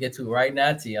you about to get to right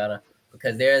now, Tiana?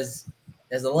 Because there's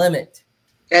a limit,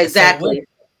 and so Exactly.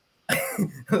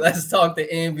 let's talk the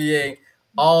NBA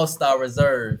All Star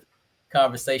Reserve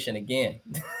conversation again.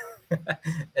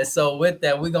 And so with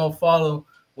that, we're gonna follow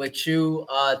with you,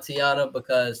 Tiana,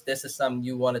 because this is something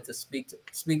you wanted to speak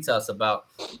to us about.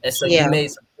 And so you Yeah. made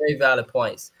some very valid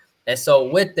points. And so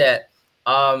with that,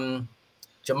 um,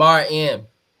 Jamar M,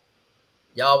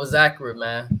 y'all was accurate,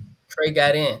 man. Trey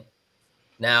got in.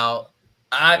 Now,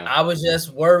 I Yeah. I was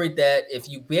just worried that if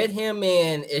you bid him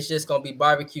in, it's just gonna be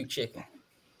barbecue chicken.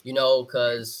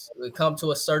 Because we come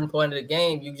to a certain point of the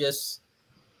game, he's just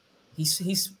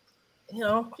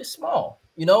small.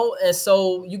 And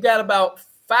so you got about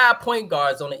 5 point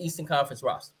guards on the Eastern Conference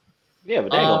roster. Yeah,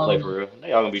 but they ain't gonna play Um, for real.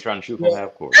 They all gonna be trying to shoot from yeah,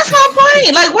 half court. That's my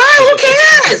point. Like, why? Who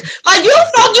cares? Like, you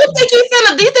think he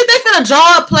finna? Do you think they finna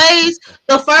draw up plays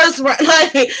the first round?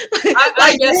 I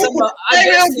Like guess I play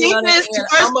real guess Tiana, defense and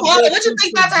first I'm a quarter? bit What you too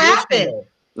think about to happen? traditional.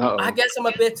 I Uh-oh. guess I'm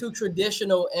a bit too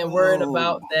traditional and worried Oh,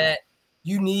 about that.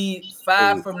 You need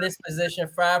five oh, from this position,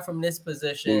 five from this oh,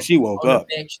 position she woke on the up.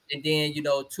 bench, and then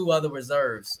two other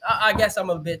reserves. I guess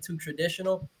I'm a bit too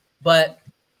traditional, but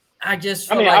I just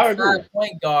I feel mean, like I five agree.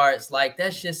 point guards, like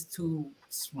that's just too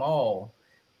small.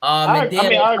 And I then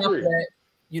mean, on I top of agree. that,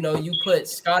 you put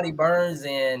Scotty Burns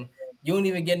in, you don't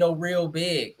even get no real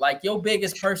big. Like your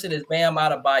biggest person is Bam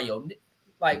Adebayo.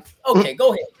 Like, okay,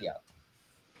 go ahead, yeah.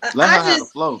 Let I her have the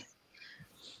just, flow.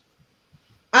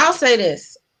 I'll say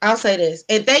this. I'll say this.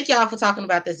 And thank y'all for talking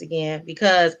about this again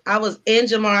because I was in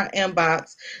Jamar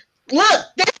inbox. Look,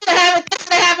 this to have it, this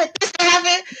to have it, this to have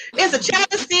it. It's a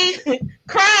travesty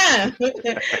crime.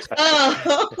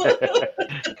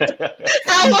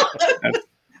 How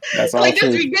That's all like that's true.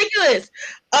 ridiculous.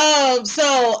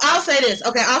 So I'll say this.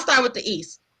 Okay, I'll start with the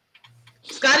East.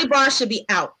 Scotty Barnes should be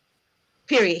out.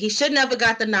 Period. He should never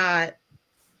got the nod.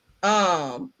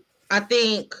 I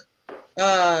think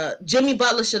Jimmy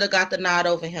Butler should have got the nod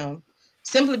over him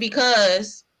simply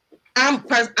because I'm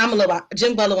a little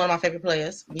Jimmy Butler, one of my favorite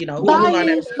players. You know, we learned that.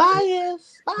 Bias,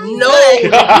 bias, bias. No,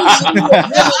 But did you see what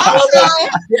but Jimmy Butler?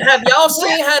 also Have y'all what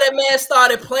seen how that man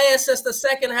started playing since the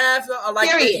second half? Like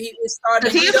period. he started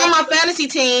Because to he heat is on up. my fantasy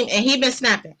team and he been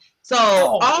snapping. So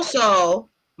Oh, also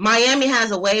Miami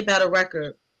has a way better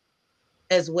record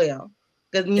as well.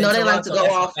 Because then they like to Toronto, go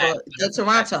that's a off fact. of the That's a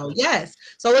fact. Toronto. Yes.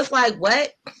 So it's like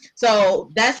what? So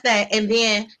that's that. And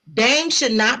then Dame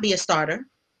should not be a starter.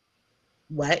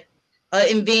 What?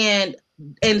 And then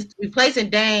and replacing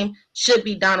Dame should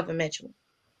be Donovan Mitchell.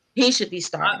 He should be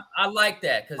starting I like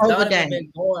that because over Donovan Dame.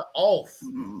 been going off,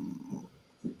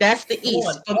 That's the going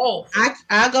East. off.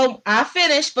 I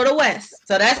finish for the West.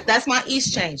 So that's my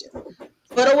East changes.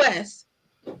 For the West,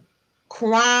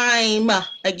 crime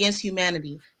against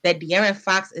humanity that De'Aaron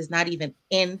Fox is not even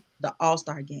in the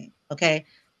All-Star game. Okay.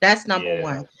 That's number Yeah,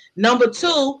 one. Number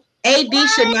two, AD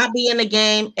should not be in the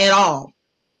game at all.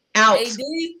 Out. AD,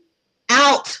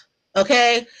 Out.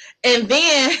 Okay. And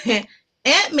then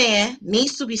Ant-Man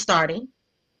needs to be starting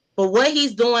for what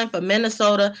he's doing for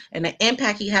Minnesota and the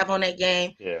impact he have on that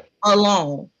game yeah.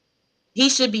 alone. He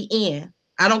should be in.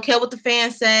 I don't care what the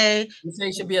fans say. you say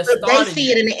he should be a They starter.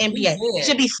 see it in the He's NBA. He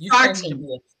should in. be You saying he should starting.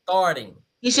 be a starting.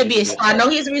 He Yeah, should he be should a be a start. No,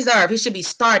 starter. he's a reserve. He should be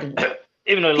starting.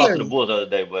 Even though he lost to the Period. Bulls the other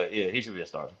day, but yeah, he should be a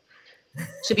starter.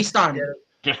 Should be Yeah, starting.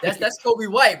 that's Kobe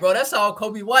White, bro. That's all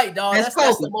Kobe White, dog. That's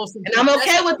That's Kobe. the most And I'm that's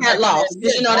okay the with most that loss documented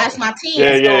because hit, dog. that's my team. Yeah,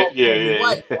 That's yeah, all yeah, Kobe yeah.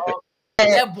 White, dog.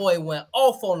 That boy went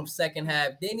off on him second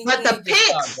half. Then But the he just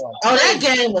started picks, going oh, that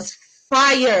crazy. game was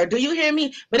fire. Do you hear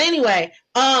me? But anyway,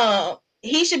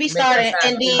 he should be Make that starting, fast.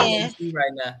 and I'm on then ABC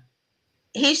right now.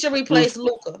 he should Hmm. replace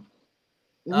Luca. Uh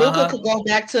Luca huh. could go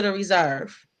back to the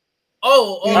reserve,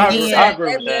 Oh, and I you agree. saying I then agree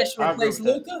with Ant-Man that. should I agree replace with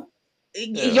that. Luca?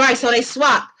 Yeah. you're right. So they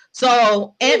swap.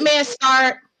 So Ant-Man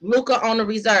start, Luca on the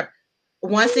reserve.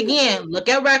 Once again, look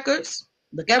at records.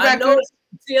 Look at I know records,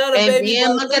 Tiana, and baby, but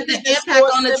then look look, at the he just impact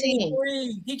scored on the team.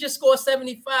 73. He just scored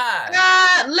 75.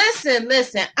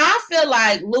 Listen. I feel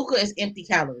like Luca is empty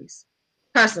calories.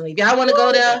 Personally, if y'all want to go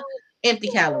Woo! there, empty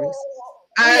calories.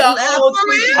 We are all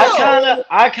thinking I For the real, kind of, same.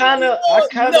 I kind of, I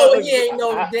kind No, of he agree. ain't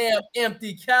no damn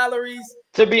empty calories.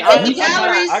 To be empty honest, No,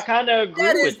 I calories. kind of agree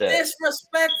that is with that.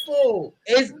 disrespectful.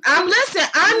 Is I'm listen.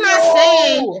 I'm not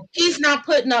saying No. he's not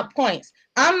putting up points.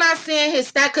 I'm not saying his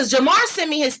stat because Jamar sent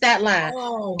me his stat line.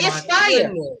 Oh It's my fire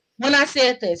goodness. when I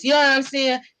said this. You know what I'm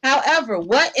saying? However,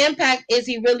 what impact is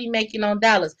he really making on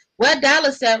Dallas? What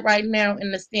Dallas at right now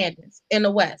in the standings in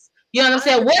the West? You know what I'm I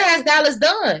saying? What has Dallas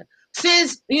done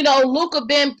since Luca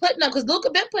been putting up? Because Luca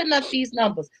been putting up these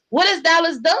numbers. What has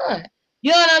Dallas done?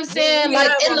 You know what I'm saying? we Like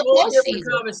have in a the whole different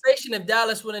postseason. conversation if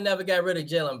Dallas would have never got rid of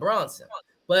Jalen Bronson.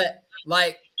 But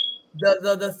like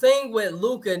the thing with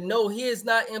Luca, no, he is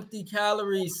not empty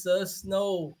calories, sus.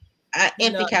 No, he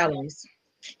Empty not. calories.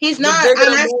 He's The not. bigger And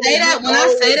the I say moment, he that when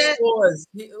I say always that, scores.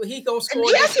 He gonna score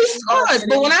yes, against he anybody scores. at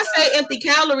But when any I time. say empty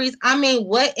calories, I mean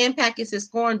what impact is his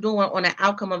scoring doing on the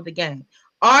outcome of the game?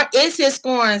 Or is his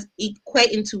scoring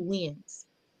equating to wins?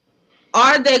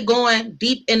 Are they going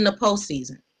deep in the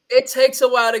postseason? It takes a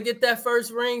while to get that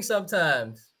first ring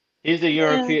sometimes. He's the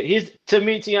Yeah. European. He's to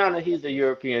me, Tiana. He's the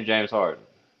European James Harden.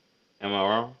 Am I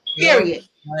wrong? Yeah, Period.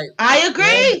 like I yeah,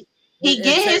 agree. He it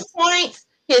get his takes points.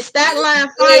 His stat line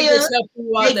it fire. just help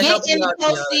you out They to get help in you the out,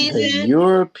 Tiana. The postseason.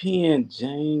 European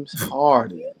James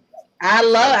Harden. I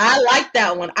like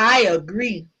that one. I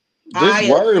agree. This I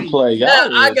agree. wordplay, Now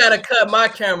y'all I is gotta cut my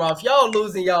camera off. Y'all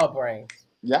losing y'all brains.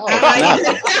 y'all is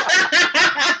snapping.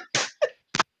 I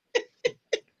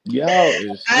Y'all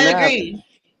is I snapping. agree.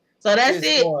 So that's Just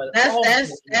it. going That's off that's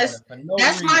this morning that's for no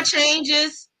that's my reason.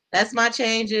 changes. That's my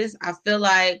changes. I feel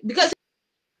like because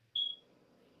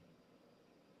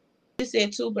you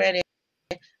said too, Brandon.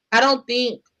 I don't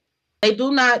think they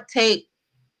do not take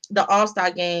the All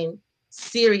Star game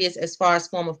serious as far as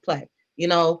form of play.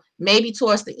 Maybe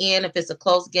towards the end if it's a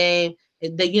close game.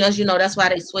 As you know, that's why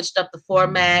they switched up the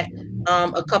format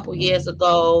a couple years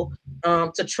ago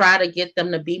to try to get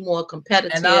them to be more And I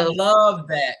competitive love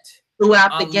that.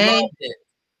 throughout I the game. loved it.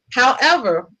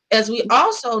 However, as we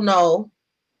also know,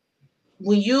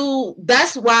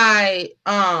 that's why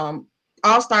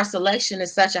all-star selection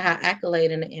is such a high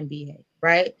accolade in the NBA,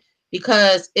 right?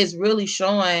 Because it's really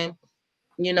showing,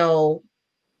 you know,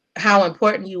 how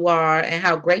important you are and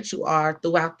how great you are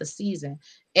throughout the season.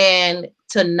 And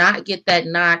to not get that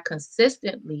nod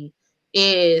consistently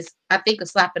is, I think, a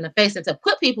slap in the face. And to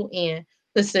put people in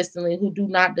consistently who do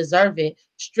not deserve it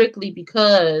strictly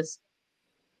because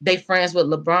they friends with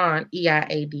LeBron,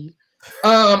 EIAD.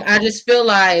 I just feel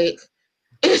like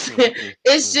it's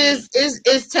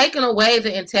taken away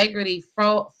the integrity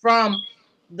from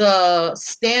the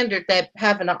standard that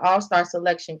having an all-star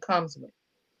selection comes with.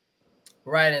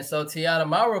 Right. And so, Tiana,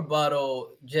 my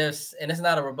rebuttal and it's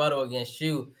not a rebuttal against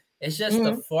you, it's just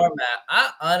the Mm-hmm. format.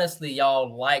 I honestly,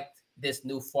 y'all liked this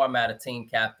new format of team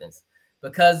captains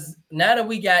because now that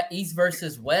we got East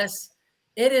versus West,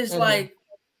 it is Mm-hmm. like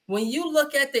when you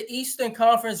look at the Eastern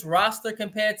Conference roster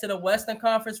compared to the Western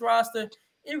Conference roster,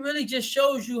 it really just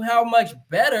shows you how much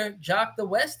better Jock the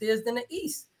West is than the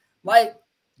East. Like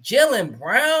Jalen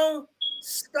Brown,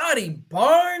 Scotty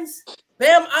Barnes,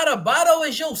 Bam Adebayo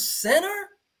is your center?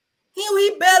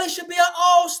 He barely should be an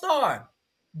all-star.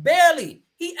 Barely.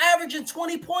 He averaging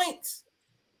 20 points.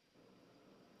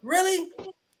 Really?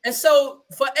 And so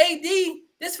for AD,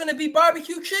 this finna be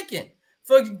barbecue chicken.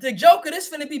 For the Joker, this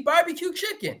finna be barbecue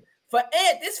chicken. For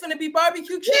Ant, this finna be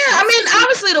barbecue chicken. Yeah, I mean,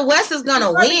 obviously the West is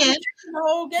gonna Barbecue win. chicken the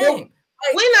whole But game.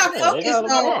 Like, we're not Yeah, they got focused on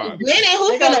LeBron. winning. Who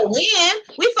They got finna win?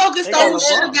 We focused they on got who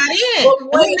should have LeBron. got in, but and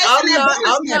we wait, missing that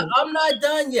bonus money. I'm not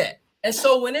done yet. And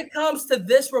so when it comes to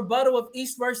this rebuttal of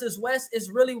East versus West, it's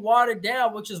really watered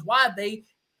down, which is why they,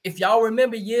 if y'all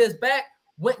remember years back,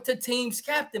 went to teams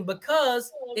captain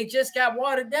because it just got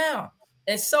watered down.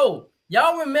 And so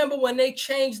y'all remember when they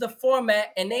changed the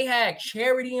format and they had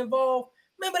charity involved?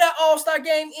 Remember that All-Star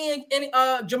game in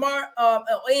Jamar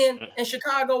in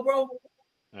Chicago, bro?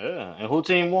 Yeah, and who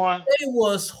team won? They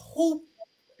was hoop.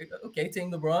 Okay,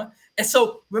 Team LeBron. And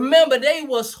so remember, they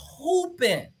was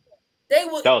hooping. They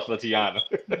was That was for Tiana.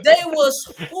 they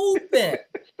was hooping.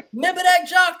 Remember that,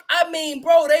 Jock? I mean,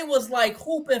 bro, they was like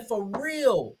hooping for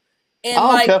real. I And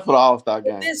don't like care for the All Star with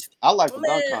game. this I like the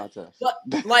dunk man, contest.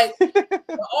 but like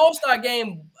the All-Star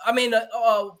game, I mean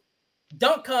the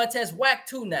dunk contest whack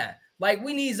too now. Like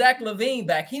we need Zach LaVine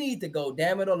back. He needs to go,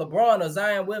 damn it, or LeBron or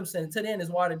Zion Williamson. To the end is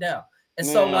watered down. And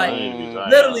so like Nah, it need to be Zion.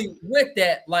 literally with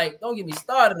that, like don't get me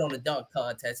started on the dunk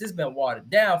contest. It's been watered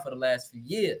down for the last few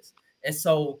years. And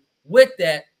so with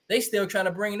that, they still trying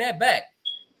to bring that back.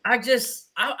 I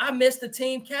miss the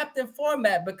team captain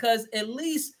format because at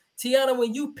least Tiana,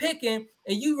 when you picking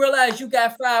and you realize you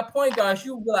got 5 point guards,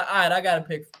 you be like, all right, I gotta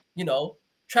pick,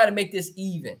 try to make this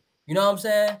even. You know what I'm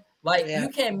saying? Like Yeah, you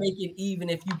can't make it even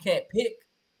if you can't pick.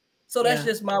 So that's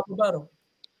yeah, just my rebuttal.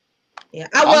 yeah.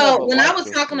 I never When I liked was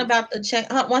this talking one. about the change,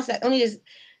 one sec. Let me just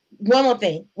one more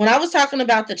thing. When I was talking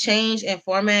about the change in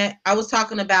format, I was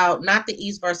talking about not the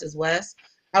East versus West.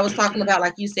 I was talking about,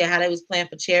 like you said, how they was playing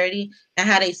for charity and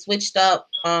how they switched up,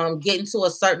 getting to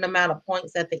a certain amount of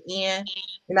points at the end.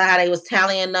 You know how they was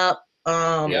tallying up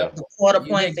Yep. Yeah. the quarter You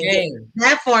points hit and get game.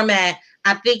 that format.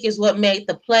 I think is what made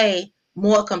the play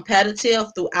more competitive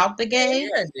throughout the game.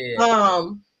 Yeah, it did.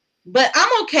 Um, but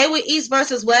I'm okay with East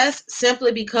versus West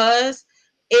simply because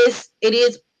it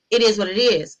is what it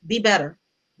is. Be better,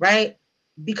 right?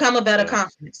 Become a better Yeah.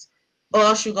 conference, or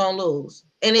else you're gonna lose.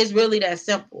 And it's really that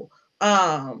simple.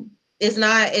 It's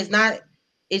not.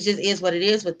 It just is what it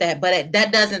is with that. But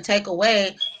that doesn't take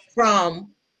away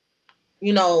from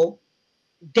you know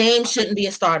Dame shouldn't be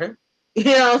a starter. You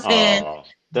know what I'm saying? Oh,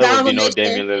 there would be no Domination.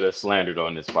 Damian Lillard slandered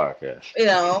on this podcast. You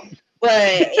know,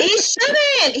 but he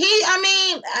shouldn't. I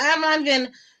mean, I'm not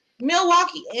even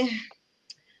Milwaukee. Too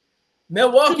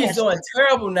Milwaukee's much. doing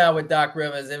terrible now with Doc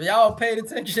Rivers. If y'all paid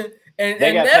attention, and They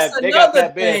and got that's Pat. They got another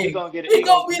Pat Bev. He thing. gonna get it. He He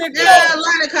gonna. gonna be the They got. coach.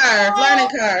 Learning curve. Learning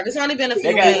Oh, curve. It's only been a They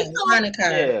few got. he games. gonna, Learning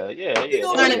curve. Yeah. Yeah. he Yeah. gonna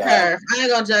They'll be Learning be the all right. coach. curve. I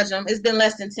ain't gonna judge them. It's been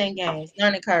less than 10 games.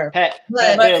 Learning curve. Pat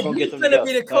But But Bev gonna get he them finna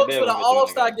be together. the Pat coach Bev for the gonna get them All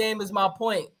Star together. game. Is my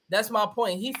point. That's my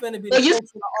point. He finna be the but you coach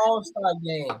for the All Star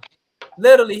game.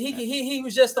 Literally, he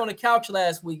was just on the couch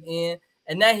last weekend,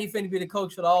 and now he finna be the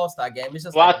coach for the All Star game. It's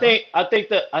just Well, like, I bro, think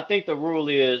I think the rule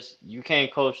is you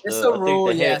can't coach it's the. a I think rule.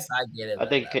 the head. Yes, I get it, I man.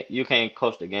 think you can't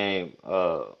coach the game.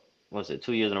 What's it?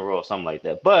 2 years in a row or something like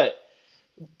that. But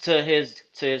to his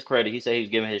credit, he said he's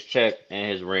giving his check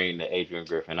and his ring to Adrian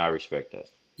Griffin. I respect that.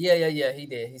 Yeah. He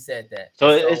did. He said that. So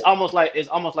And it's so, almost like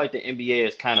the NBA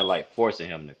is kind of like forcing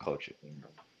him to coach it.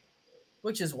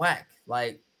 which is whack,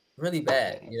 like really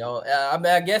bad. I mean,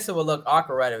 I guess it would look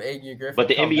awkward right if Adrian But Griffin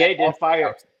the come back NBA off didn't the fire.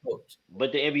 couch and coach.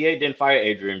 But the NBA didn't fire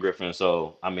Adrian Griffin.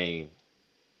 So I mean,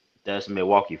 that's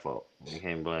Milwaukee fault. You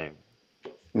can't blame.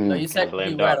 No, Mm. you're Can't blame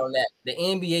technically right Doc. on that. The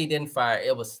NBA didn't fire.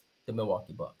 It was the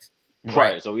Milwaukee Bucks, right?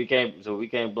 Right. So we can't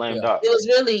blame Yeah, Doc. It was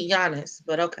really Giannis,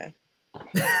 but okay.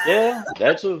 Yeah,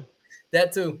 that too.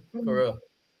 that too, for real.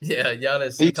 Yeah,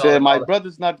 Giannis. He He called said, him "My all.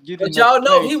 brother's not getting But enough y'all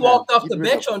know play he time. walked off Get the rid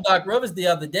of bench him." on Doc Rivers the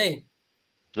other day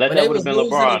Let when that they would have was been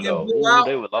losing and LeBron getting though. blew Ooh, out.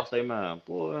 they would lost their mind,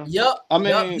 boy. I Yup.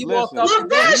 mean, He walked listen, off the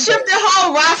bench. LeBron He said, shifted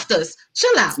whole rosters.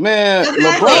 Chill out. man, Okay.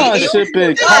 LeBron "It don't even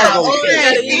shipping matter. cargo All he shit.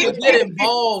 got to Okay. even get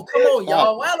involved. Come on,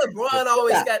 y'all. Why Cargo. LeBron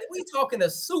always got? We talking a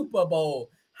Super Bowl.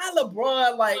 How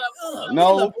LeBron like? We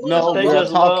No, LeBron no, They we're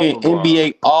just James. love talking LeBron.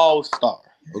 NBA All Star.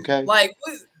 Okay. Like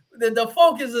the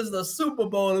focus is the Super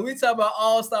Bowl, and we talk about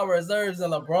All-Star reserves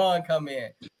and LeBron come in.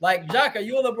 Like, Jock, are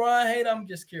you a LeBron hater? I'm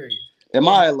just curious. Am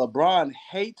I a LeBron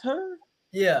hater?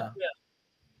 Yeah.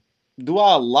 Do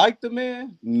I like the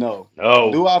man? No.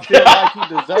 No. Do I feel like he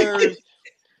deserves?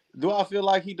 Do I feel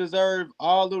like he deserved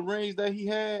all the rings that he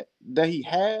had, that he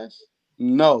has?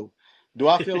 No. Do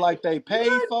I feel like they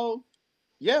paid for?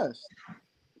 Yes.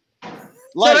 So to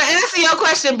Like, answer your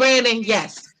question, Brandon,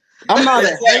 yes. I'm not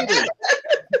a hater.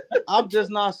 I'm just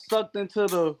not sucked into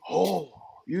the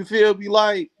you feel me?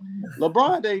 Like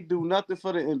LeBron they do nothing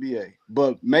for the NBA,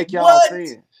 but make y'all What?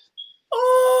 fans.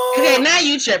 Okay, Oh, now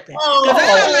you tripping. Because I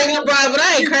don't like oh, LeBron, but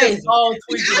I ain't you just crazy. all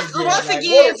tweaking Because again. once Like, what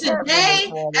again, is happening this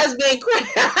today morning? has been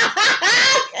crazy.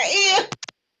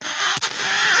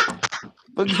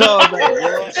 But y'all know,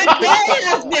 boy. Today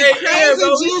has been Hey, Ian, crazy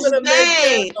bro, we juice should have made that,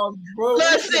 day. bro. We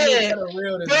should have made Listen, that a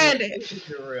real this week. Brandon, We should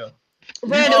be real.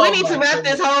 Brandon, we Oh need to my wrap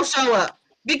this goodness. whole show up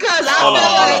because I Hold feel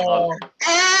on, hold like on, hold on.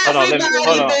 Oh, Hold on, let me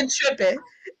hold everybody on. been tripping.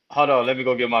 Hold on, let me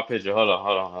go get my picture. Hold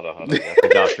on. That's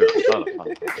cause y'all tripping. Hold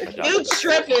on. That's y'all You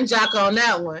tripping. tripping, Jock, on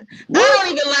that one. I What?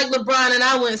 don't even like LeBron, and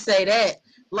I wouldn't say that.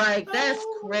 Like, that's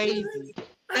crazy.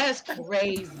 That's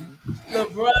crazy.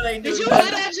 LeBron ain't Did do you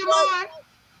hear nothing. that, Jamar?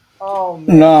 Oh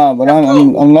man. Nah, but Yeah, I'm bro,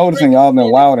 I'm, I'm you noticing drinking y'all been gin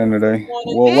and wilding juice this today.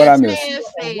 morning? Well, what I This missed? man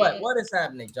Or what? said, What is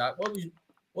happening, Jock?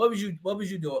 What was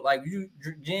you doing? Like, you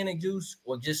drink gin and juice,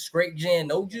 or just straight gin,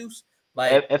 no juice?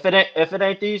 Like, If it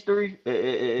ain't these three, it,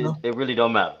 it, it, no. it really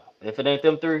don't matter. If it ain't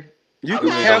them three, You it could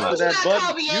really okay, don't cancel but matter. you that got button.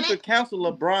 Kobe You in it. could cancel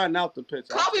LeBron out the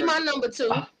picture. I Kobe, straight my with that. number two.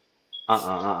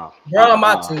 Bron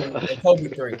my Uh two uh and Kobe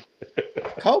three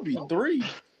Kobe 3.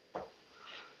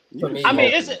 for You me. I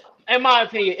mean, Yeah, it's smoking. in my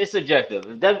opinion, it's subjective.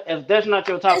 If that's not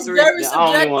your top it's three, very then I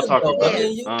don't even want to subjective talk though. I about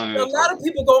it. Yeah. mean, I don't a even talk lot of about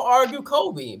people gonna argue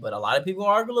Kobe, but a lot of people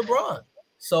gonna argue LeBron. Let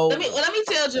So me let me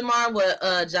tell Jamar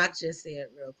what Jock just said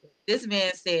real quick. This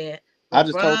man said I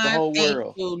just told the LeBron whole ain't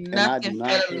world, do and I do nothing for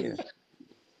not the care. league.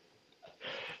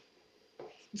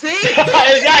 See? it.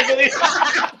 Exactly.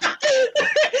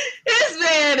 This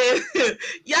man is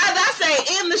y'all that's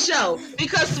say in the show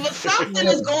because something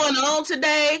is going on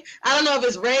today. I don't know if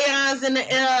it's rayons in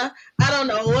the air. I don't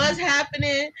know what's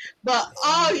happening, but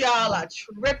all y'all are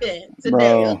tripping today,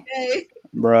 Bro, okay?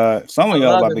 bruh, I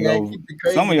love it, man. Keep the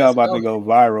some of y'all craziness about to coming. go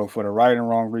viral for the right and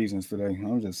wrong reasons today.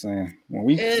 I'm just saying. When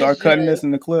we It's start cutting just this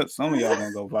in the clips, some of y'all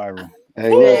gonna go viral.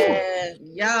 Hey, listen. man,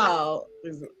 y'all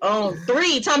is on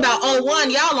three. Talking about on one,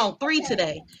 y'all on three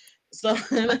today. So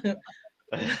right,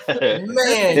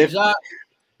 Man, If Jock,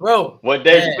 bro, What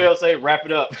Dave man. Chappelle say? Wrap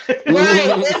it up. it's,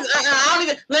 I don't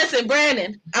even listen,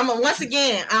 Brandon. Once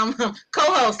again, I'm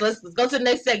co-host. Let's go to the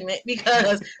next segment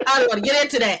because I don't want to get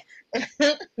into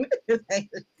that.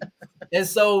 And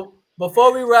so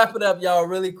before we wrap it up, y'all,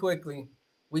 really quickly,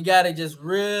 we gotta just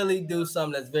really do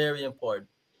something that's very important,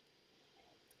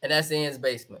 and that's Ian's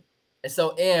basement. And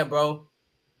so, Ian, bro,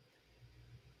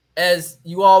 as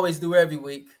you always do every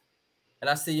week, and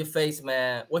I see your face,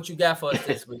 man. What you got for us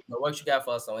this week? Bro? What you got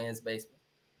for us on Ian's basement?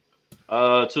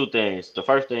 Two things. The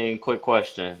first thing, quick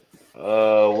question.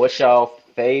 What's your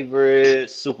favorite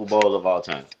Super Bowl of all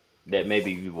time that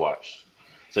maybe you watched,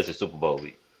 such as Super Bowl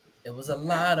week? It was a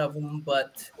lot of them,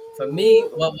 but for me,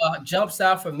 what jumps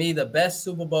out for me, the best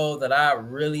Super Bowl that I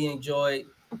really enjoyed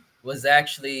was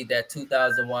actually that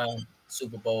 2001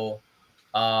 Super Bowl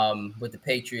with the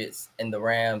Patriots and the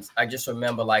Rams. I just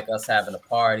remember like us having a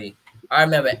party. I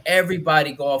remember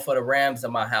everybody going for the Rams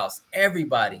in my house.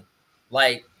 Everybody,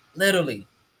 like literally.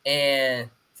 And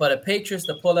for the Patriots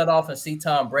to pull that off and see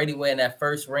Tom Brady win that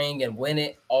first ring and win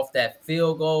it off that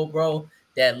field goal, bro,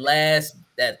 that last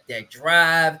that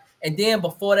drive. And then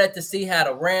before that, to see how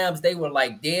the Rams, they were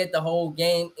like dead the whole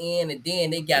game in, and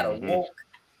then they got a Hmm. woke.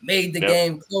 made the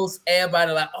game close.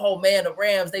 Everybody like, oh man, the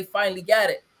Rams, they finally got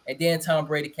it. And then Tom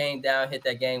Brady came down, hit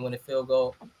that game-winning field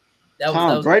goal. That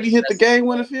Tom was Brady hit the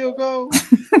game-winning field goal.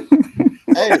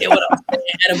 Hey, get what I'm saying,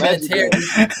 Adam legendary.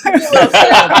 Vinatieri. You get what I'm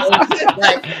saying, bro?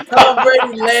 Like Tom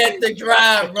Brady led the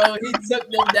drive, bro. He took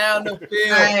them down the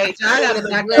field. All right, y'all It gotta was a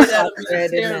knock great us Adam off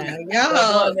Brandon Vinatieri now. that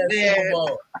Y'all, won that Super man,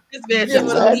 Bowl. this man You get took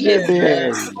what too I'm many hits, saying,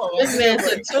 man? Legendary. Come on, This give me a man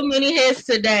break. took too many hits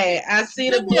today. I see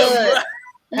the Give me a blood. break.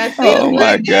 I see Oh the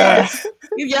my black God. ass.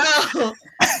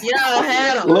 Y'all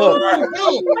had him Look,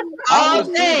 I all would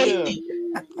sit day. there.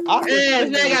 I could Man, sit this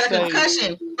man here and got a say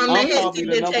concussion from the I'm hits probably he's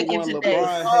the been number taking one today. LeBron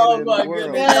hater Oh in the my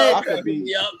world. goodness, y'all I could cracking be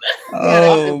me up. Got a I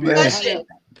Oh could be man. concussion.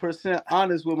 100%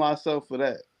 honest with myself for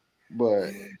that.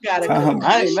 But Got a Tom,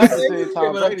 I ain't concussion. never You seen get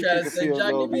Tom what I'm Brady trying kick to a say, field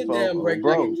John. goal Give me a before, damn break. I can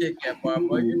bro. kick that part,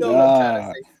 boy. You know what I'm trying to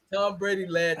God. say. Tom Brady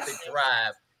led the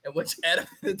drive, and which Adam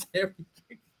Vinatieri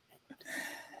kicked.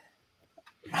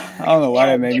 I don't know why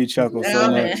that made me chuckle so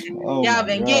Y'all been, much. Oh y'all my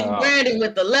been getting God. Brandon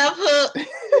with the left hook,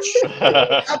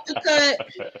 uppercut.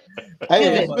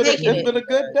 Hey, You've Oh been my taking it's it. been a goodness,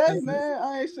 good man. day, This is man.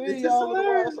 I ain't this seen is y'all in a while.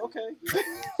 hilarious. It's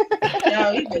okay.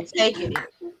 Y'all, you've been taking it.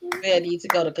 Man, need to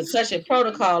go to concussion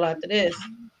protocol after this.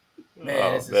 Man,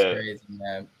 Oh this is man. crazy,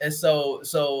 man. And so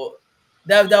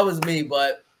that was me,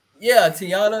 but yeah,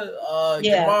 Tiana,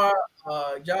 Yeah,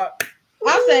 Jamar, Jock.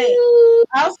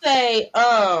 I'll say,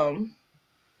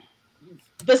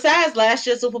 besides last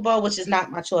year's Super Bowl, which is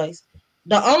not my choice,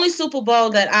 the only Super Bowl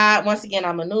that once again,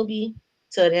 I'm a newbie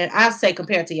to it, I'll say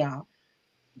compared to y'all.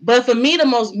 But for me, the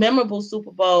most memorable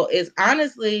Super Bowl is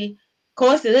honestly,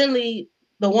 coincidentally,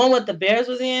 the one with the Bears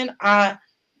was in.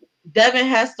 Devin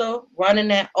Hester running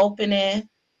that opening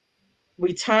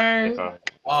return,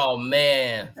 Oh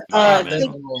man, Oh our man.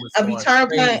 living room was a going return punt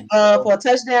crazy, bro. for a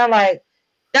touchdown. Like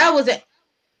that was it.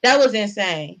 That was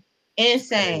insane. It's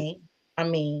crazy, Insane. I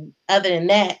mean, other than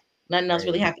that, nothing else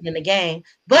really crazy. happened in the game.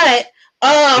 But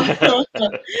um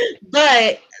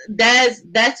but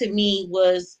that to me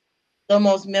was the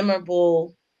most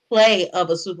memorable play of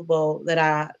a Super Bowl that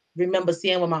I remember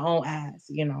seeing with my own eyes.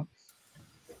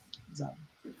 So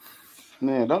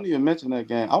Man, don't even mention that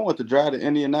game. I want to drive to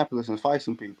Indianapolis and fight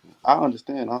some people. I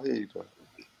understand. I hear you,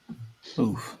 though.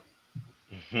 Oof.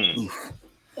 Hmm. Oof.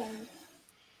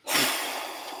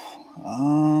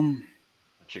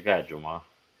 What you got, Jamar?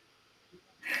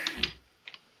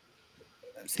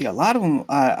 See, a lot of them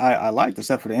I liked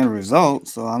except for the end result,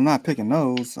 so I'm not picking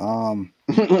those. I'm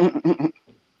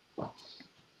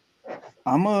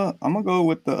gonna go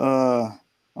with the I'm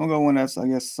gonna go one that's I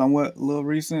guess somewhat a little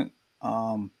recent.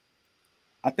 Um,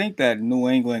 I think that New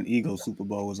England Eagles Super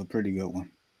Bowl was a pretty good one.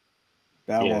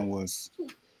 That Yeah. one was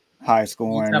high You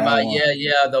scoring. talking That about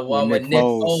one the with one with Nick Nick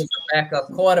Foles. Foles, the backup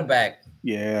quarterback.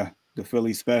 Yeah, the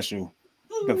Philly special.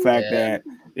 The fact Yeah, that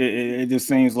it just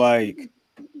seems like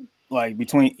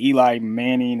between Eli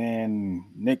Manning and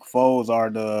Nick Foles are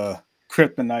the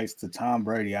kryptonites to Tom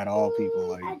Brady out of all people.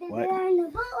 Like what?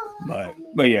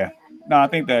 But yeah. No, I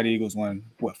think that Eagles won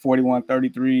what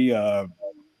 41-33.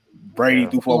 Brady Yeah.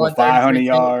 threw for over 41-33 500 came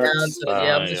down yards. to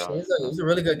yeah. It was, Yeah. it was a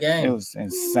really good It game. was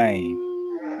insane.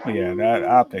 But yeah, that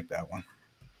I'll pick that one.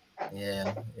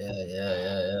 Yeah.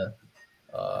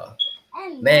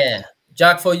 Man,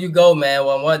 Jock, before you go, man,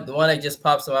 the one that just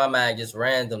pops in my mind just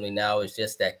randomly now is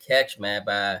just that catch, man,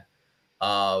 by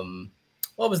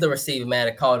what was the receiver, man,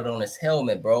 that caught it on his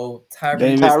helmet, bro?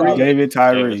 Tyree. Tyree. David David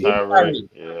Tyree. Tyree.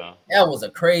 Yeah. That was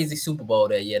a crazy Super Bowl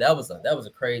that year. That was a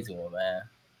crazy one, man.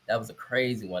 That was a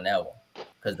crazy one, that one.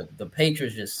 Because the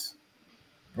Patriots just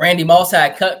Randy Moss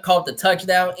had caught the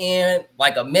touchdown in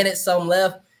like a minute something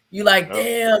left. You like, Yep.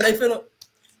 damn, they finna.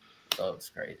 Oh, it was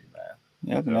crazy, man.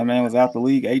 Yep, and that Yep. man was out the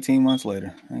league 18 months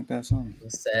later. Ain't that something?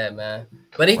 It's sad, man.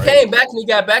 But he Crazy. came back and he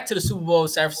got back to the Super Bowl in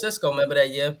San Francisco. Remember that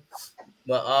year?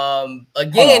 But Hold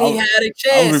again, he on, had a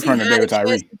I was chance. He referring to had a David chance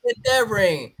Tyree. to get that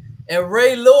ring. And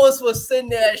Ray Lewis was sitting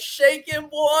there shaking,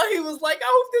 boy. He was like, I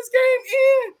hope this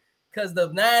game ends. Because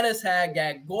the Niners had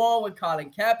got going with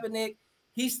Colin Kaepernick.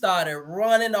 He started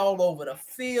running all over the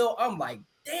field. I'm like,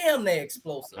 damn, they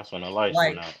explosive. That's when the lights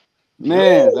Like, went out.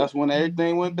 Man, that's when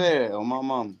everything went bad on my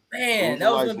mama. As soon man, as the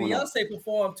that was lights when went out. Beyonce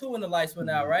performed too when the lights went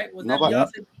out, right? Was that Nobody. Yep.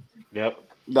 Beyonce? Yep.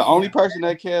 The only Damn. person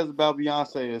that cares about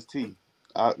Beyonce is T.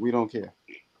 We don't care.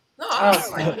 No, oh, I like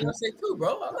stop it. Beyonce too,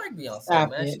 bro. I like Beyonce,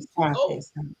 Stop man. it. She Stop cold. it.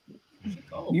 Stop She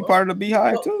cold, You bro. part of the She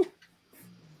Beehive cold. too?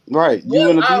 Right. You Well,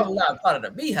 and the I'm Beehive. not part of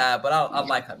the Beehive, but I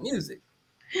like her music.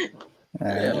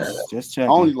 Yeah, man. Just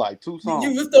checking. Only like 2 songs.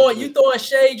 You throwing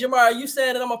shade, Jamar? You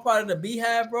saying that I'm a part of the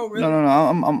Beehive, bro? Really? No.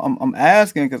 I'm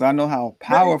asking because I know how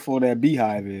powerful that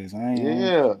Beehive is.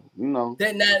 Yeah, you know.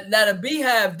 Now the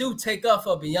Beehive do take up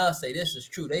for Beyonce. This is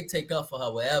true. They take up for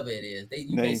her wherever it is.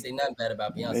 You can't say nothing bad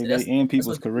about Beyonce. They end That's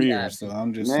people's what the Beehive careers. So do.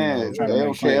 I'm just Man, trying to they make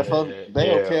don't care sure.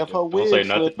 if her Don't say wig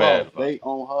nothing slip bad off. about They it.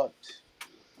 own her.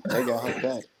 They got her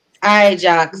back. All right,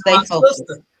 Jock, stay My focused.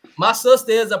 my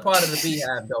sister is a part of the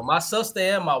Beehive though. My sister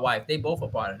and my wife, they both are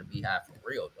part of the Beehive for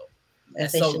real though. And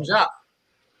As they so, should. Jock,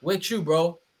 with you,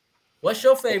 bro, what's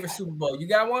your favorite Super Bowl? You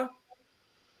got one?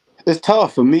 It's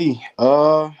tough for me.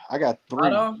 I got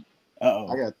Right 3. on.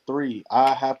 I got 3.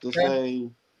 I have to Okay. say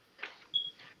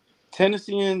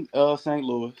Tennessee and St.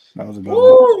 Louis. That was a good one.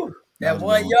 Woo! That That was a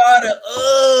one good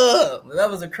one. yard.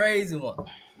 That was a crazy one.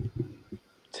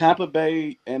 Tampa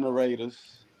Bay and the Raiders.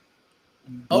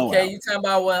 Okay, Blowout. you talking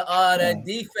about when that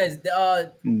defense,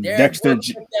 Derek Dexter. Brooks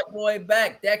took that boy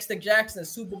back. Dexter Jackson,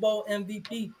 Super Bowl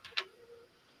MVP.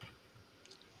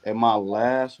 And my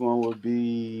last one would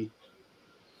be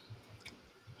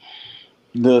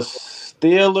the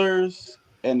Steelers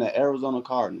and the Arizona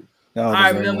Cardinals. That was a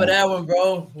I great remember one. that one,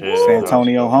 bro. Yeah, that was a Woo!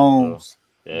 Santonio good one too. Holmes.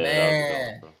 Yeah, that was a good one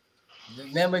Man. too.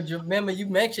 Remember you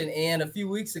mentioned Ian a few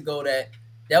weeks ago that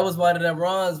was one of them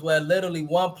runs where literally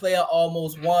one player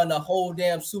almost won the whole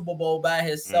damn Super Bowl by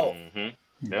himself.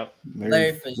 Yep. Larry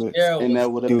Larry Fitz. Fitzgerald And was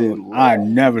that would have Dude, been I rare.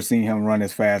 never seen him run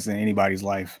as fast in anybody's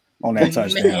life on that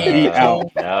touchdown. man, He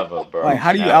out. bro. Never, Like, bro.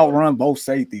 how do you Never. outrun both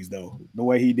safeties though? The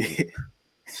way he did.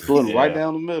 Splitting right Yeah.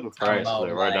 down the middle. Talking Right, about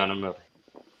slid right like down the middle.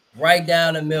 right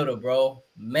down the middle, bro.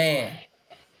 Man.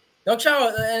 Don't y'all,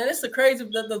 and it's the crazy,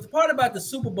 the part about the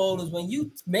Super Bowl is when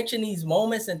you mention these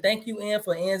moments, and thank you, Ian,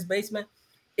 for Ian's basement,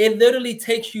 it literally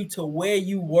takes you to where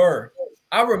you were.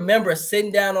 I remember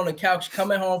sitting down on the couch,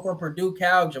 coming home from Purdue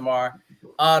Cal, Jamar,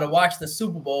 to watch the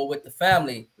Super Bowl with the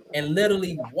family, and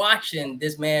literally watching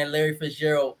this man, Larry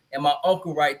Fitzgerald, and my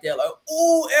uncle right there, like,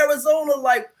 ooh, Arizona,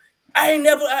 like,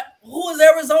 who is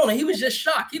Arizona? He was just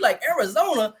shocked. He like,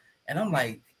 Arizona? And I'm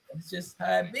like, it's just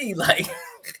how it be, like,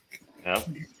 Yep.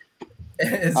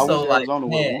 and I wish so, like, Arizona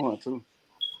would have man, won too.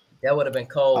 that would have been I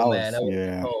cold, man. was, That would have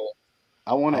been yeah. cold.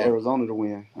 I wanted I, Arizona to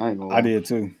win. I ain't gonna I lie. did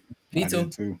too. Me I did too.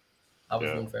 too. I was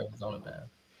Yeah. rooting for Arizona, man.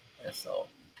 And so,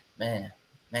 man,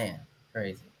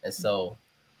 crazy. And so,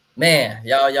 man,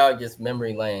 y'all just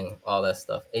memory lane, all that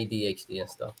stuff, ADHD and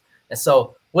stuff. And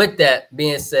so, with that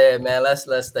being said, man, let's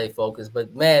stay focused.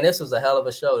 But man, this was a hell of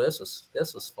a show. This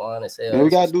was fun as hell. Man, we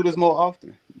This gotta was do this more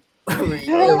often.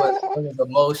 it was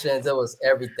emotions, it was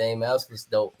everything, man. This was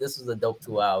dope. This was a dope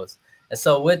 2 hours. And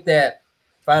so, with that,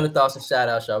 final thoughts and shout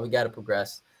outs, y'all. We got to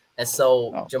progress. And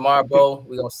so, Oh, Jamar, bro,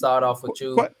 we're gonna start off with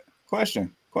you.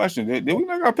 question. Did we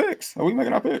make our picks? Are we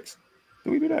making our picks?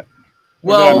 Did we do that?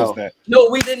 Or did I miss Well, that? no,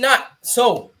 we did not.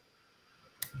 So,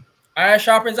 iron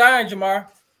sharpens iron, Jamar.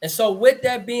 And so, with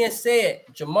that being said,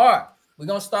 Jamar, we're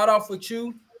gonna start off with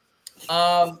you.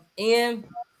 Ian,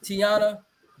 Tiana,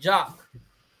 Jock.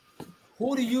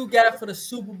 Who do you got for the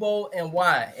Super Bowl and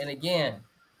why? And again,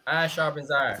 iron sharpens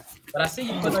iron. But I see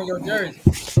you putting on your jersey.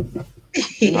 Oh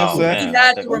What's that? He man, I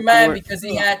had think. to Let's do remind it. because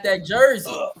he had that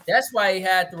jersey. That's why he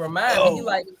had to remind me. He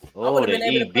like, I would Oh, have the been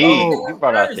able to put on EB. the He Oh,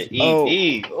 brought damn out the jersey. oh,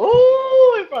 EB.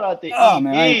 Oh, he brought out the oh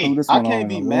man, I ain't threw EB. this I one on can't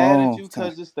in a be mad at long you time.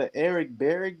 because it's the Eric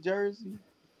Berrick jersey.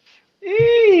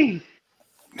 Eee.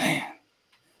 Man.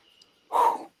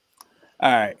 Whew.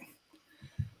 All right.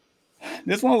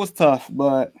 This one was tough,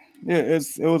 but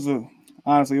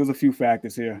honestly it was a few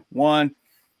factors here. One,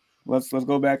 let's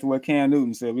go back to what Cam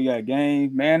Newton said. We got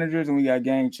game managers and we got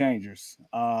game changers.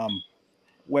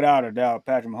 Without a doubt,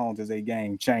 Patrick Mahomes is a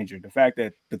game changer. The fact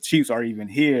that the Chiefs are even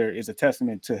here is a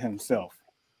testament to himself,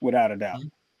 without a doubt.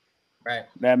 Right.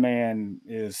 That man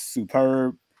is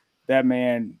superb. That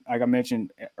man, like I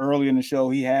mentioned early in the show,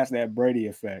 he has that Brady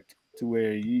effect to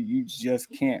where you just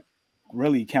can't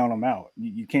really count him out.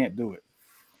 You can't do it.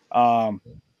 Um,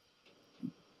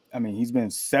 I mean, he's been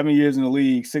 7 years in the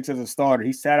league, 6 as a starter.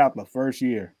 He sat out the first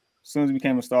year. As soon as he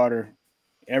became a starter,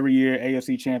 every year,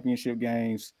 AFC championship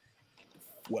games,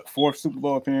 fourth Super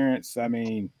Bowl appearance. I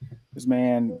mean, this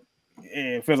man,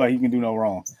 it feels like he can do no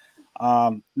wrong.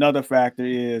 Another factor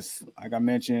is, like I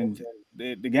mentioned,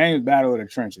 the game is battle of the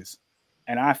trenches.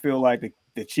 And I feel like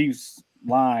the Chiefs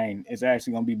line is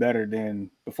actually going to be better than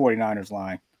the 49ers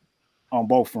line on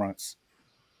both fronts.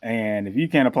 And if you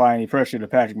can't apply any pressure to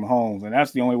Patrick Mahomes, and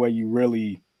that's the only way you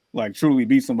really like truly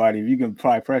beat somebody, if you can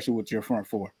apply pressure with your front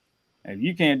four. And if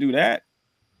you can't do that,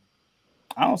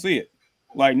 I don't see it.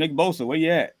 Like Nick Bosa, where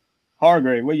you at?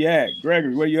 Hargrave, where you at?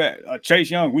 Gregory, where you at?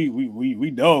 Chase Young, we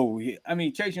know. I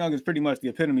mean, Chase Young is pretty much the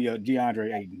epitome of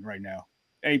DeAndre Ayton right now.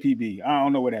 APB. I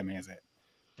don't know where that man's at.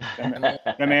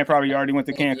 That man probably already went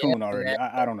to Yeah, Cancun already.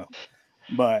 I don't know.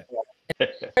 But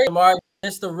Mark,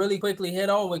 just to really quickly hit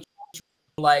on with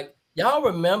like y'all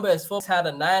remember as folks how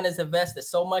the Niners invested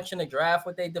so much in the draft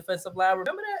with their defensive line.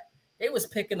 Remember that? They was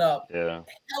picking up Yeah.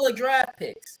 hella draft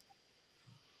picks.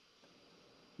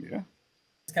 yeah,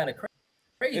 It's kind of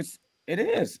crazy. it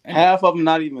is. And Half of them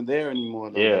not even there anymore,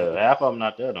 though, Yeah, bro. half of them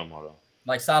not there no more though.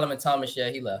 Like Solomon Thomas, yeah,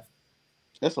 he left.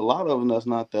 That's a lot of them that's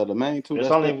not there. The main two It's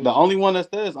that's there. only The only one that's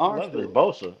there is left is Armstead.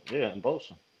 Bosa. Yeah, and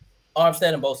Bosa.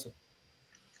 Armstead and Bosa.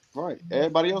 Right.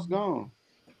 Everybody else gone.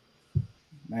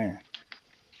 man,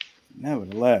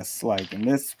 nevertheless, like in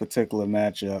this particular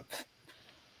matchup,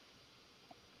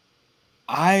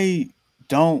 I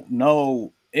don't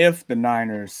know if the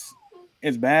Niners,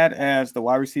 as bad as the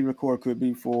wide receiver core could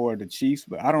be for the Chiefs,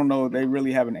 but I don't know if they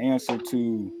really have an answer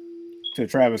to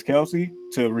Travis Kelce,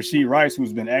 to Rashee Rice,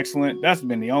 who's been excellent. That's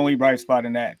been the only bright spot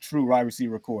in that true wide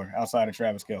receiver core outside of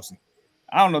Travis Kelce.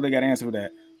 I don't know if they got an answer for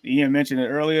that. Ian mentioned it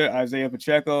earlier, Isaiah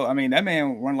Pacheco. I mean, that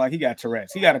man run like he got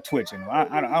Tourette's. He got a twitch in him.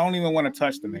 I don't even want to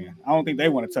touch the man. I don't think they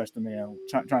want to touch the man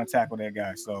trying to tackle that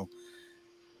guy. So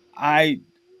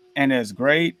and as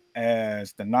great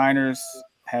as the Niners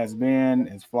has been,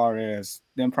 as far as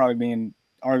them probably being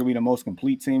arguably the most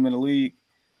complete team in the league,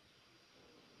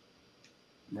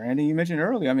 Brandon, you mentioned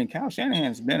earlier. I mean, Kyle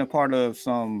Shanahan's been a part of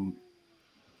some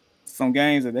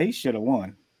games that they should have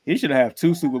won. He should have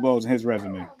 2 Super Bowls in his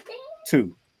resume.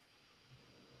 2.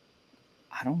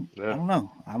 I don't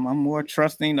know. I'm more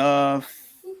trusting of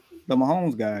the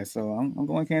Mahomes guy, so I'm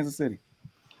going Kansas City.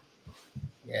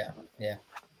 Yeah.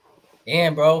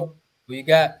 And bro, who you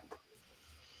got?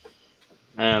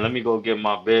 Man, let me go get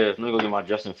my bed. Let me go get my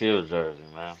Justin Fields jersey,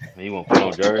 man. You want to put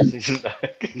on jerseys?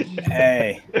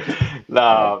 Hey,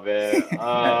 Nah, man.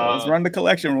 let's run the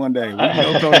collection one day. We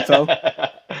can go toe to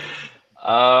toe.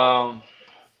 Um,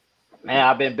 Man,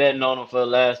 I've been betting on them for the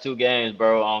last 2 games,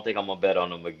 bro. I don't think I'm gonna bet on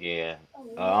them again.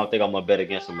 I don't think I'm gonna bet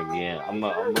against them again. I'm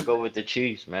gonna go with the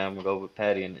Chiefs, man. I'm gonna go with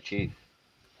Patty and the Chiefs.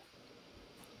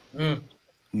 Mm.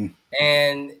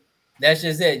 And that's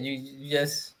just it. You Yeah,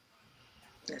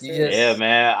 just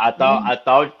man. I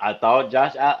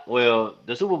thought well,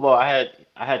 the Super Bowl I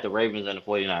had the Ravens and the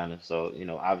 49ers, so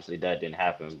obviously that didn't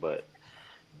happen, but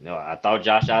I thought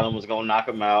Josh Allen was gonna knock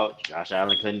him out. Josh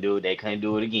Allen couldn't do it. They couldn't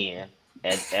do it again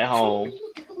at home.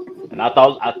 And I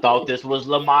thought this was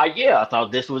Lamar. Yeah, I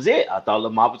thought this was it. I thought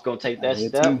Lamar was gonna take I that did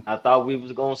step. too. I thought we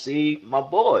was gonna see my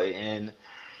boy, and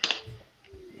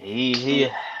he he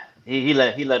he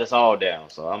let us all down.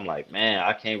 So I'm like, man,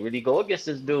 I can't really go against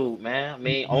this dude, man. I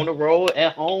mean, on the road,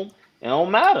 at home, it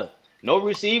don't matter. No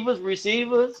receivers.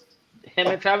 Him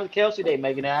and Travis Kelsey, they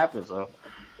making it happen. So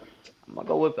I'm gonna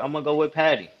go with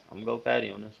Patty. I'm gonna go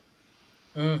Patty on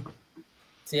this.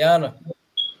 Tiana.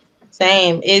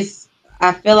 Same.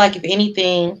 I feel like if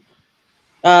anything,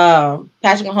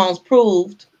 Patrick Mahomes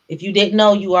proved if you didn't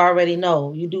know, you already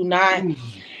know. You do not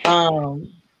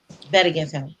um bet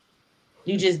against him.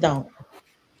 You just don't.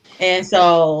 And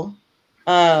so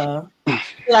I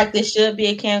feel like this should be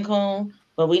a Cancun,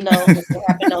 but we know what's gonna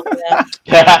happen over there.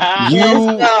 And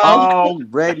You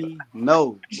already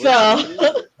know what it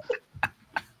so is.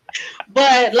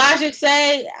 but logic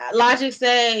say,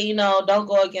 don't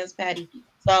go against Patty.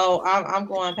 So I'm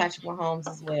going Patrick Mahomes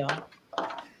as well.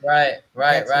 Right.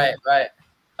 That's it.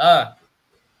 Uh,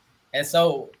 and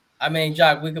so I mean,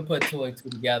 Jock, we could put 2 and 2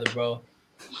 together, bro.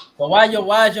 But why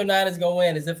is your Niners gonna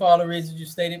win? Is it for all the reasons you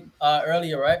stated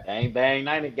earlier, right? Bang bang,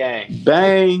 90 gang.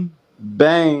 Bang,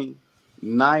 bang,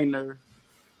 Niner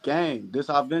game. This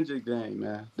our vengeance game,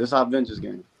 man. This our vengeance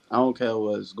game. I don't care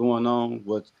what's going on,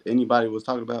 what anybody was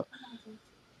talking about.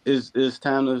 It's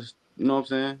time to, you know what I'm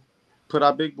saying? Put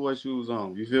our big boy shoes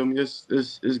on. You feel me?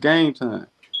 It's game time.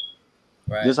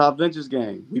 Right. This our vengeance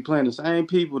game. We playing the same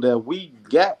people that we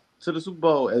got to the Super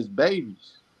Bowl as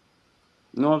babies.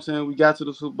 You know what I'm saying? We got to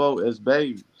the Super Bowl as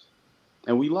babies,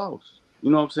 and we lost.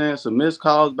 You know what I'm saying? Some missed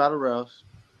calls by the refs.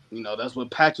 That's what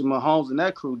Patrick Mahomes and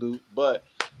that crew do. But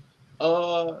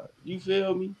you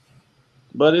feel me?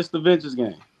 But it's the vengeance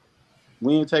game.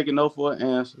 We ain't taking no for an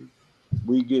answer.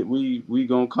 We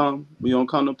gonna come. We gonna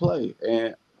come to play.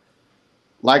 And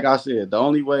like I said, the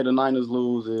only way the Niners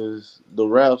lose is the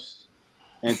refs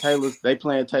and they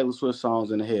playing Taylor Swift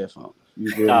songs in the headphones.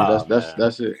 You feel me? Nah, man.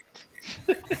 That's it.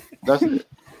 That's it.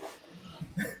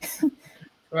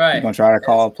 You're Right. gonna try to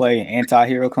call a play, and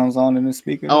anti-hero comes on in the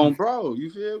speaker then. Bro, you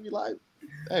feel me? Like,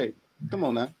 hey, come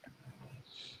on now.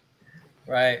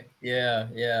 Right.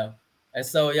 Yeah. And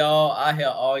so y'all, I hear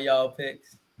all y'all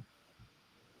picks.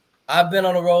 I've been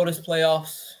on the road this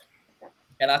playoffs,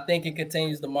 and I think it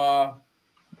continues tomorrow.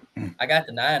 I got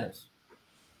the Niners.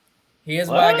 Here's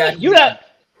why I got What? the Niners.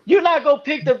 You not gonna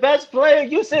pick the best player?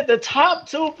 You said the top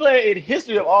two player in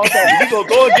history of all time. You gonna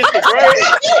go against the grain?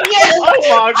 Yes. Oh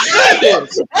my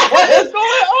goodness! What is going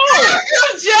on?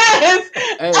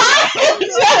 Hey, I I told am you.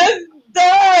 just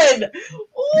done.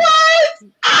 What?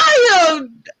 I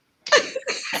am.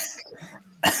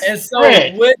 And so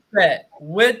Fred,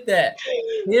 with that,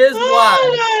 here's why.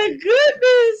 Oh my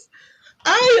goodness.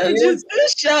 I am Here's just.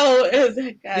 This show is.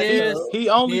 God, He here's so. he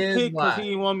only here's picked because why. he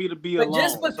didn't want me to be But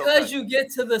just alone. It's okay. because you get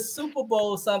to the Super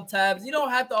Bowl sometimes, you don't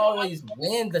have to always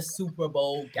win the Super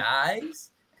Bowl,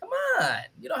 guys. Come on.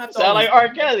 You don't have to sound always like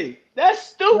R. Kelly. That's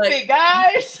like stupid,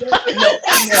 guys. no,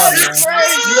 come on, That's man.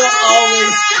 You don't crazy.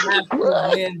 always have to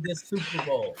win the Super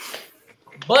Bowl.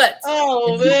 But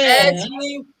Oh if you man. ask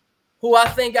me who I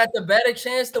think got the better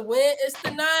chance to win, it's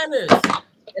the Niners.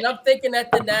 And I'm thinking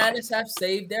that the Niners have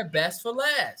saved their best for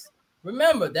last.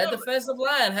 Remember, that defensive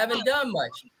line haven't done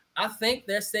much. I think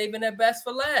they're saving their best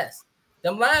for last.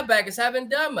 Them linebackers haven't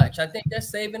done much. I think they're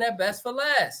saving their best for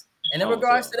last. And I in won't say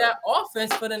regards all to that. that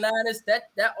offense for the Niners,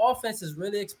 that offense is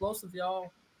really explosive,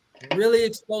 y'all. Really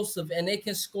explosive, and they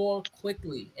can score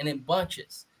quickly and in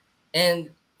bunches. And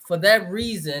for that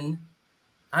reason,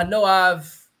 I know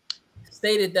I've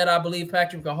stated that I believe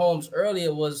Patrick Mahomes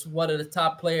earlier was one of the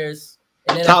top players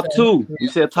in NFL Top two. history You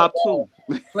as a said top two.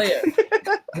 football player.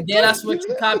 And then I switched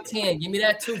to top 10. Give me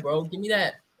that too, bro. Give me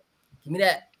that. Give me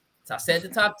that. So I said the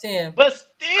top 10. But I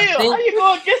still, how think you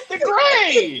going against the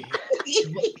grain?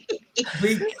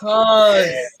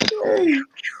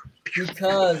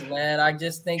 because man, I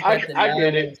just think that the I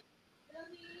get it. Niners,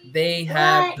 they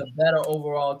have the better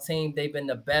overall team. They've been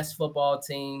the best football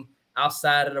team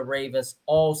outside of the Ravens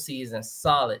all season,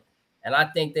 solid. And I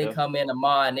think they Yeah. come in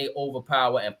tomorrow and they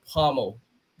overpower and pummel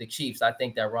the Chiefs. I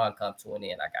think that run comes to an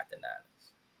end. I got the Niners.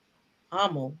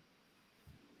 Pummel.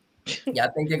 Yeah, I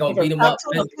think they're gonna From beat them top up to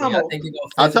the physically. I pummel. think they're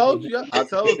gonna I physically told beat you. I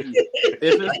told you.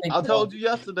 If I it's, think I so. told you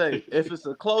yesterday. If it's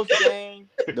a close game,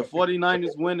 the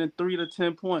 49ers winning 3 to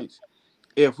 10 points.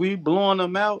 If we blowing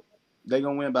them out, they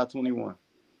gonna win by 21.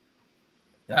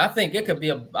 I think it could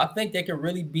be I think they could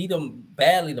really beat them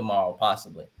badly tomorrow,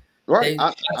 possibly. Right. They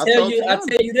I told I Tiana.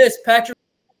 tell you this, Patrick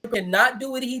cannot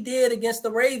do what he did against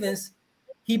the Ravens.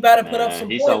 He better put up Man, some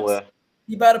points.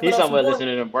 He better put he's up some somewhere points.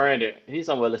 listening to Brandon. He's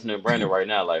somewhere listening to Brandon right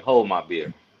now. Like, hold my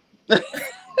beer. Hey,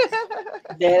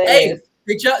 That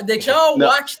ass. did y'all No,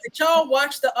 watch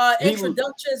the he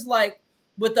introductions like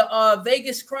with the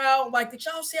Vegas crowd? Like, did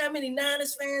y'all see how many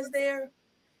Niners fans there?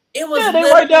 It was Yeah, they right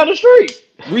literally down the street.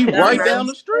 we That don't right matter. down it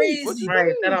the was street. What you crazy.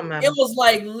 Right. That mean? don't It matter. was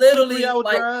like 2-3 literally hour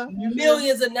like drive. You feel me?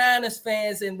 millions of Niners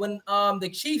fans, and when the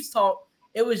Chiefs talk,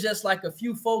 it was just like a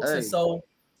few folks. And Hey, so,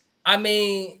 I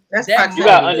mean, That's that You might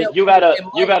got proximity. under play a you role. gotta It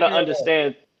you might gotta play a role.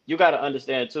 understand you gotta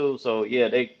understand too. So yeah,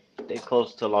 they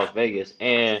close to Las Vegas,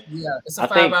 and Yeah, it's a I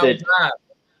 5 think hour that drive.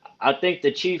 I think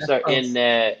the Chiefs That's are in close.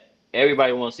 that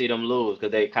everybody want to see them lose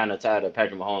because they kind of tired of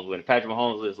Patrick Mahomes winning. Patrick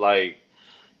Mahomes is like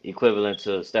equivalent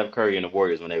to Steph Curry and the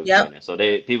Warriors when they was Yep. winning. So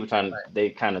they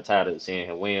kind of tired of seeing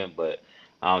him win, but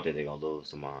I don't think they're gonna lose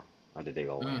tomorrow. I think they're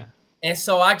gonna win. Mm. And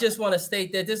so I just want to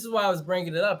state that this is why I was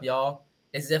bringing it up, y'all.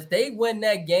 Is if they win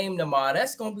that game tomorrow,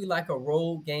 that's gonna be like a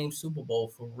road game Super Bowl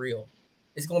for real.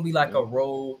 It's gonna be like Yeah. a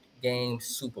road game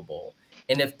Super Bowl.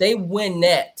 And if they win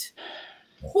that,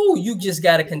 you just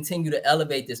got to continue to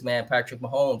elevate this man, Patrick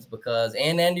Mahomes, because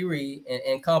and Andy Reid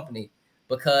and company,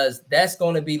 because that's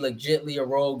going to be legitly a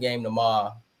road game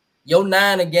tomorrow. Your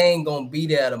Niner game gonna be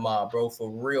there tomorrow, bro, for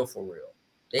real, for real.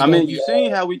 They I gonna mean, you be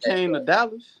seen all how through we that came to joint.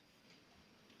 Dallas?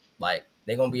 Like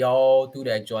they're gonna be all through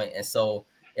that joint. And so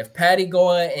if Patty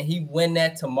going and he win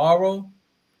that tomorrow,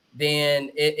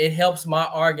 then it helps my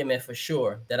argument for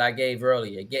sure that I gave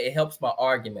earlier. It helps my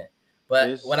argument.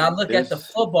 But when It's I look at the it's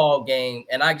football game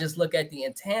and I just look at the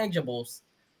intangibles,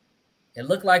 it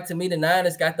looked like to me the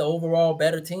Niners got the overall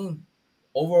better team.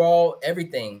 Overall,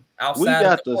 everything we outside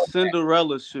of the got the quarterback.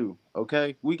 Cinderella shoe,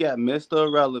 okay? We got Mr.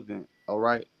 Irrelevant, all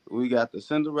right? We got the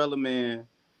Cinderella man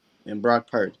and Brock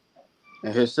Purdy.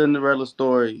 And his Cinderella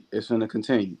story is going to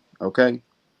continue, okay?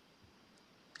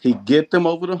 He get them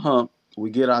over the hump. We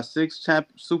get our sixth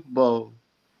Super Bowl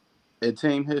in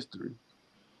team history.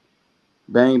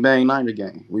 Bang, bang, Niner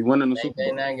game. We win in the Bang, Super bang,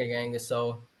 Bowl. bang, gang.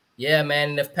 So yeah, man.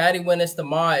 And if Patty wins this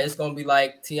tomorrow, it's gonna be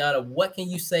like Tiana. What can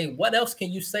you say? What else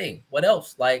can you say? What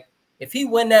else? Like if he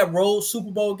win that road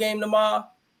Super Bowl game tomorrow,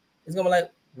 it's gonna be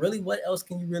like, really, what else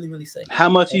can you really say? How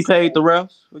much he And paid so, the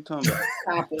refs? What you talking about?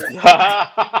 Stop it.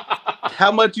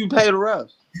 How much you pay the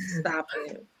refs? Stop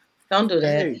it. Don't do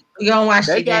that. Hey, We gonna watch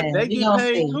the they game. We get gonna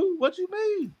paid see. too. What you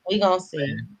mean? We gonna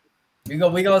see. we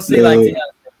gonna see like No, Tiana.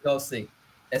 We gonna see.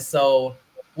 And so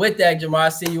with that, Jamar, I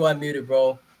see you unmuted,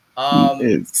 bro. Um,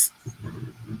 It's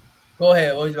go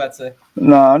ahead. What was you about to say?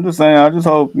 no, I'm just saying. I just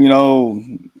hope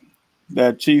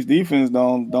that Chiefs defense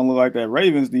don't look like that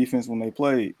Ravens defense when they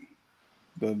played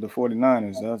the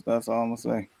 49ers. That's all I'm gonna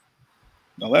say.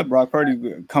 Don't let Brock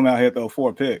Purdy come out here throw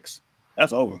 4 picks.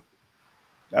 That's over.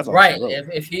 That's all she Right. wrote.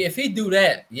 If he do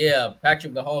that, yeah,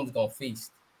 Patrick Mahomes gonna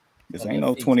feast. This Gonna ain't get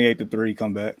no feast. 28-3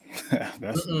 comeback.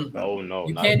 that's Mm-mm. that, Oh no,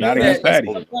 You not can't against not do against that. Patty. That's Patty.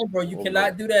 Oh my no. point, bro. You Oh no.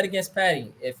 cannot do that against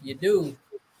Patty. If you do,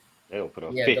 They'll put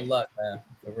up yeah, good 50. luck, man.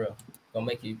 For real. Gonna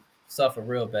make you suffer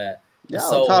real bad. And Y'all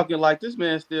so talking like this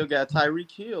man still got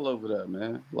Tyreek Hill over there,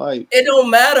 man. Like, it don't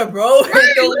matter, bro. It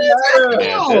Right, what don't are you matter. Man,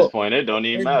 at this talking point, it don't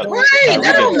even It matter. don't Cause about? Right, that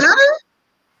Tyreek don't getting matter. matter.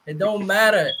 It don't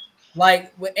matter.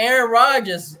 Like with Aaron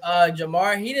Rodgers,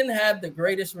 Jamar, he didn't have the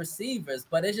greatest receivers,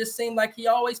 but it just seemed like he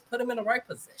always put him in the right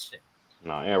position.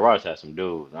 no, Aaron Rodgers has some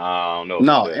dudes. I don't know if I'm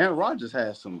no, there. Aaron Rodgers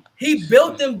has some. He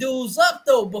built them dudes up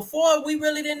though. Before we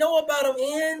really didn't know about him,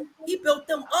 and he built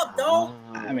them up, dog.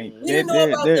 I mean, We didn't know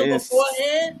about them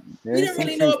beforehand. We there is didn't some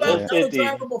really know truth to about It's that. Donald 50.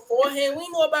 Driver beforehand. We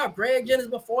didn't know about Greg Jennings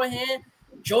beforehand.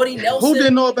 Jordy Who Nelson.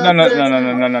 didn't know No, about no, Greg no, no,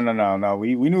 no, Jennings? no, no, no, no, no.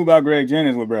 We knew about Greg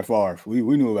Jennings with Brett Favre. We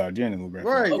knew about Jennings with Brett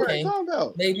Favre. Right, what are you Okay, talking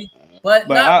about? maybe, but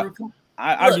But not.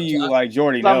 I give Look, you like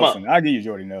Jordy Talking about Nelson. I give you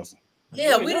Jordy Nelson.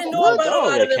 yeah, Jordy we didn't Nelson know was a What? about a dog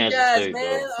lot of at them Kansas guys, State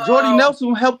man. though. Jordy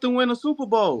Nelson helped them win a Super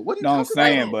Bowl. What are you No, I'm talking But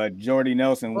saying, about? but Jordy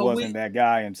Nelson but wasn't we that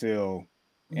guy until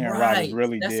Aaron Rodgers right.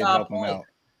 really That's did our help him point. out.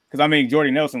 Because I mean,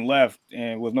 Jordy Nelson left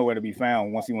and was nowhere to be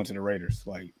found once he went to the Raiders.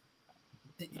 Nowhere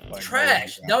to be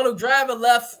Trash. found. Donald Driver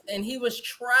left and he was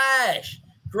trash.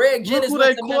 Greg Look Jennings who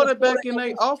went they to Minnesota quarterback in and their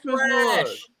was offense was.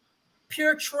 trash.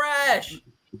 Pure trash.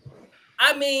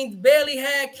 I mean, barely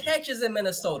had catches in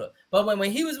Minnesota. But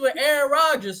when he was with Aaron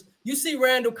Rodgers, you see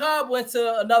Randall Cobb went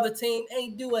to another team,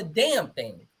 ain't do a damn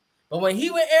thing. But when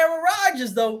he with Aaron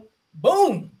Rodgers, though,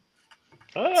 boom.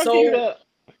 I give you So, that. I give you that.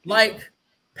 like,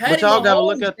 But Patty y'all got to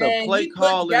look Mahomes, at the man, play he puts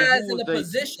calling. guys Who in was a they?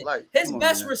 position. Like, His come on,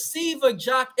 best man. receiver,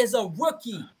 Jock, is a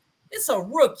rookie. It's a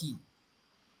rookie.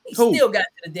 He Who? still got to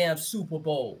the damn Super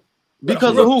Bowl with a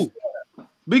Because of rookie who?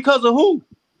 Because of who?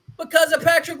 because of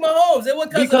Patrick Mahomes. It was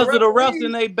because of the Because of the refs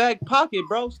in referees. their back pocket,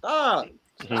 bro. Stop.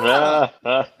 Stop.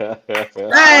 All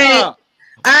All right, Stop.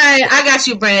 all right, I got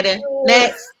you, Brandon.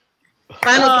 Next,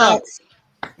 final Stop. thoughts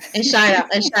and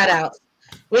shout outs.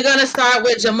 We're gonna start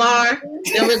with Jamar,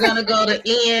 then we're gonna go to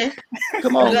Ian,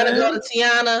 Come we're on, gonna go to man.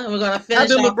 Tiana, and we're gonna How finish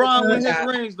did off with LeBron you, win his Josh.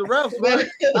 rings? The refs, We're right?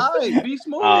 All right, be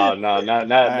Oh smooth. no, All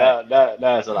right,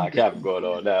 that's a lot of cap going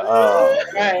on now. Oh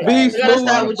right. man. Be We're gonna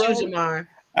start smooth, with you, bro. Jamar.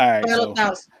 all right. Final So,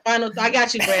 thoughts. I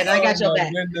got you, Brandon. I Oh got your my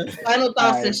back. goodness. Final all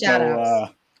thoughts right. and shout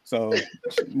outs.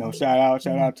 Shout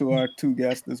out to our 2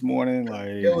 guests this morning. It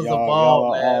Like was a y'all ball,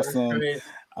 are man. It was awesome.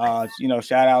 crazy.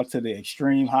 Shout out to the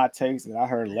extreme hot takes that I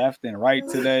heard left and right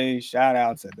today. Shout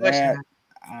out to What that. shout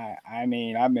I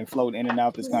mean, I've been floating in and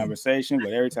out this conversation,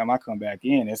 but every time I come back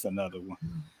in, it's another one.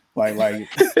 Like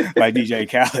like DJ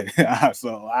Khaled.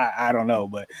 So I don't know,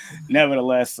 but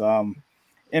nevertheless,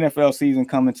 NFL season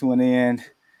coming to an end.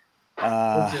 Which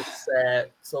Uh, is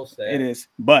sad. So it sad. is.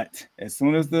 But as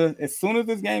soon as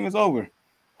this game is over,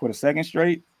 for the second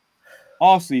straight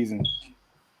off season,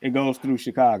 it goes through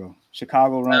Chicago.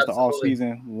 Chicago runs the off Absolutely.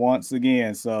 season once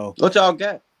again. So, What y'all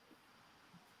got?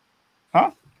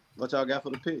 huh? What y'all got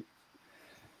for the pick?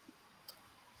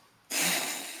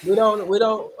 We don't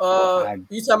I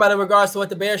you talking about in regards to what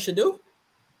the Bears should do?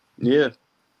 Yeah.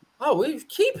 Oh, we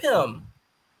keep him.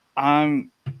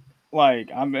 I'm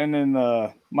I'm in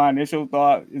my initial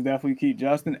thought is definitely keep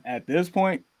Justin. At this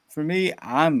point, for me,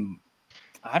 I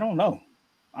don't know.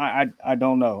 I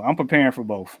don't know. I'm preparing for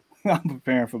both. I'm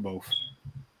preparing for both.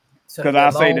 It's gonna Because be a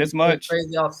I'll say long, this much.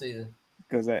 crazy offseason.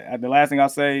 Because the last thing I'll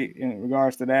say in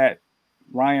regards to that,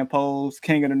 Ryan Poles,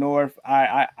 King of the North,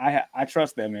 I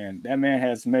trust that man. That man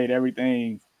has made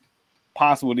everything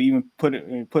possible to even put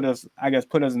us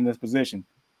in this position.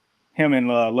 Him and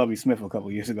Lovey Smith a couple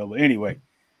of years ago. But anyway,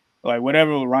 like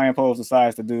whatever Ryan Poles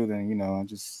decides to do, then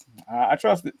I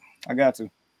trust it. I got to.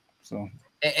 So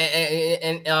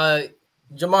And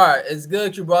Jamar, it's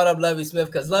good you brought up Levy Smith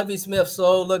because Levy Smith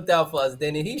so looked out for us.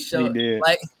 Then he he showed did.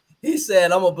 like he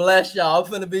said, "I'm gonna bless y'all. I'm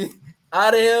gonna be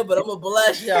out of here, but I'm gonna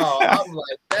bless y'all." I'm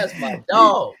like, "That's my he,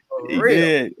 dog he for real."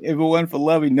 did. If it wasn't for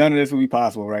Lovey, none of this would be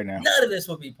possible right now. None of this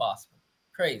would be possible.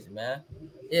 Crazy, man.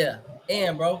 Yeah,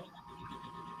 and bro,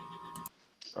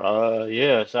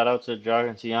 Yeah, shout out to Jock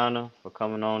and Tiana for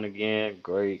coming on again.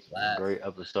 last. Great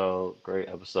episode. Great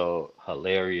episode.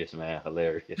 Hilarious, man.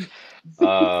 Hilarious.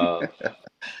 Uh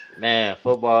Man,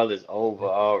 football is over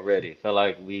already. Felt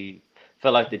like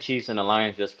the Chiefs and the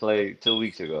Lions just played 2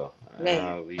 weeks ago.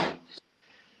 Man, We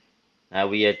Now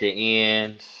we at the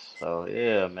end. So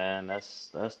yeah, man, that's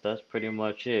pretty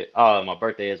much it. Oh, my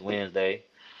birthday is Wednesday.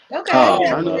 Okay, Oh, Oh,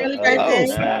 turn happy it. early Other Oh than birthday.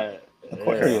 snap! that, yeah,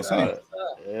 what's Aquarius, up? huh? but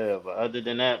What's up? other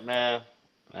than that, man,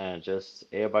 just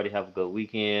everybody have a good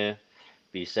weekend.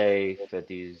 Be safe at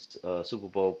these Super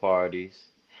Bowl parties.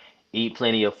 Eat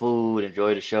plenty of food.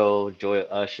 Enjoy the show. Enjoy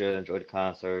Usher. Enjoy the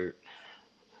concert.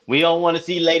 We don't want to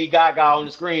see Lady Gaga on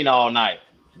the screen all night.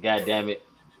 God damn it.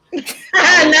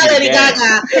 I want to No, see the Lady game.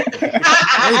 Gaga.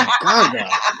 Lady Gaga.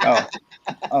 Oh,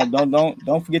 oh,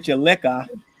 don't forget your lecca.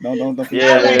 Don't forget Yeah,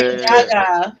 your Not yeah, lecca. Lady yeah, yeah.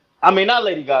 Gaga. I mean, not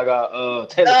Lady Gaga.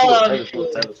 Taylor Swift. Oh, Taylor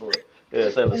Swift. Taylor Swift. Yeah,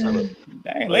 Taylor Swift.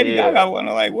 Dang, But Lady yeah, Gaga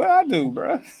wasn't like, what I do,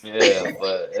 bro? yeah,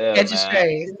 catch a man.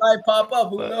 stray. It might pop up.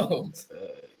 Who But knows?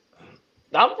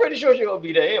 I'm pretty sure she's gonna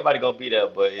be there. Everybody gonna be there.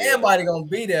 But yeah, Everybody gonna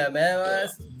be there, man. yeah.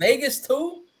 It's Vegas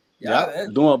too. Yep. Yeah,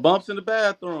 Doing bumps in the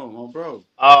bathroom, bro.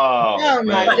 Oh Oh my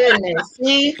man. goodness.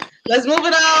 See, let's move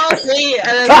it on. See,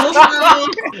 let's move it on.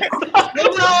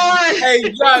 Moving on.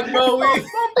 hey, Jock, bro. My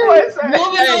boy said.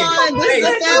 Moving Hey, My on. boy This is hey, a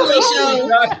said stay do family with me, show.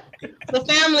 Jock.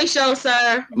 The family show,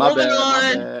 sir. My Moving bad, my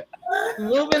on. bad,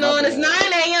 Moving my on. It's 9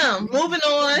 bad. a.m. Moving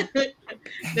on.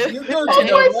 You Gucci My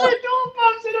though, boy bro. said doing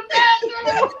bumps in the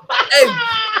bathroom. Hey,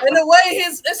 in a way,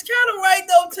 it's kind of right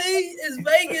though. T. It's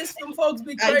Vegas. Some folks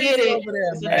be I get crazy it. over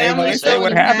there, It's a Hey, man. but family they say show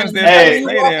what and it's happens 9 there, Like gotta when Hey, you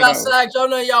stay walk there though. outside, y'all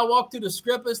know y'all walk through the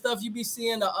strip and stuff. You be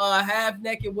seeing the half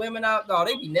naked women out. No,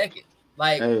 they be naked.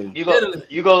 Like Hey, you go, literally,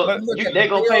 you go, But you look you at the they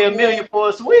gonna pay a billboard. million for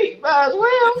a suite. Might as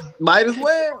well. might as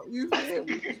well. You feel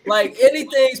me? Like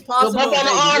anything's We'll possible bump in on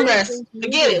the Vegas. armrest. Anything can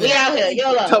Forget happen it. We there. out here. Anything,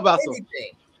 Talk YOLO. about some.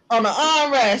 anything. On the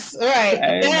armrest. Right. The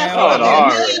hey man, bathroom. Oh, I the bet $1 R.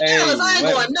 million. hey, I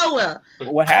ain't going nowhere.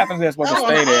 what happens there is supposed to I'm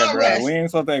on the stay there, bro. We armrest. ain't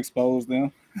supposed to expose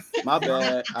them. My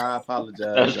bad. I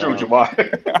apologize, That's true, y'all.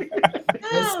 Jamar.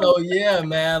 And Oh, so yeah,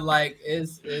 man, like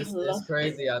it's Lord.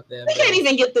 crazy out there in We can't Vegas.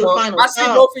 even get through So final I see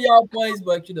thoughts. both of y'all points,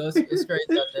 but it's crazy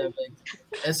out there in Vegas.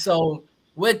 And so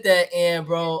with that end,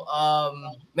 bro,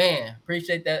 man,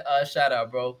 appreciate that shout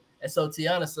out, bro. And so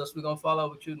Tiana, so we're gonna follow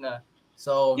up with you now.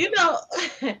 So You know,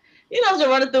 what's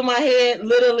running through my head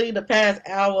literally the past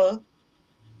hour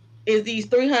is these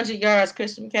 300 yards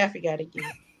Christian McCaffrey got to get.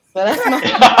 So that's my.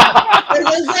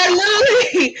 It's like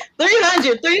literally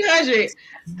 300, 300.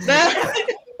 That,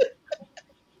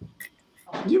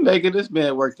 You making this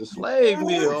man work the slave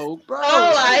meal, bro.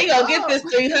 oh, Like, he gonna get stop. this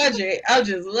 300. I'm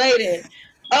just waiting.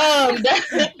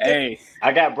 hey,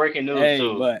 I got breaking news hey,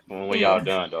 too. but When y'all Mm.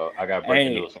 done, though, I got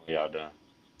breaking hey, news when y'all done.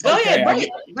 Go okay, ahead, I get.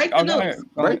 break the Oh, go ahead. news.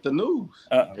 Go ahead. Break the news.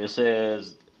 Uh,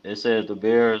 It says the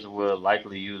Bears will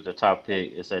likely use the top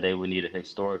pick. It said they would need a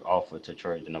historic offer to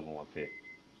trade the number one pick.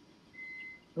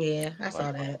 Yeah, I So,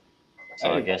 saw that.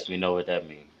 so I hey, guess we know what that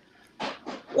means.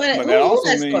 What? but that Who also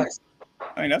has mean, scores?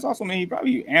 I mean, that's also mean he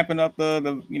probably amping up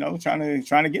the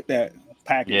trying to get that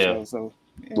package Yeah. though. So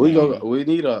We yeah, go. Hmm. We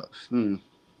need a.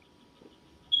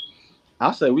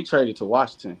 I say we trade it to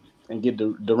Washington and get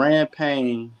the Duran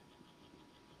Payne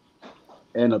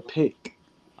and a pick.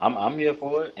 I'm here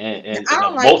for it, I and a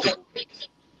don't like it. multiple picks.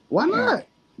 Why yeah. not?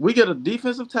 We get a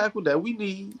defensive tackle that we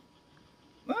need.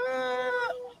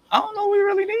 I don't know. We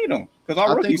really need him because our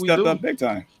I think rookie we stepped do. up big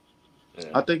time. I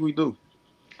Yeah. think we do.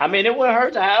 I mean, it wouldn't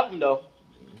hurt to have him though.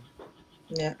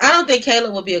 Yeah, I don't think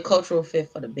Caleb would be a cultural fit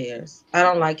for the Bears. I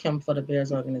don't like him for the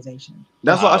Bears organization.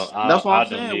 That's what. That's what I'm I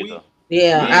don't saying. either.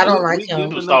 Yeah, I don't like We give him.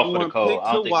 Too the number soft for the one cold. pick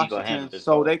I to don't think he gonna handle Washington this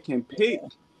so cold. they can pick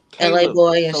LA Caleb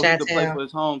boy in so he could play Chi-Town. for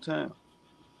his hometown.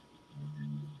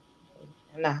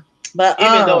 Nah, but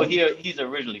Even though he's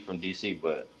originally from DC,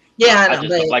 but yeah, I I know, just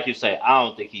but don't like you say. I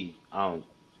don't think he. I don't.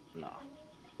 No.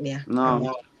 yeah, I No,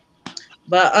 know.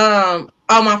 But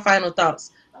all my final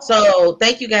thoughts. So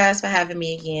thank you guys for having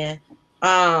me again.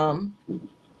 Um,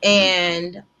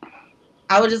 and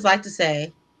I would just like to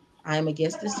say I am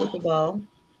against the Super Bowl.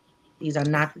 These are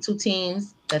not the two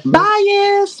teams that the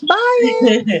bias,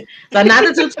 bias. so not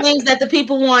the two teams that the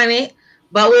people wanted,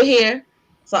 but we're here.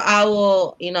 So I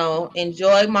will,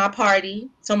 enjoy my party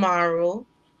tomorrow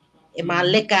in my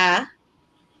liquor,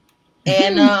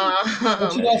 and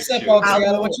what you As gonna you sip on, should. I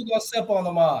Tiana? What will. you gonna sip on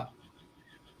tomorrow?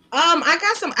 I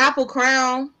got some apple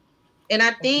crown, and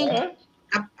I think Okay. Okay.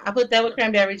 I put that with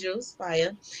cranberry juice,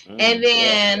 fire, and Yeah.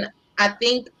 then I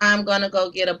think I'm gonna go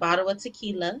get a bottle of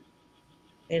tequila.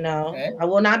 Okay. I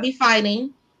will not be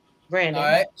fighting All Brandon,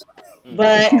 right.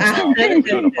 but Oh I no. We don't be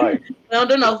doing a fight. don't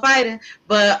do no fighting.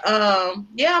 But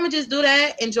yeah, I'm gonna just do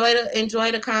that. Enjoy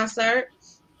the concert.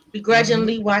 Mm-hmm.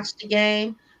 Begrudgingly watch the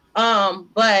game.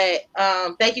 But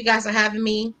thank you guys for having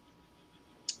me.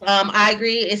 I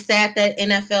agree. It's sad that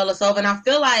NFL is over, and I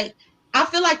feel like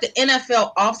the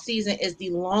NFL offseason is the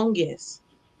longest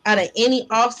out of any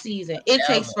offseason. It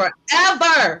takes Ever.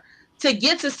 forever to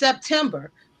get to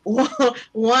September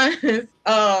once the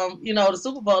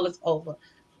Super Bowl is over.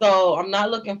 So I'm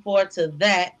not looking forward to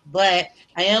that, but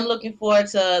I am looking forward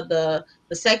to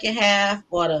the second half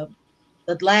or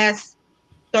the last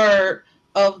third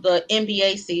of the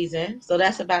NBA season. So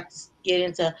that's about to get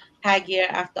into high gear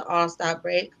after All-Star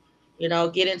break.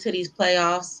 Get into these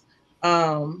playoffs.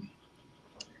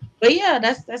 But yeah,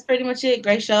 that's pretty much it.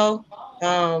 Great show.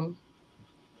 Um,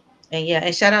 and yeah,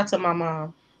 and shout out to my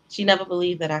mom. She never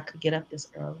believed that I could get up this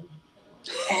early.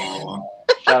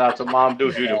 Shout out to Mom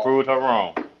Deuce. You done proved her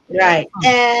wrong. Yeah.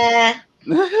 Right.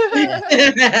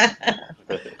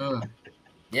 Mm.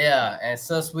 Yeah, and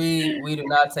since we do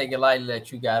not take it lightly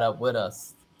that you got up with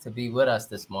us to be with us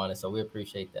this morning, so we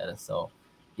appreciate that. And so,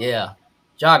 yeah,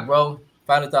 Jock, bro,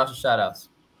 final thoughts and shout outs.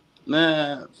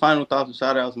 Man, final thoughts and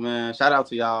shout outs, man. Shout out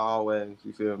to y'all always.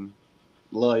 You feel me?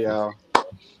 Love y'all.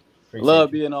 Appreciate Love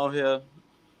you. being on here.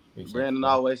 Appreciate you, Brandon bro.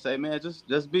 always say, man,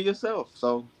 just be yourself.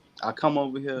 So I come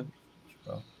over here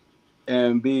Bro.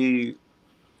 and be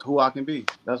who I can be.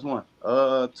 That's one.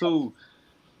 Two,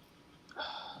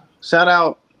 shout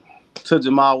out to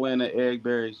Jamal wearing the Eric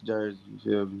Berry's jersey. You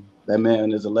feel me? That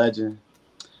man is a legend.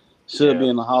 Should Yeah, be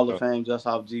in the for Hall of sure. Fame just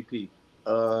off GP.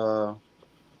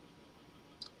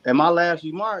 And my last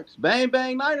remarks, bang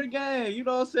bang Niner gang. You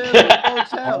know what I'm saying? Super Bowl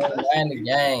champs. Oh, That's and the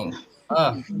gang.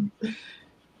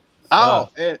 oh,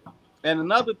 Sure. and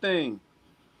another thing.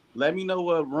 Let me know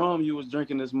what rum you was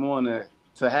drinking this morning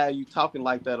to have you talking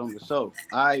like that on the show.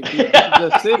 All right, B, you can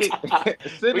just sit it,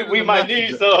 sit we it in we the might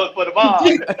need messenger. some for the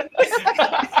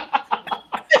mod.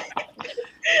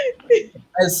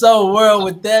 And so, world,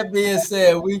 with that being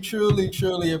said, we truly,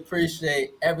 truly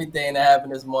appreciate everything that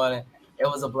happened this morning. It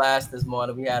was a blast this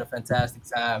morning. We had a fantastic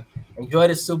time. Enjoy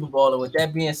the Super Bowl. And with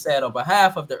that being said, on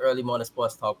behalf of the Early Morning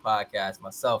Sports Talk podcast,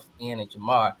 myself, Ian, and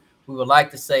Jamar, we would like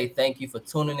to say thank you for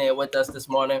tuning in with us this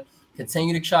morning.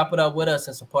 Continue to chop it up with us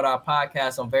and support our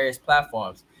podcast on various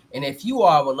platforms. And if you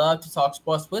are would love to talk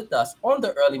sports with us on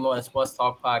the Early Morning Sports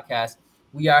Talk podcast,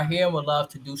 we are here and would love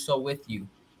to do so with you.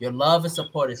 Your love and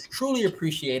support is truly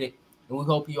appreciated, and we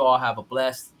hope you all have a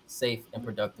blessed, safe, and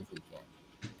productive weekend.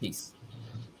 Peace.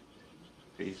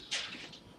 Peace.